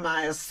tear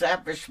my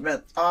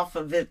establishment off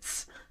of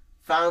its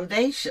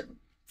foundation.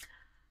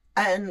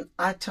 And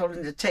I told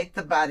him to take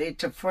the body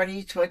to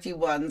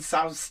 4021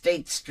 South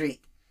State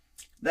Street.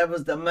 That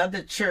was the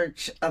mother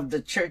church of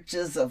the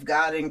Churches of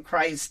God in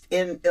Christ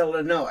in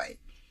Illinois.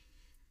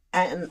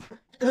 And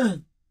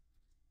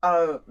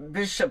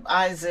Bishop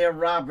Isaiah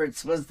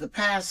Roberts was the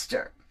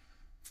pastor.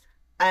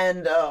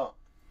 And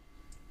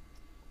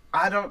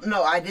I don't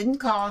know. I didn't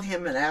call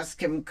him and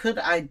ask him, could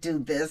I do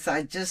this?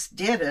 I just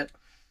did it.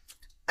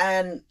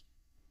 And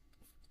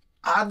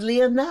oddly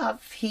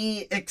enough,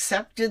 he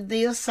accepted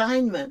the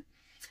assignment.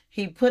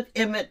 He put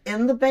Emmett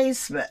in the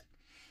basement,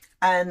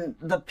 and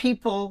the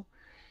people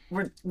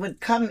would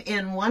come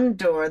in one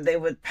door. They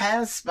would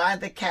pass by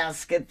the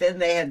casket. Then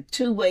they had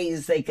two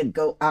ways they could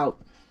go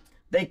out.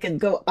 They could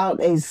go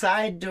out a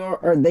side door,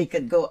 or they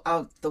could go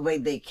out the way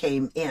they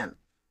came in.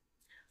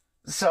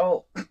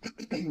 So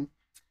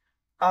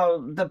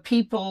the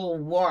people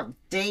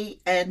walked day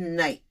and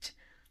night.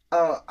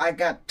 I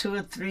got 2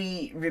 or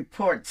 3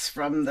 reports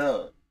from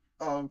the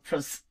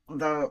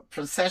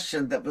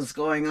procession that was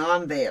going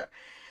on there.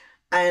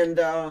 And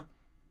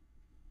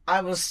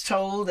I was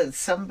told that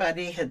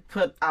somebody had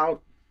put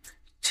out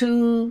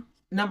 2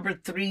 number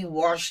 3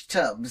 wash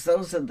tubs.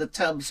 Those are the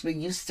tubs we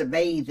used to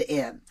bathe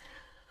in.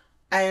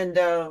 And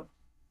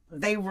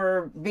they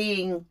were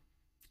being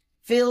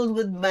filled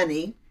with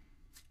money.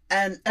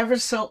 And ever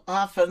so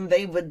often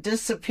they would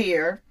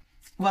disappear.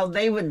 Well,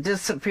 they would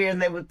disappear and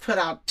they would put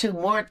out 2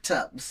 more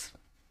tubs.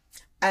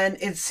 And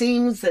it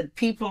seems that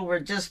people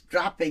were just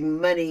dropping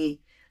money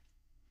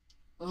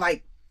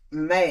like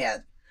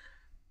mad.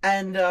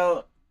 And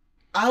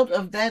out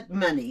of that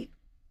money,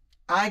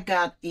 I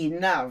got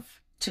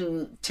enough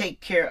to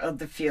take care of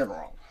the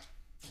funeral.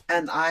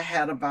 And I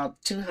had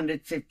about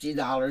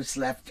 $250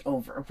 left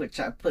over,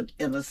 which I put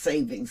in a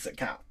savings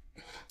account.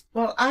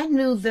 Well, I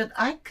knew that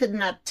I could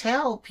not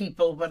tell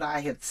people what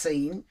I had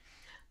seen.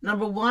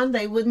 Number one,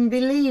 they wouldn't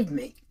believe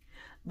me.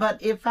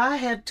 But if I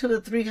had 200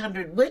 or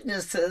 300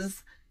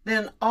 witnesses,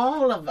 then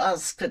all of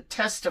us could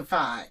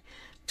testify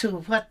to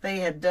what they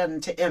had done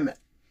to Emmett.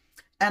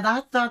 And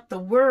I thought the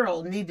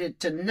world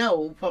needed to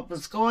know what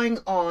was going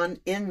on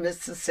in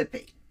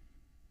Mississippi.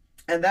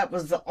 And that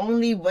was the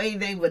only way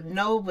they would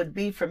know, would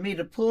be for me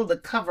to pull the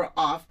cover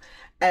off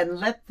and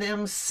let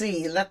them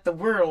see, let the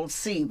world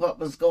see what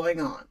was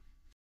going on.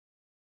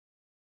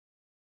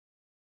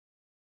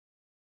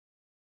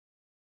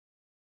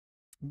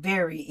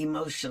 Very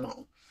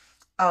emotional.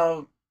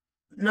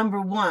 Number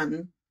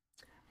one,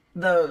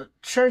 the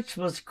church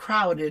was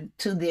crowded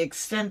to the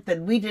extent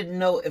that we didn't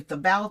know if the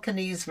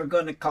balconies were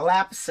going to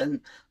collapse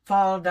and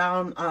fall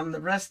down on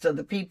the rest of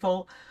the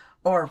people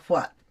or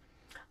what.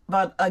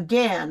 But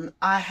again,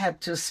 I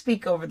had to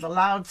speak over the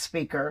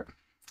loudspeaker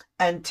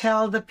and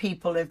tell the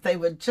people if they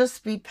would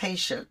just be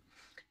patient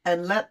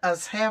and let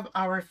us have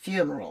our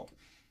funeral,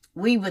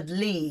 we would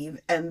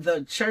leave and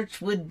the church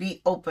would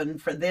be open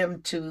for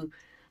them to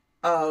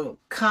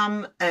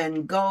come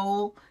and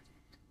go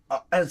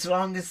as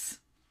long as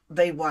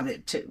they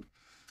wanted to.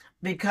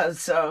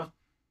 Because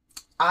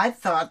I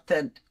thought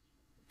that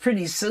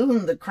pretty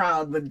soon the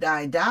crowd would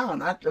die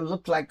down. It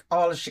looked like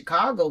all of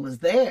Chicago was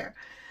there.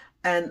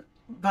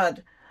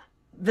 But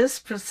this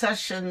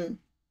procession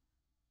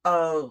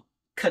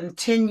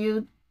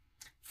continued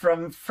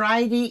from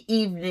Friday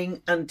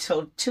evening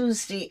until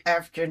Tuesday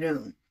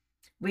afternoon.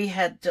 We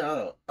had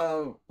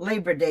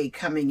Labor Day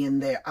coming in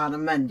there on a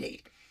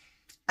Monday.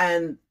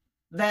 And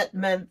that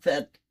meant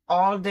that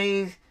all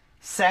day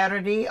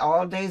Saturday,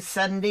 all day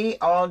Sunday,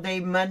 all day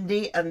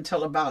Monday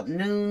until about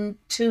noon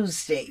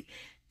Tuesday,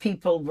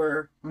 people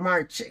were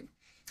marching.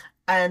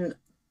 And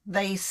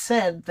they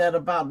said that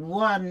about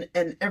 1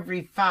 in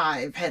every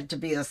 5 had to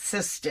be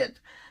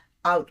assisted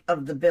out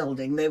of the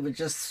building. They would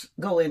just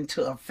go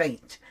into a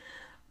faint.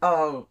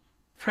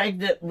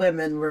 Pregnant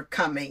women were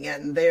coming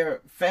and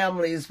their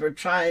families were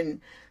trying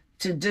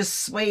to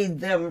dissuade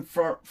them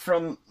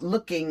from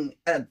looking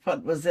at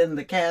what was in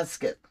the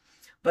casket.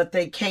 But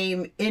they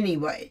came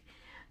anyway.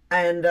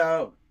 And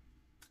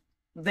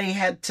they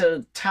had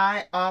to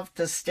tie off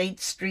the State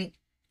Street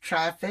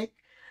traffic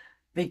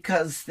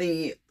because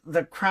the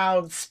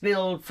crowd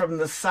spilled from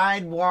the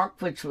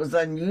sidewalk, which was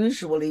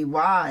unusually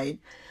wide,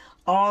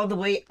 all the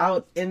way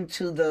out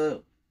into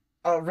the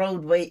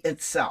roadway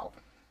itself.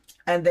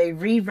 And they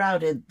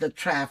rerouted the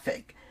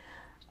traffic.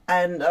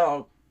 And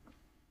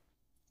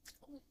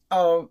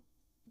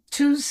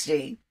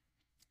Tuesday,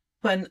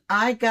 when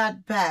I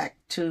got back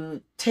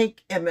to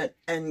take Emmett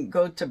and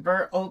go to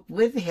Burr Oak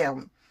with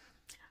him,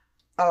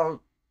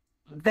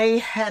 they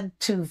had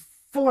to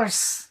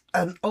force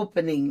an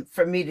opening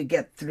for me to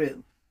get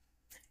through.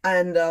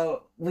 And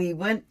we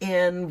went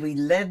in, we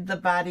led the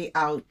body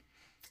out,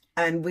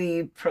 and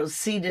we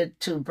proceeded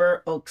to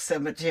Burr Oak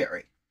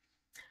Cemetery.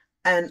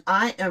 And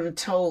I am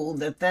told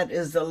that that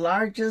is the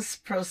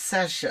largest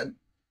procession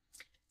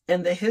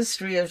in the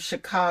history of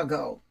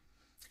Chicago.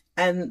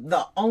 And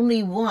the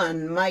only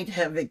one might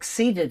have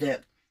exceeded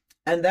it,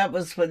 and that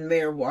was when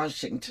Mayor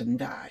Washington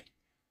died.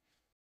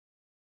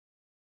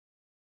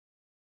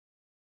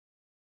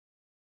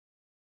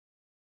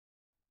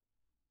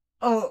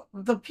 Oh,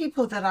 the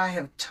people that I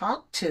have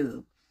talked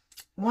to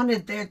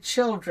wanted their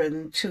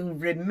children to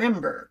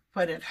remember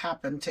what had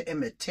happened to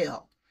Emmett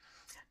Till.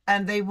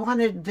 And they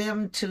wanted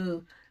them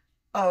to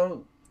uh,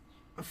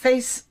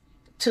 face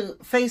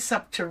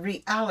up to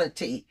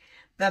reality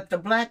that the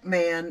Black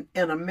man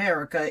in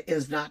America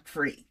is not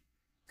free.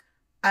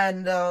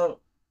 And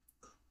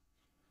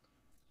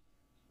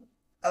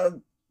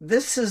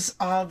this is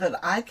all that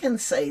I can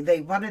say.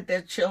 They wanted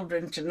their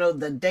children to know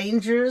the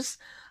dangers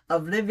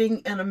of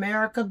living in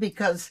America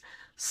because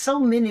so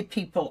many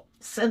people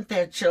sent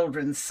their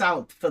children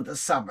south for the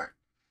summer.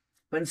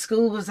 When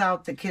school was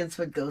out, the kids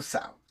would go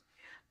south.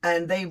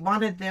 And they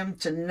wanted them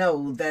to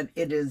know that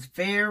it is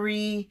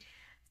very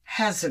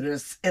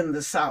hazardous in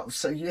the South,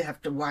 so you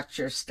have to watch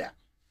your step.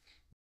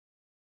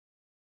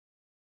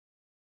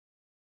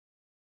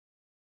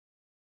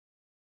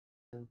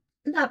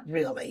 Not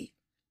really.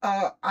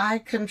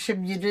 I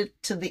contributed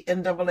to the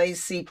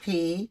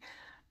NAACP,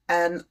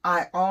 and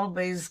I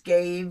always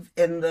gave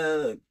in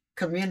the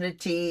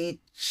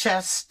community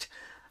chest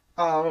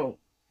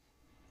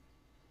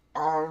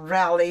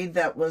rally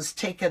that was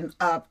taken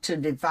up to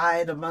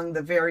divide among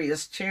the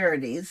various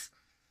charities.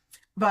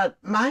 But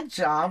my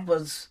job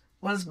was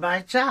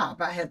my job.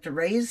 I had to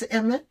raise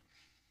Emmett,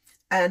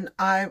 and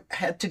I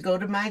had to go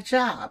to my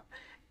job.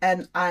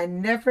 And I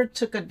never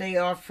took a day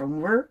off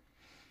from work.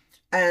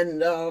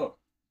 And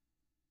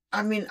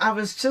I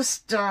was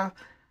just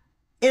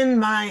in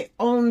my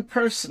own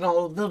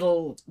personal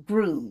little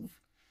groove.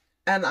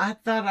 And I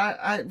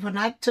thought when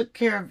I took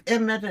care of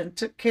Emmett and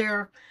took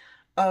care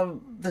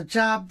of the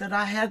job that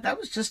I had, that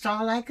was just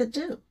all I could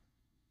do.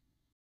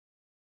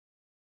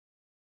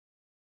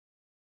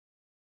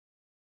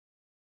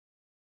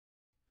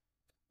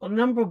 Well,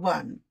 number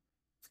one,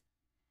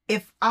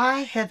 If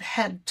I had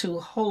had to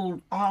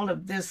hold all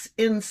of this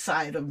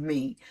inside of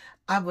me,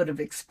 I would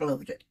have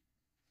exploded.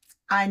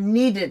 I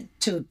needed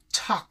to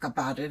talk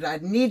about it. I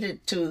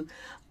needed to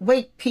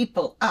wake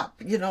people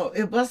up. You know,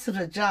 it wasn't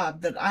a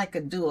job that I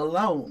could do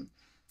alone.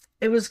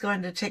 It was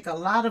going to take a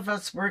lot of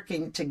us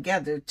working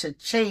together to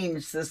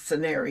change the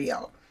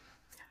scenario.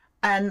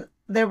 And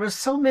there were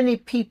so many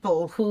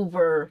people who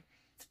were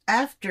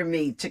after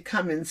me to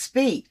come and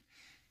speak.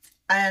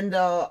 And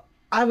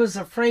I was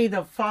afraid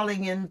of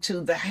falling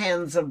into the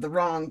hands of the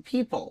wrong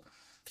people.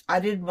 I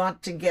didn't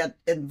want to get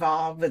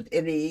involved with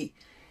any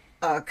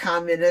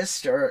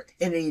communist or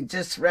any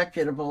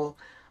disreputable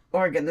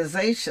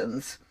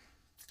organizations.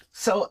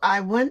 So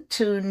I went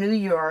to New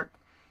York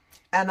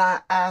and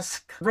I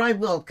asked Roy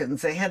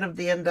Wilkins, the head of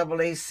the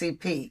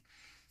NAACP,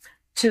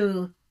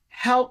 to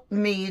help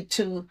me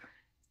to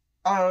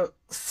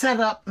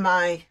set up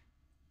my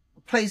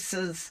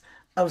places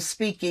of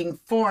speaking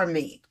for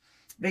me,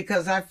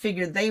 because I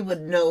figured they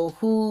would know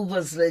who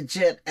was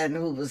legit and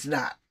who was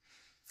not.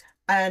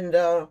 And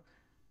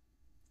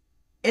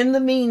in the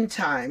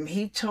meantime,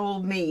 he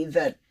told me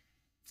that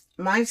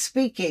my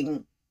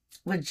speaking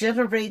would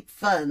generate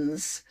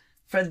funds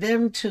for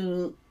them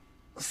to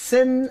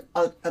send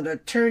an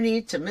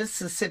attorney to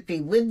Mississippi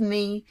with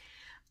me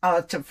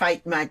to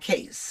fight my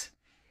case.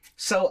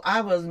 So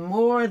I was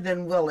more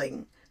than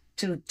willing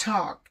to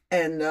talk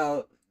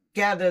and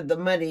gather the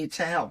money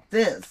to help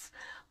this.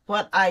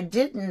 What I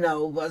didn't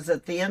know was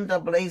that the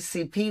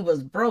NAACP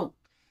was broke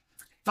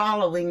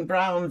following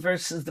Brown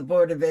versus the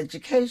Board of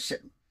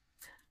Education.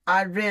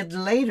 I read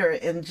later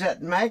in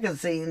Jet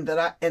magazine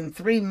that in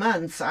 3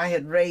 months I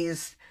had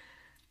raised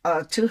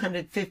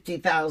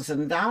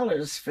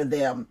 $250,000 for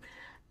them.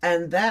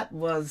 And that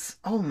was,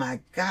 oh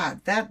my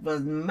God, that was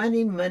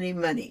money, money,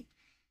 money.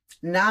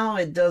 Now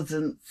it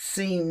doesn't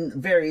seem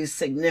very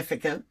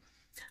significant.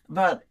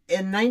 But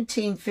in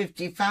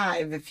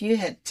 1955, if you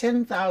had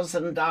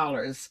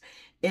 $10,000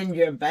 in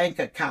your bank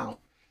account,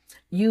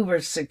 you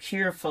were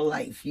secure for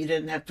life. You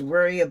didn't have to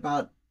worry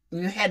about,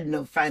 you had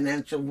no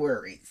financial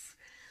worries.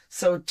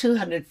 So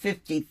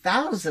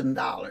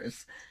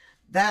 $250,000,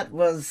 that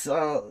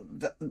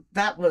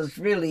was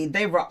really,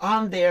 they were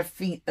on their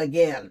feet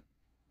again.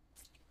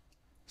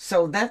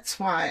 So that's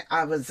why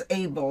I was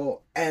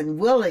able and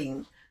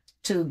willing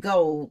to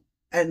go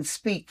and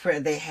speak where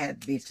they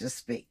had me to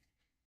speak.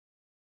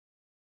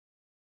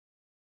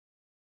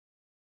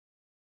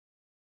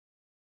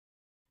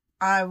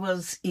 I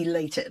was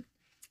elated.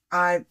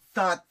 I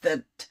thought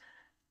that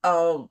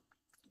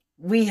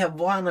we have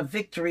won a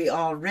victory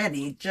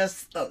already.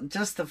 Just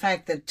the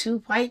fact that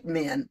 2 white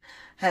men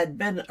had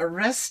been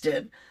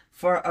arrested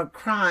for a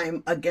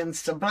crime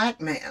against a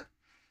black man.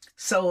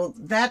 So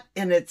that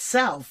in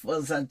itself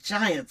was a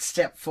giant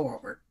step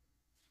forward.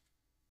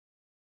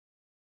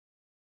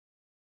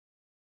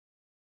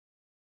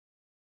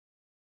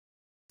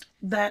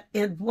 That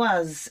it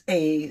was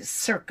a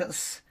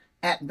circus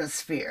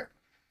atmosphere.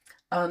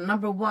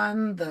 Number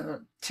one,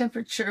 the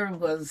temperature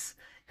was,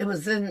 it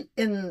was in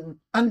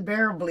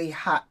unbearably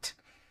hot.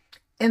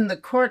 In the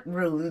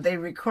courtroom, they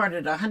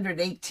recorded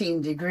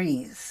 118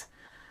 degrees.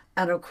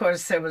 And of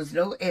course, there was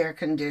no air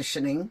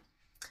conditioning.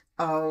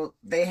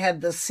 They had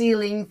the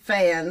ceiling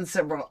fans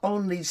that were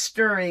only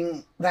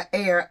stirring the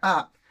air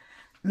up,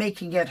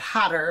 making it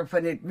hotter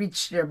when it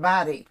reached your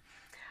body.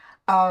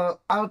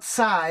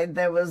 Outside,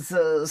 there was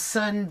the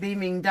sun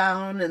beaming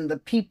down and the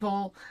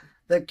people,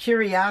 the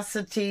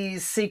curiosity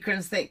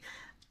seekers, it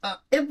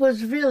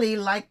was really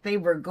like they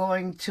were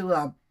going to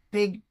a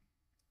big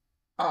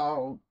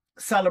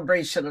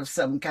celebration of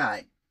some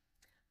kind.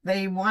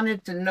 They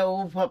wanted to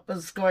know what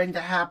was going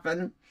to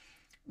happen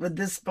with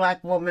this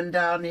black woman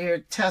down here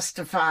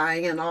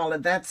testifying and all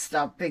of that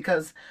stuff,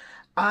 because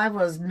I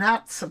was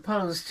not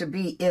supposed to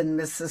be in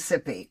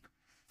Mississippi.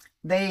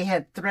 They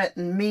had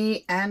threatened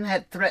me and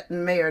had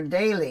threatened Mayor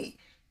Daley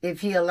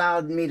if he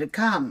allowed me to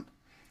come.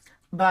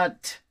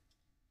 But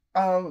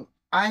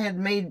I had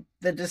made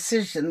the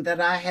decision that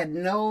I had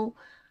no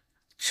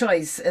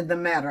choice in the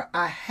matter.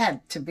 I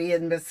had to be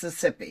in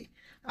Mississippi.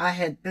 I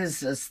had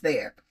business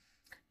there.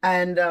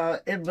 And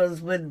it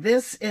was with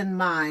this in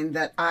mind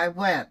that I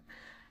went.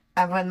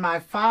 And when my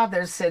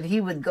father said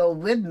he would go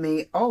with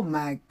me, oh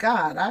my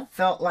God, I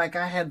felt like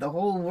I had the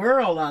whole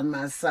world on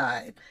my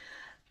side.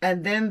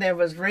 And then there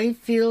was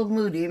Rayfield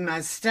Moody,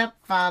 my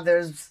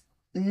stepfather's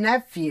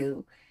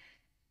nephew.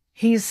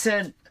 He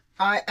said,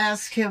 I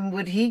asked him,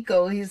 would he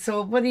go? He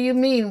said, what do you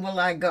mean, will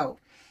I go?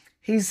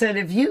 He said,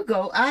 if you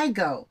go, I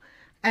go.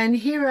 And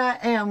here I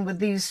am with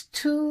these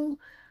 2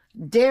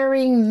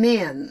 daring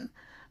men,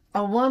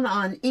 one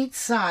on each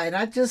side.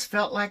 I just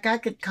felt like I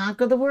could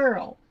conquer the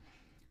world.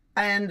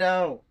 And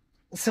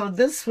so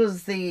this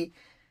was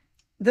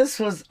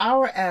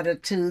our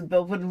attitude,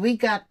 but when we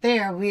got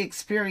there, we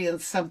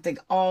experienced something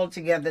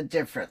altogether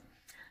different.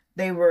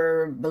 They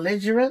were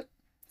belligerent.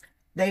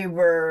 They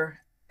were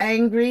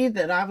angry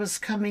that I was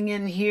coming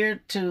in there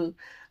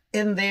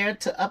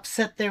to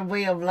upset their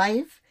way of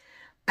life.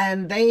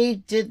 and they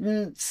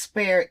didn't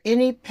spare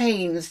any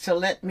pains to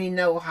let me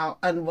know how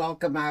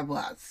unwelcome I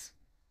was.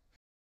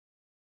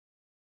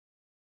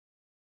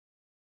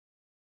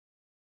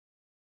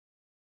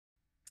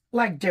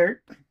 Like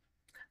dirt.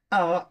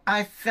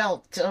 I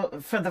felt,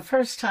 for the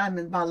first time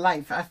in my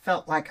life, I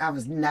felt like I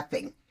was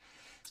nothing.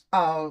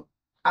 Uh,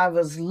 I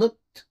was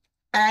looked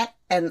at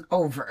and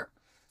over.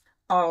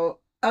 Uh,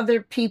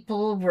 Other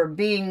people were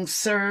being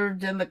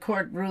served in the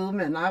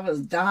courtroom, and I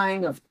was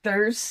dying of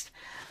thirst.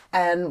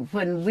 And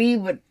when we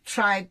would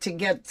try to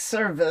get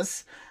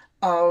service,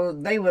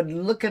 they would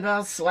look at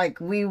us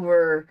like we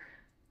were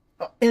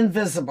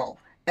invisible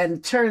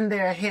and turn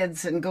their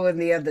heads and go in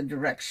the other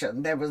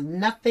direction. There was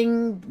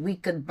nothing we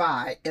could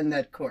buy in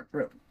that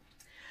courtroom.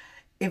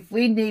 If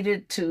we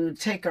needed to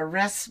take a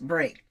rest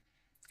break,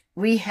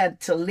 we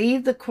had to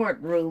leave the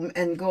courtroom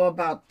and go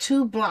about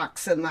 2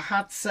 blocks in the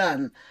hot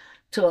sun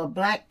to a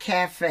black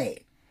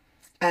cafe.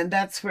 And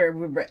that's where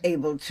we were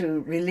able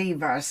to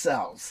relieve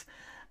ourselves.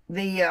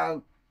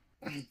 The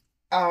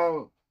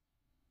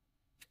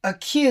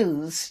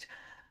accused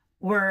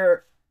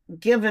were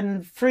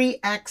given free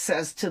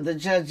access to the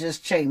judge's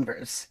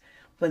chambers.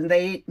 When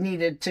they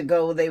needed to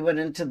go, they went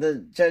into the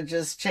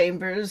judge's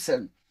chambers,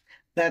 and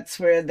that's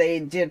where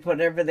they did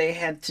whatever they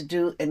had to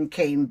do and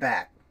came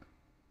back.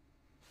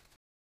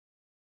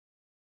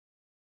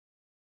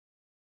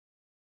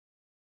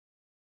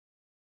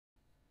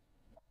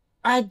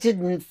 I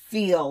didn't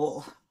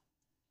feel,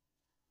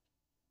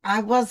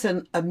 I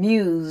wasn't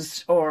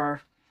amused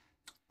or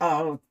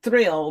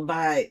thrilled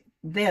by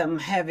them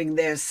having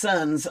their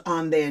sons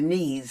on their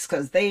knees,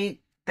 because they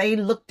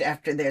looked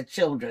after their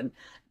children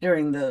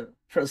during the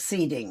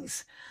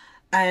proceedings.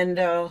 And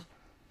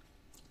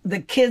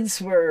the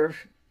kids were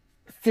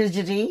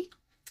fidgety,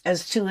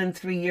 as 2 and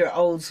 3 year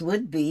olds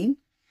would be.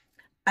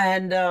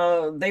 And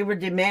they were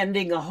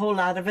demanding a whole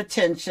lot of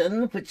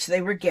attention, which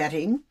they were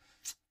getting.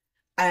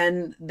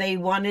 And they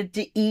wanted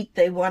to eat,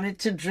 they wanted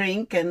to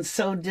drink, and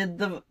so did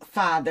the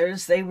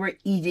fathers. They were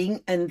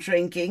eating and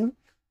drinking,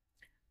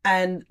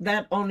 and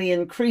that only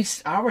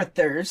increased our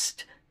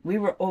thirst. We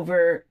were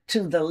over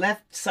to the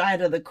left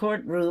side of the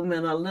courtroom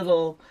in a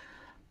little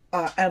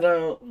at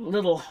a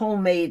little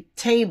homemade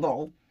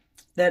table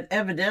that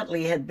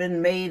evidently had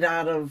been made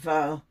out of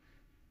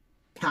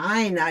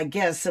pine, I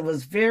guess. It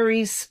was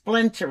very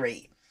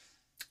splintery.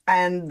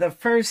 And the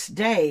first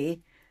day,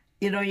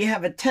 you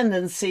have a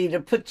tendency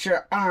to put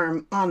your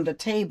arm on the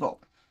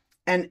table.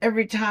 And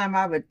every time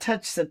I would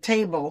touch the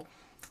table,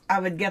 I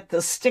would get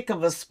the stick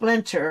of a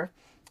splinter,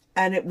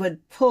 and it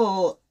would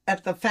pull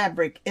at the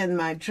fabric in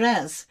my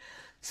dress.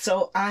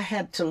 So I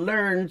had to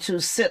learn to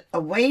sit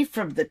away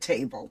from the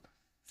table.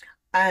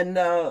 And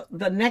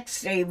the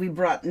next day we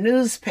brought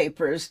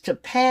newspapers to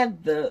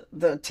pad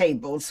the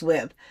tables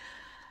with.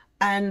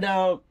 And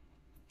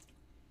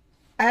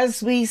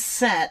as we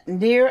sat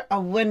near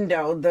a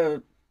window,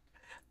 the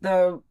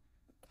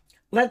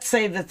let's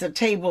say that the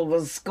table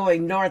was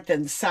going north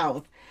and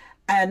south,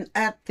 and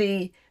at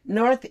the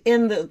north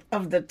end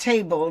of the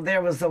table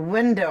there was a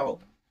window,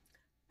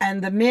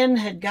 and the men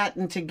had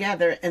gotten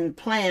together and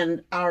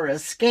planned our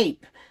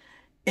escape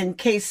in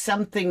case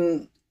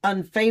something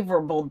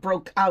unfavorable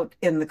broke out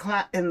in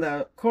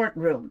the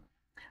courtroom,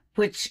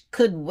 which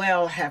could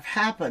well have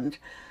happened.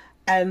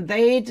 And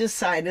they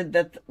decided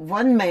that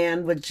one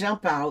man would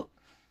jump out,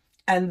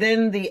 and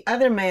then the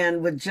other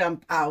man would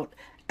jump out,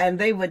 and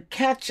they would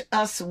catch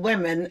us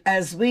women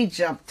as we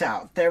jumped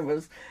out.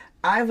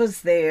 I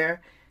was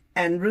there,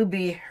 and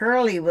Ruby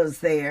Hurley was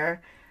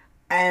there,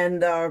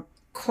 and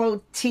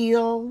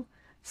Clotilde,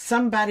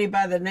 somebody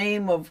by the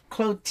name of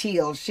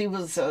Clotilde. She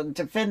was a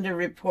Defender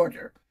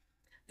reporter.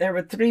 There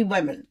were 3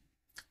 women,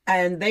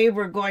 and they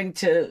were going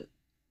to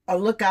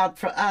look out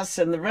for us,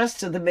 and the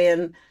rest of the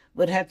men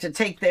would have to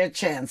take their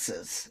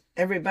chances.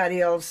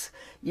 Everybody else,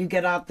 you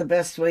get out the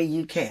best way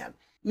you can.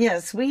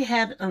 Yes, we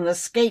had an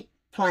escape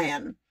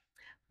plan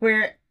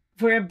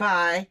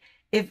whereby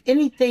if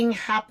anything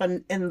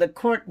happened in the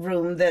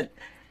courtroom that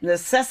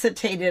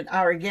necessitated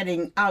our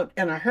getting out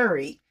in a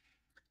hurry,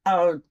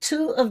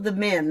 2 of the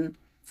men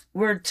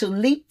were to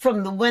leap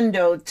from the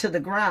window to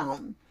the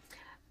ground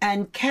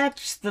and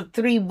catch the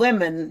 3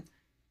 women,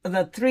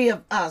 the 3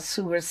 of us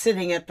who were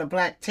sitting at the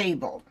black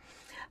table.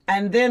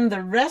 And then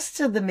the rest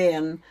of the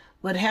men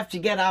would have to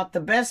get out the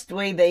best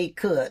way they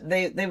could.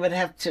 They would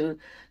have to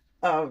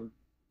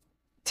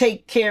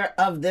take care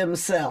of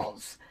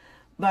themselves.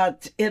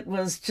 But it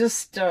was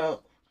just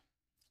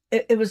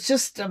it was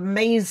just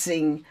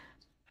amazing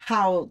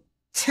how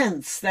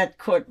tense that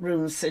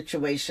courtroom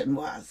situation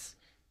was.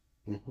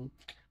 Mm-hmm.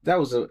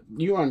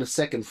 You were on the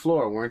second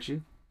floor, weren't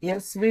you?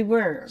 Yes, we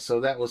were. So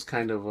that was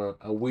kind of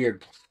a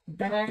weird.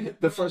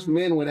 That, the first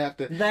men would have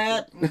to.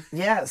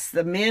 Yes,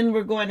 the men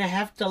were going to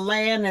have to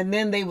land, and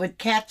then they would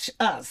catch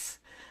us.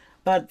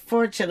 But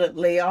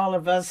fortunately, all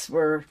of us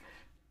were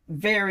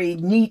very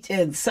neat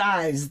in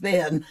size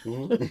then.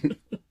 Mm-hmm.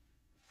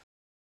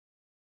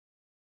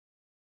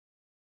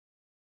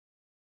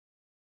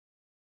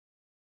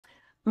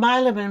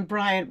 Milam and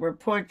Bryant were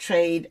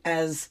portrayed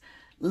as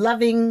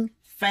loving,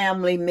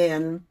 family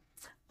men,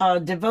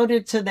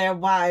 devoted to their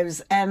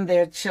wives and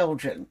their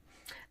children.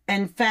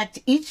 In fact,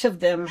 each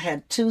of them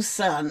had two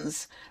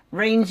sons,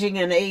 ranging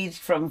in age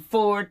from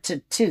 4 to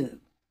 2.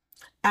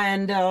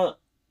 And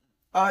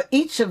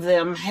each of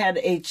them had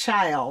a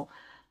child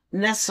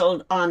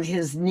nestled on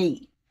his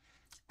knee.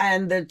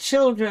 And the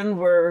children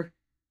were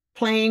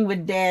playing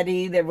with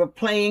daddy, they were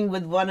playing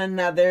with one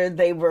another,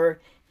 they were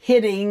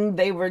hitting,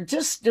 they were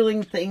just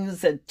doing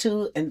things that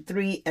 2 and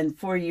 3 and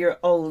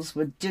 4-year-olds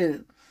would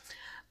do.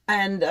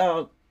 And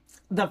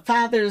the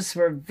fathers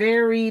were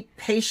very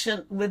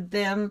patient with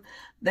them.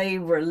 They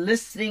were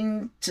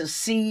listening to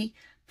see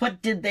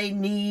what did they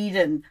need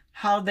and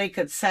how they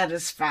could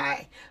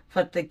satisfy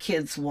what the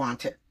kids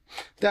wanted.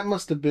 That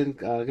must have been,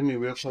 give me a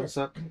real close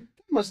up.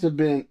 That must have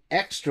been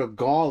extra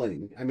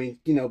galling. I mean,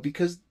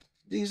 because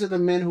these are the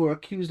men who are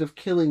accused of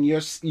killing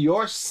your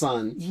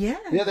son. Yeah.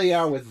 There they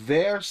are with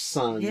their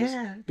sons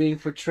being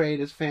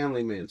portrayed as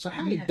family men. So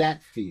how did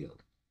that feel?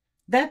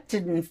 That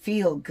didn't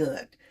feel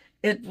good.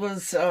 It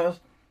was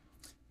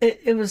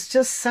it was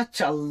just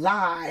such a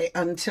lie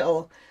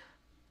until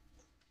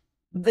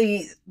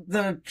the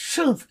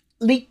truth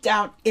leaked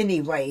out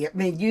anyway. I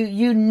mean,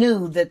 you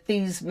knew that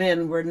these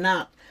men were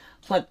not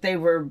what they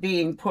were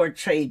being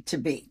portrayed to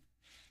be.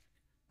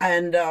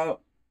 And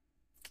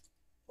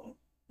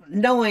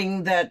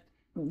knowing that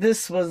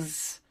this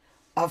was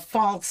a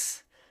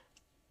false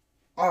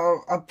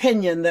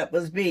opinion that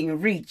was being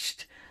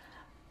reached,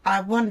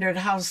 I wondered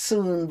how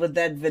soon would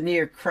that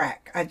veneer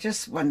crack. I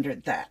just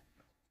wondered that.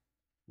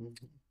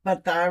 Mm-hmm.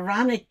 But the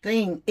ironic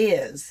thing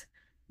is,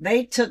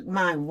 they took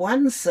my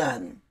one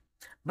son,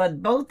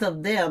 but both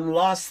of them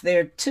lost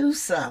their 2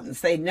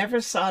 sons. They never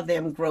saw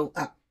them grow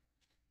up.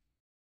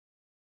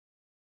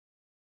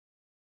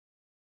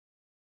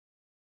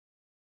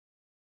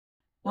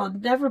 Well,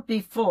 never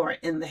before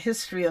in the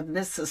history of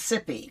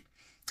Mississippi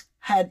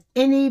had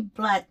any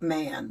black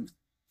man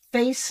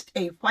faced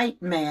a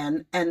white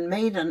man and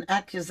made an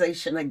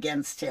accusation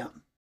against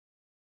him.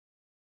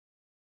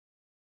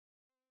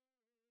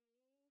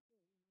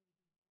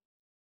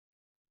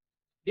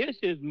 This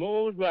is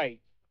Mose Wright.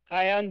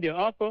 I am the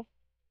uncle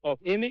of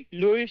Emmett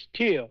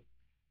Till.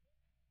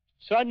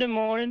 Sunday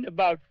morning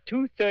about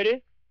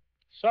 2:30,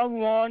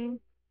 someone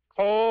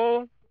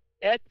called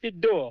at the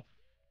door.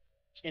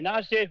 And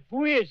I said,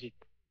 "Who is it?"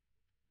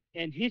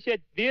 And he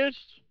said, "This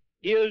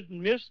is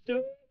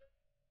Mr.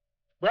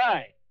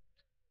 Bryant.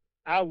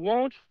 I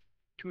want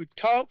to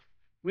talk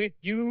with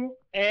you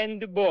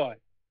and the boy."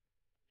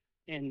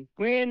 And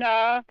when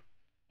I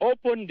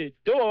opened the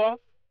door,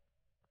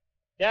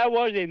 there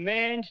was a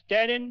man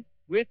standing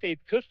with a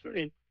pistol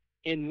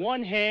in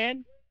one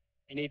hand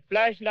and a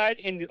flashlight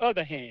in the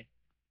other hand.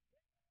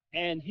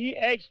 And he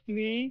asked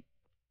me,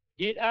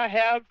 did I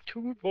have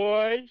 2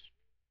 boys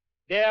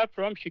there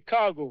from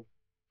Chicago?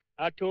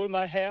 I told him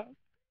I have.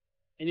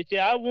 And he said,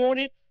 I want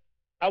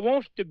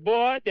the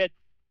boy that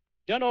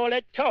done all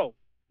that talk.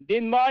 They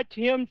marched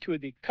him to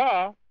the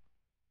car,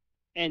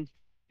 and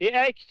they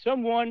asked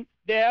someone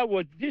there,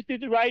 was this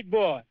is the right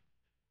boy?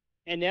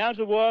 And the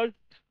answer was,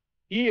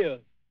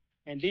 yes.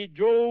 And they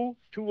drove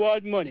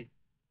toward money.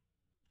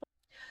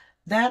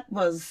 That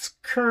was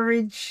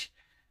courage.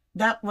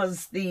 That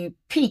was the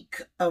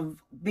peak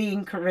of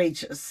being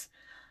courageous.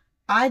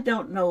 I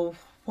don't know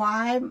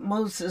why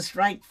Moses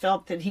Wright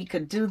felt that he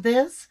could do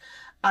this.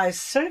 I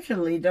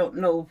certainly don't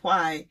know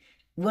why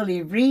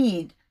Willie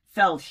Reed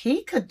felt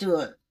he could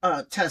do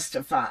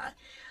testify.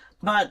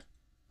 But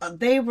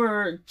they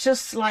were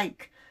just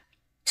like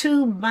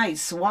 2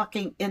 mice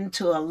walking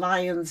into a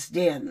lion's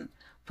den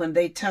when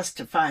they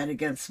testified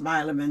against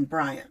Milam and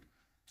Bryant.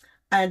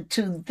 And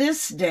to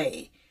this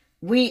day,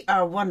 we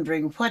are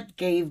wondering what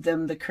gave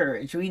them the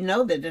courage. We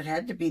know that it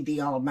had to be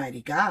the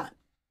Almighty God,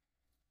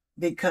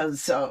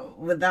 because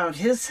without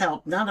his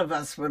help, none of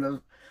us would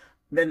have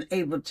been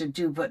able to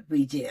do what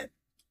we did.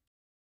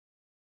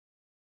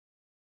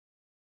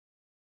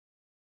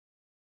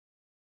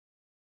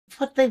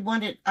 What they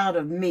wanted out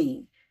of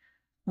me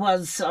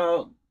was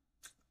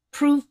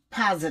proof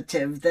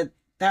positive that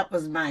that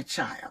was my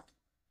child.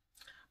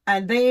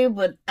 And they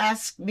would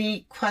ask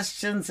me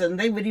questions, and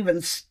they would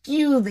even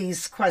skew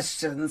these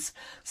questions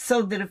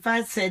so that if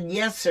I said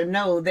yes or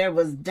no, there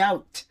was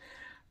doubt.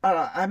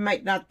 I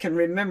might not can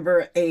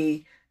remember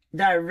a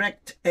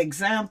direct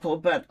example,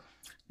 but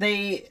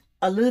they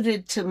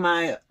alluded to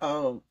my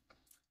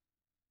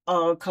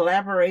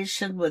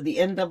collaboration with the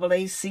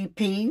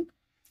NAACP,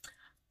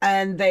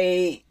 and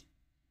they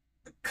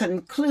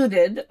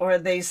concluded, or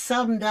they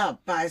summed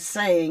up by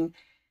saying,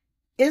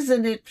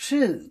 isn't it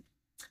true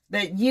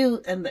that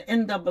you and the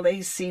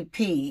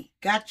NAACP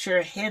got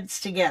your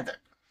heads together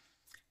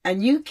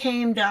and you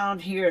came down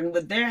here, and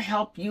with their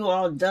help you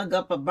all dug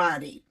up a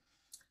body,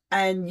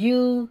 and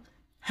you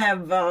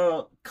have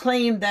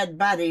claimed that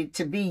body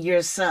to be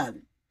your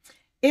son?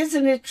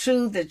 Isn't it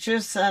true that your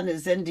son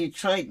is in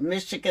Detroit,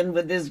 Michigan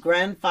with his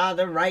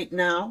grandfather right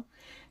now?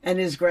 And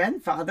his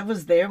grandfather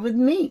was there with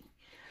me.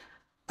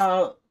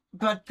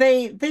 But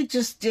they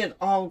just did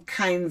all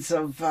kinds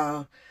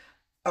of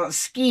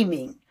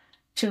scheming.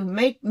 to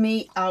make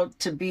me out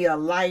to be a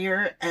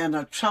liar and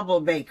a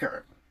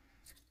troublemaker.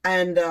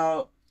 And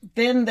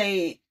then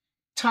they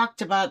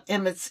talked about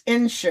Emmett's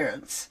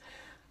insurance.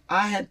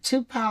 I had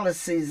 2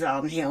 policies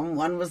on him.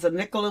 One was a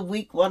nickel a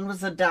week, one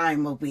was a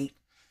dime a week.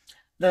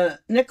 The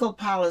nickel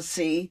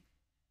policy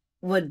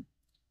would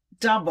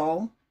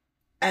double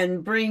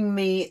and bring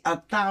me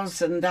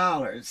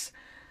 $1,000.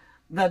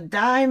 The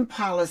dime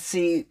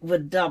policy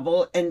would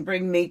double and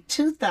bring me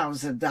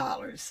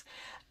 $2,000.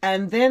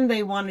 And then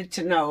they wanted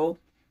to know,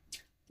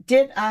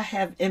 did I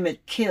have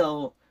Emmett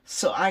killed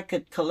so I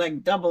could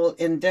collect double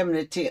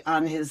indemnity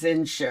on his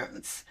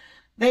insurance?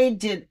 They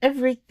did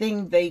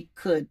everything they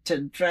could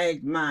to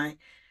drag my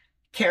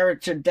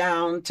character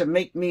down, to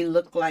make me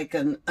look like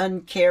an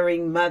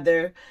uncaring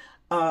mother,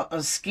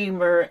 a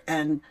schemer,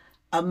 and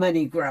a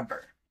money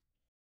grubber.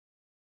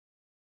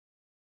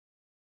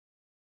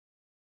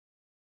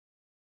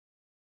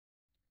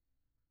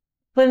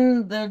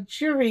 When the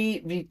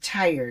jury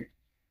retired,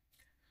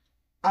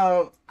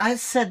 I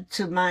said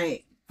to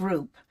my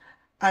group,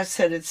 I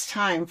said, it's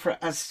time for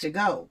us to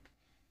go.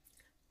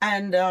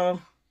 And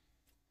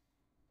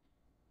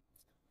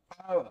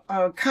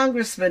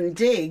Congressman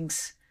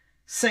Diggs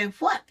said,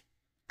 what?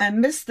 And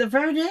missed the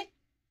verdict?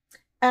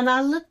 And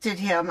I looked at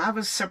him. I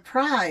was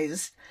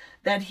surprised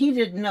that he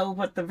didn't know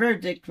what the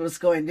verdict was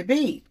going to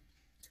be.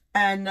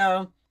 And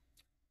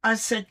I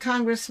said,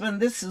 Congressman,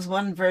 this is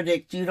one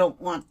verdict you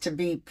don't want to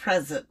be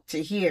present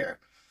to hear.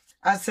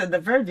 I said, the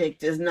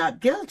verdict is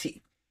not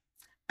guilty.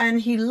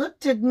 And he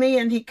looked at me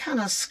and he kind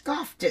of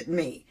scoffed at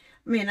me.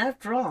 I mean,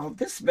 after all,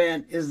 this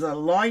man is a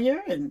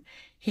lawyer and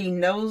he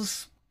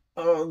knows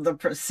the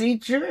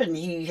procedure and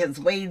he has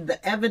weighed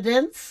the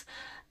evidence,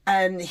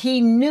 and he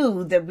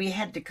knew that they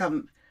had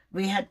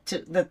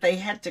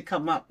to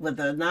come up with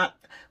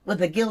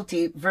a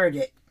guilty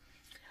verdict.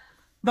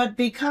 But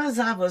because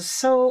I was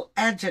so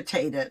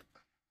agitated,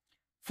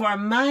 for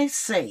my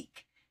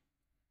sake,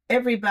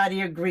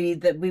 everybody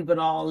agreed that we would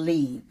all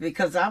leave,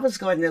 because I was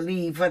going to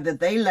leave whether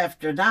they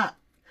left or not.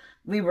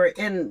 We were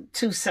in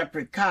 2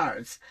 separate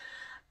cars.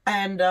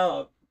 And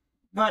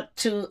but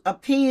to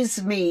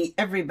appease me,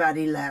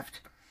 everybody left.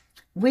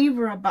 We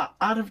were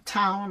out of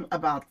town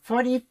about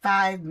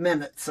 45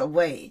 minutes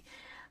away,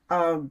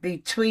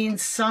 between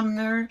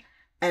Sumner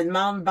and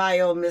Mount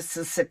Bio,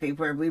 Mississippi,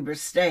 where we were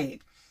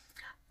staying.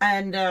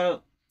 And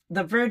the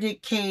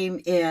verdict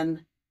came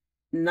in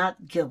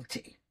not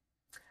guilty.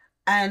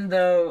 And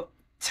the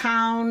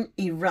town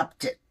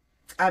erupted.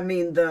 I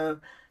mean, the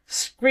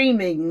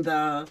screaming,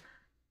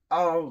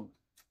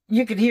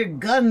 you could hear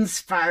guns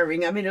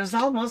firing. I mean, it was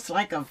almost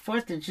like a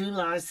 4th of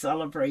July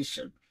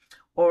celebration.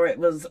 Or it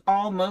was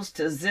almost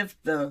as if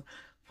the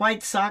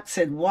White Sox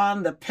had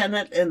won the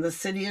pennant in the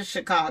city of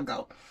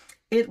Chicago.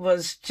 It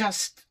was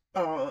just,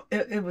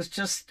 it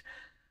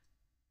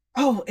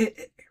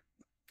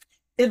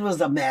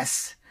was a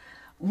mess.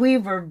 We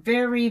were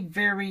very,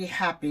 very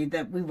happy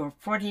that we were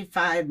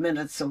 45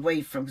 minutes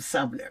away from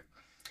Sumner,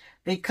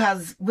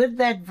 because with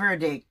that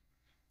verdict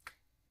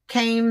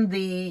came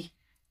the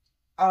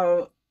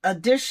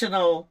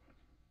additional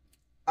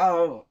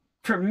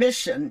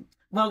permission.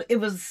 Well, it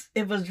was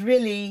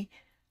really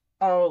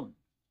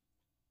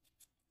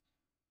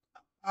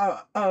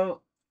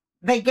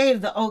they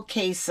gave the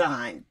okay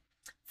sign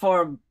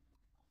for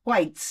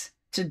whites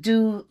to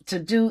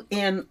do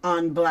in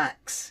on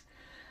blacks.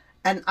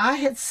 And I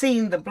had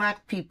seen the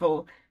black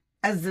people,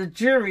 as the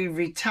jury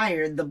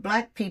retired, the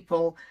black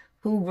people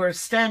who were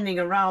standing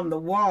around the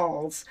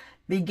walls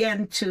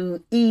began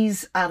to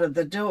ease out of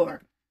the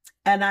door.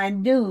 And I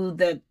knew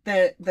that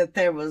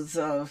there was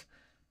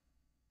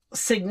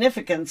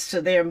significance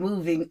to their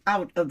moving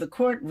out of the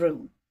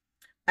courtroom.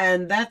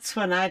 And that's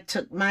when I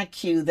took my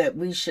cue that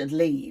we should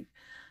leave.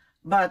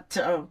 But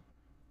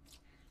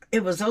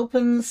it was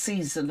open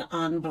season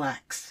on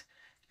blacks.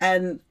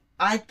 And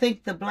I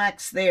think the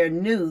blacks there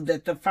knew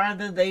that the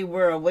farther they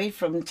were away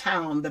from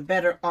town, the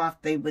better off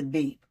they would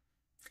be.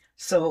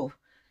 So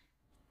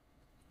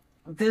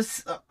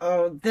this,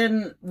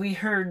 then we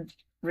heard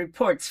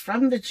reports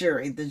from the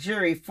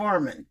jury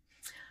foreman,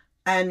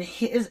 and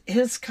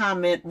his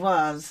comment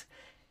was,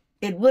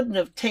 it wouldn't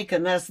have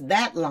taken us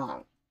that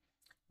long,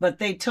 but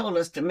they told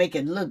us to make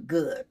it look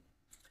good.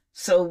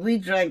 So we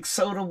drank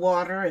soda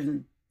water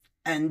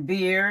and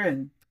beer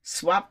and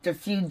swapped a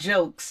few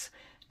jokes,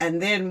 and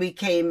then we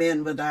came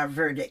in with our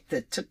verdict.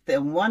 It took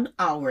them 1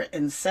 hour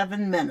and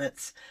 7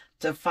 minutes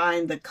to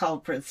find the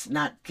culprits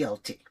not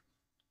guilty.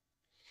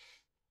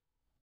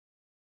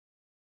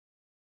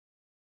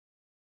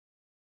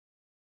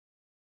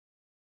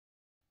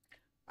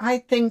 I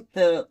think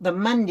the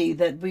Monday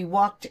that we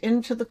walked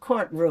into the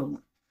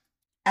courtroom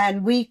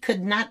and we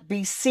could not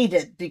be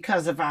seated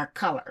because of our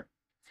color,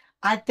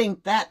 I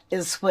think that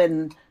is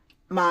when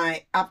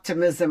my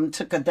optimism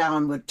took a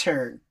downward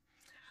turn.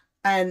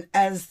 And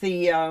as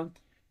the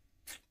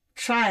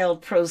trial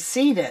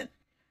proceeded,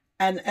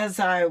 and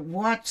as I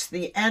watched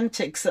the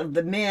antics of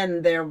the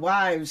men, their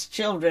wives,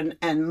 children,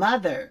 and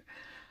mother,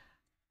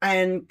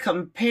 and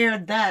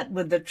compared that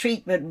with the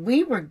treatment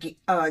we were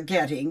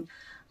getting,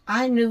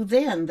 I knew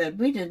then that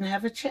we didn't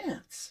have a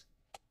chance.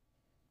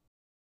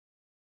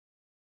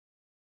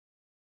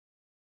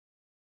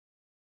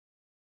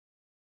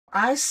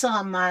 I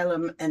saw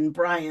Milam and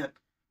Bryant.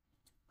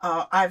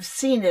 I've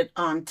seen it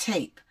on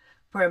tape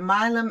where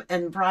Milam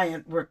and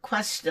Bryant were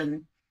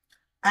questioned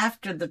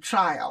after the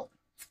trial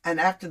and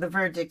after the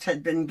verdict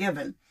had been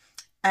given.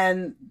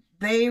 And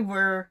they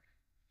were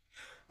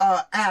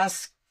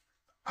asked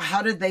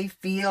how did they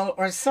feel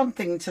or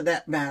something to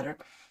that matter.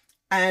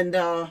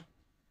 And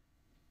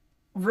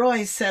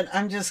Roy said,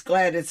 "I'm just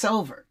glad it's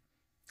over."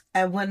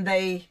 And when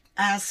they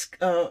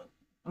asked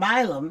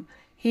Milam,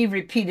 he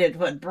repeated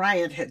what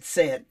Bryant had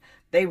said.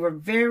 They were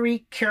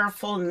very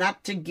careful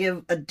not to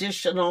give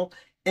additional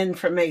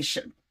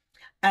information.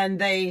 And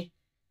they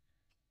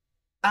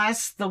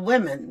asked the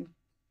women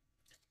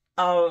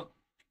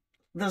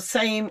the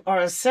same or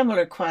a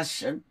similar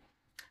question,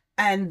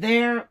 and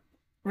their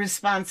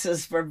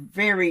responses were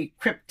very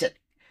cryptic.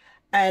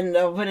 And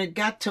when it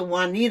got to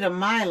Juanita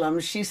Milam,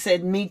 she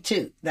said, "Me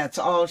too." That's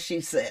all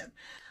she said.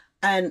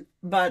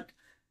 But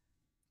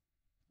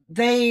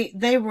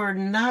they were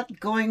not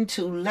going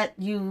to let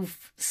you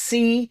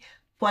see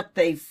what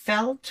they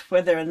felt,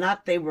 whether or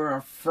not they were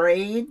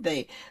afraid.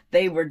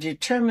 They were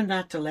determined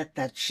not to let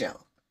that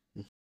show.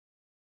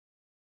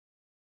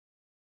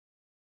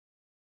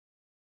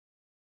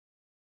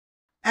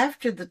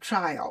 After the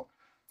trial,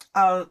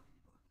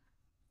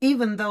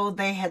 even though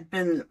they had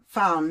been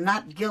found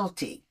not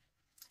guilty,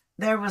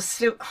 there was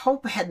still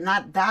hope had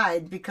not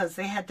died because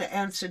they had to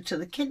answer to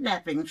the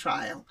kidnapping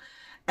trial.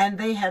 And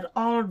they had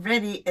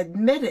already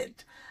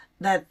admitted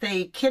that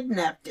they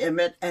kidnapped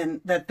Emmett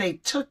and that they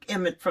took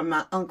Emmett from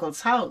my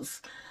uncle's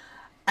house.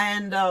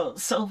 And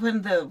so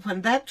when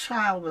that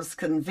trial was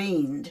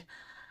convened,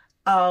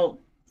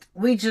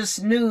 we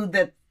just knew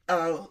that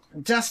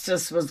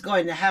justice was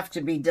going to have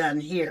to be done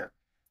here.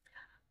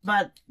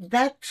 But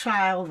that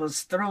trial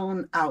was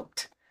thrown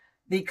out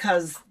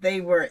because they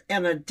were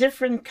in a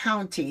different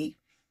county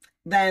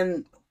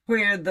than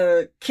where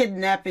the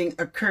kidnapping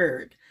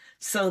occurred.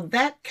 So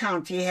that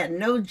county had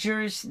no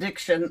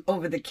jurisdiction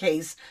over the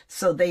case,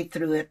 so they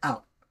threw it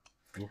out.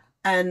 Yeah.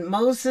 And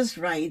Moses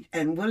Wright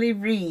and Willie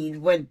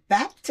Reed went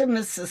back to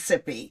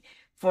Mississippi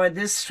for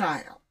this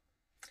trial.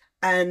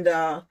 And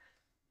now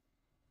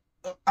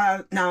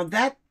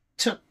that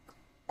took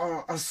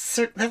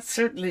that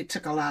certainly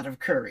took a lot of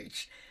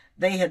courage.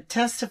 They had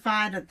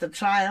testified at the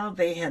trial.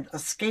 They had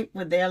escaped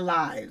with their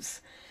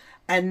lives.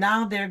 And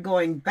now they're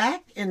going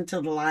back into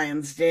the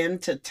lion's den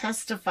to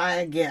testify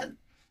again.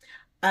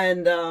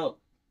 And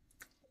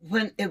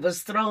when it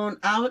was thrown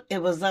out,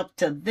 it was up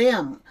to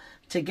them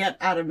to get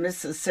out of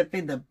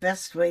Mississippi the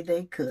best way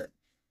they could.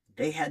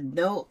 They had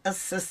no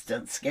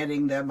assistance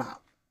getting them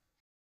out.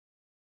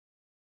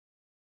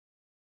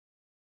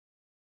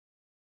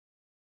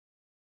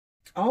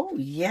 Oh,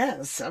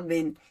 yes. I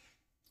mean,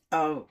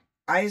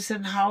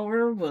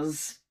 Eisenhower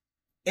was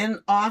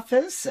in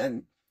office,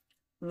 and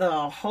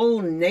the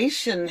whole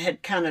nation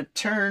had kind of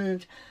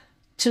turned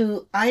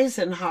to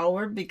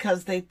Eisenhower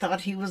because they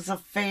thought he was a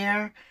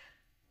fair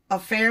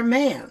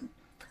man.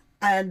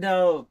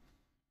 And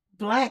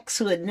blacks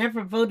who had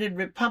never voted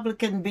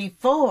Republican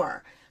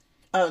before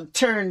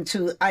turned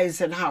to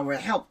Eisenhower,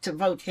 helped to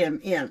vote him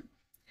in.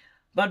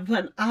 But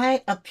when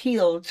I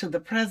appealed to the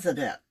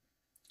president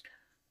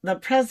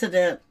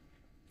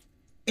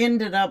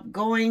ended up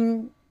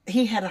going,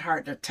 he had a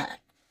heart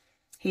attack.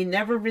 He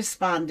never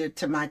responded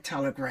to my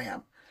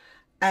telegram.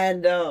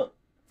 And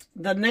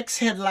the next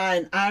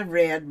headline I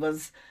read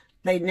was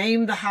they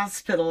named the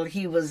hospital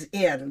he was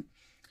in.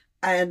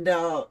 And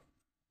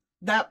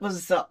that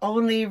was the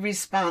only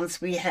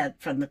response we had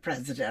from the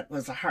president,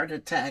 was a heart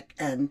attack,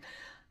 and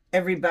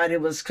everybody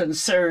was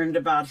concerned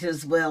about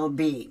his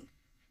well-being.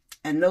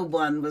 And no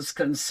one was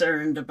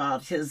concerned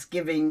about his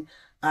giving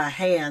a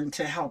hand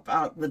to help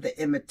out with the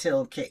Emmett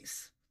Till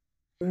case.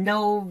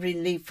 No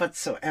relief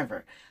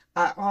whatsoever.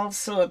 I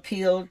also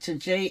appealed to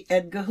J.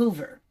 Edgar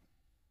Hoover,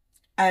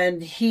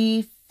 and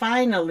he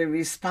finally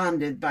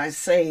responded by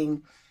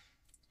saying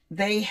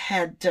they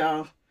had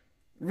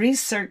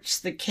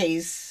researched the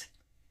case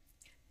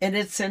in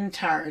its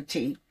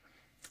entirety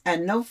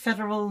and no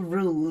federal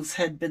rules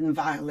had been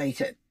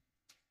violated.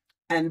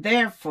 And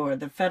therefore,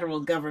 the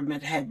federal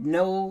government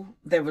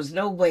there was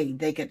no way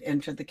they could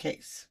enter the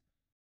case.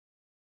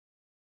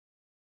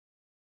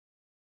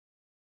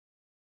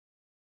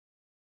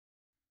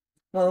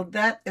 Well,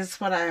 that is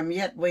what I am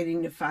yet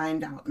waiting to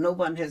find out. No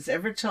one has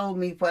ever told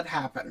me what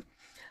happened.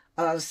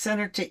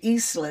 Senator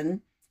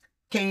Eastland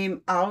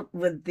came out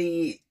with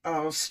the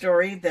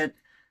story that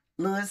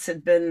Lewis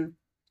had been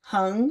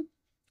hung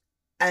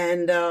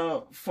and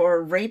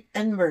for rape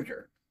and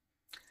murder.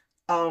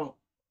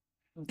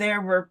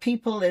 There were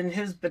people in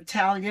his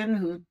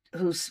battalion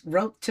who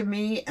wrote to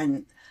me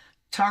and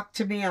talked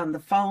to me on the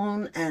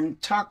phone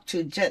and talked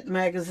to Jet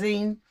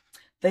Magazine.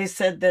 They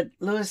said that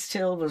Lewis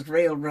Till was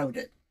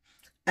railroaded.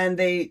 And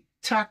they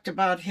talked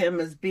about him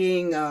as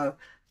being a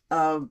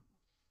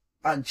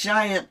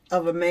giant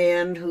of a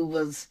man who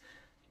was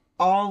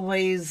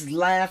always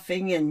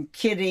laughing and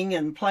kidding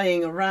and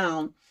playing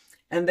around,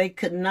 and they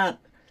could not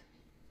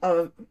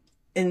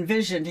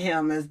envision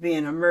him as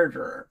being a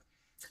murderer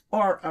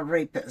or a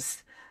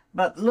rapist.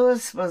 But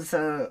Lewis was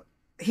a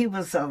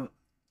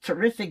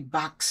terrific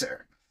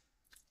boxer,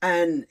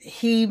 and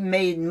he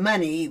made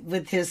money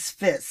with his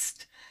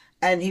fist.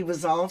 And he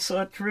was also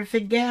a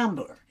terrific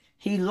gambler.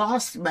 He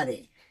lost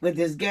money with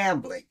his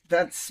gambling.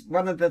 That's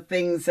one of the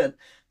things that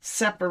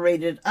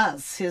separated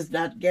us, his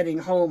not getting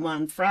home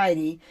on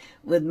Friday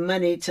with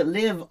money to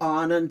live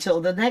on until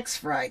the next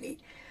Friday.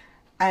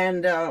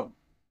 And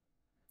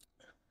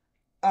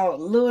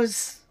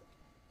Lewis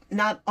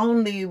not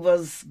only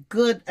was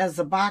good as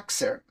a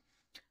boxer,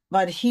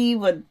 but he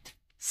would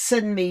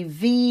send me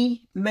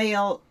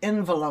V-mail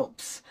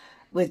envelopes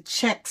with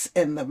checks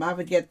in them. I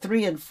would get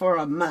 3 and 4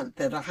 a month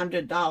at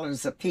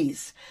 $100 a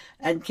piece.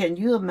 And can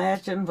you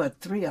imagine what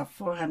 $300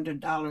 or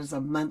 $400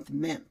 a month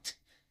meant?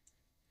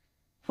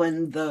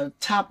 When the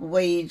top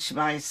wage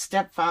my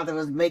stepfather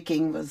was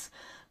making was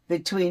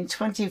between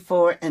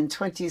 $24 and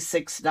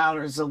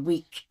 $26 a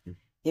week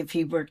if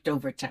he worked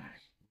overtime.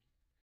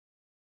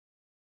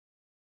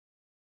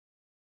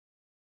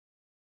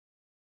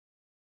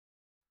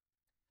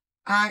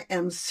 I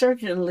am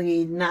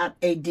certainly not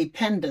a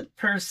dependent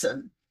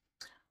person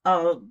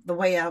the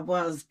way I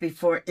was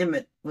before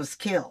Emmett was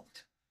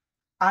killed.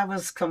 I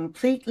was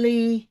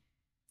completely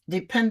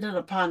dependent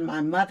upon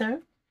my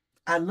mother.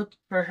 I looked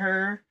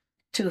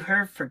to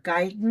her for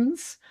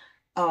guidance,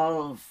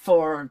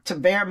 to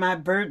bear my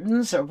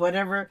burdens or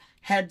whatever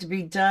had to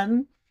be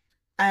done.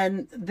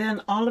 And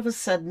then all of a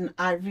sudden,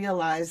 I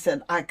realized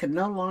that I could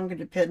no longer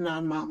depend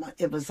on Mama.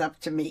 It was up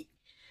to me.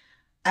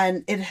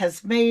 And it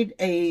has made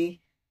a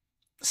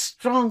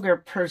stronger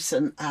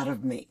person out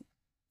of me.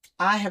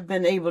 I have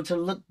been able to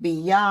look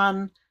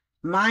beyond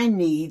my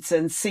needs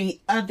and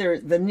see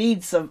the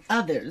needs of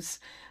others.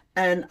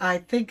 And I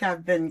think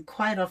I've been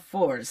quite a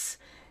force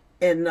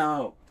in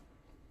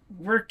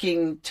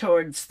working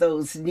towards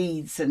those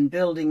needs and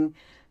building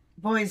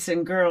boys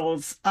and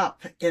girls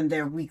up in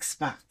their weak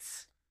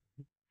spots.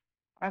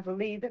 I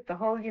believe that the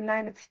whole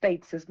United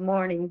States is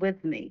mourning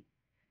with me.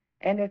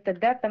 And if the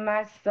death of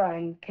my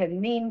son can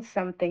mean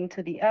something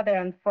to the other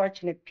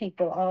unfortunate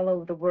people all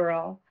over the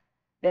world,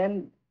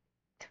 then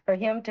for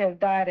him to have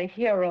died a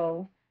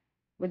hero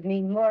would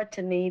mean more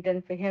to me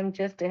than for him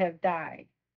just to have died.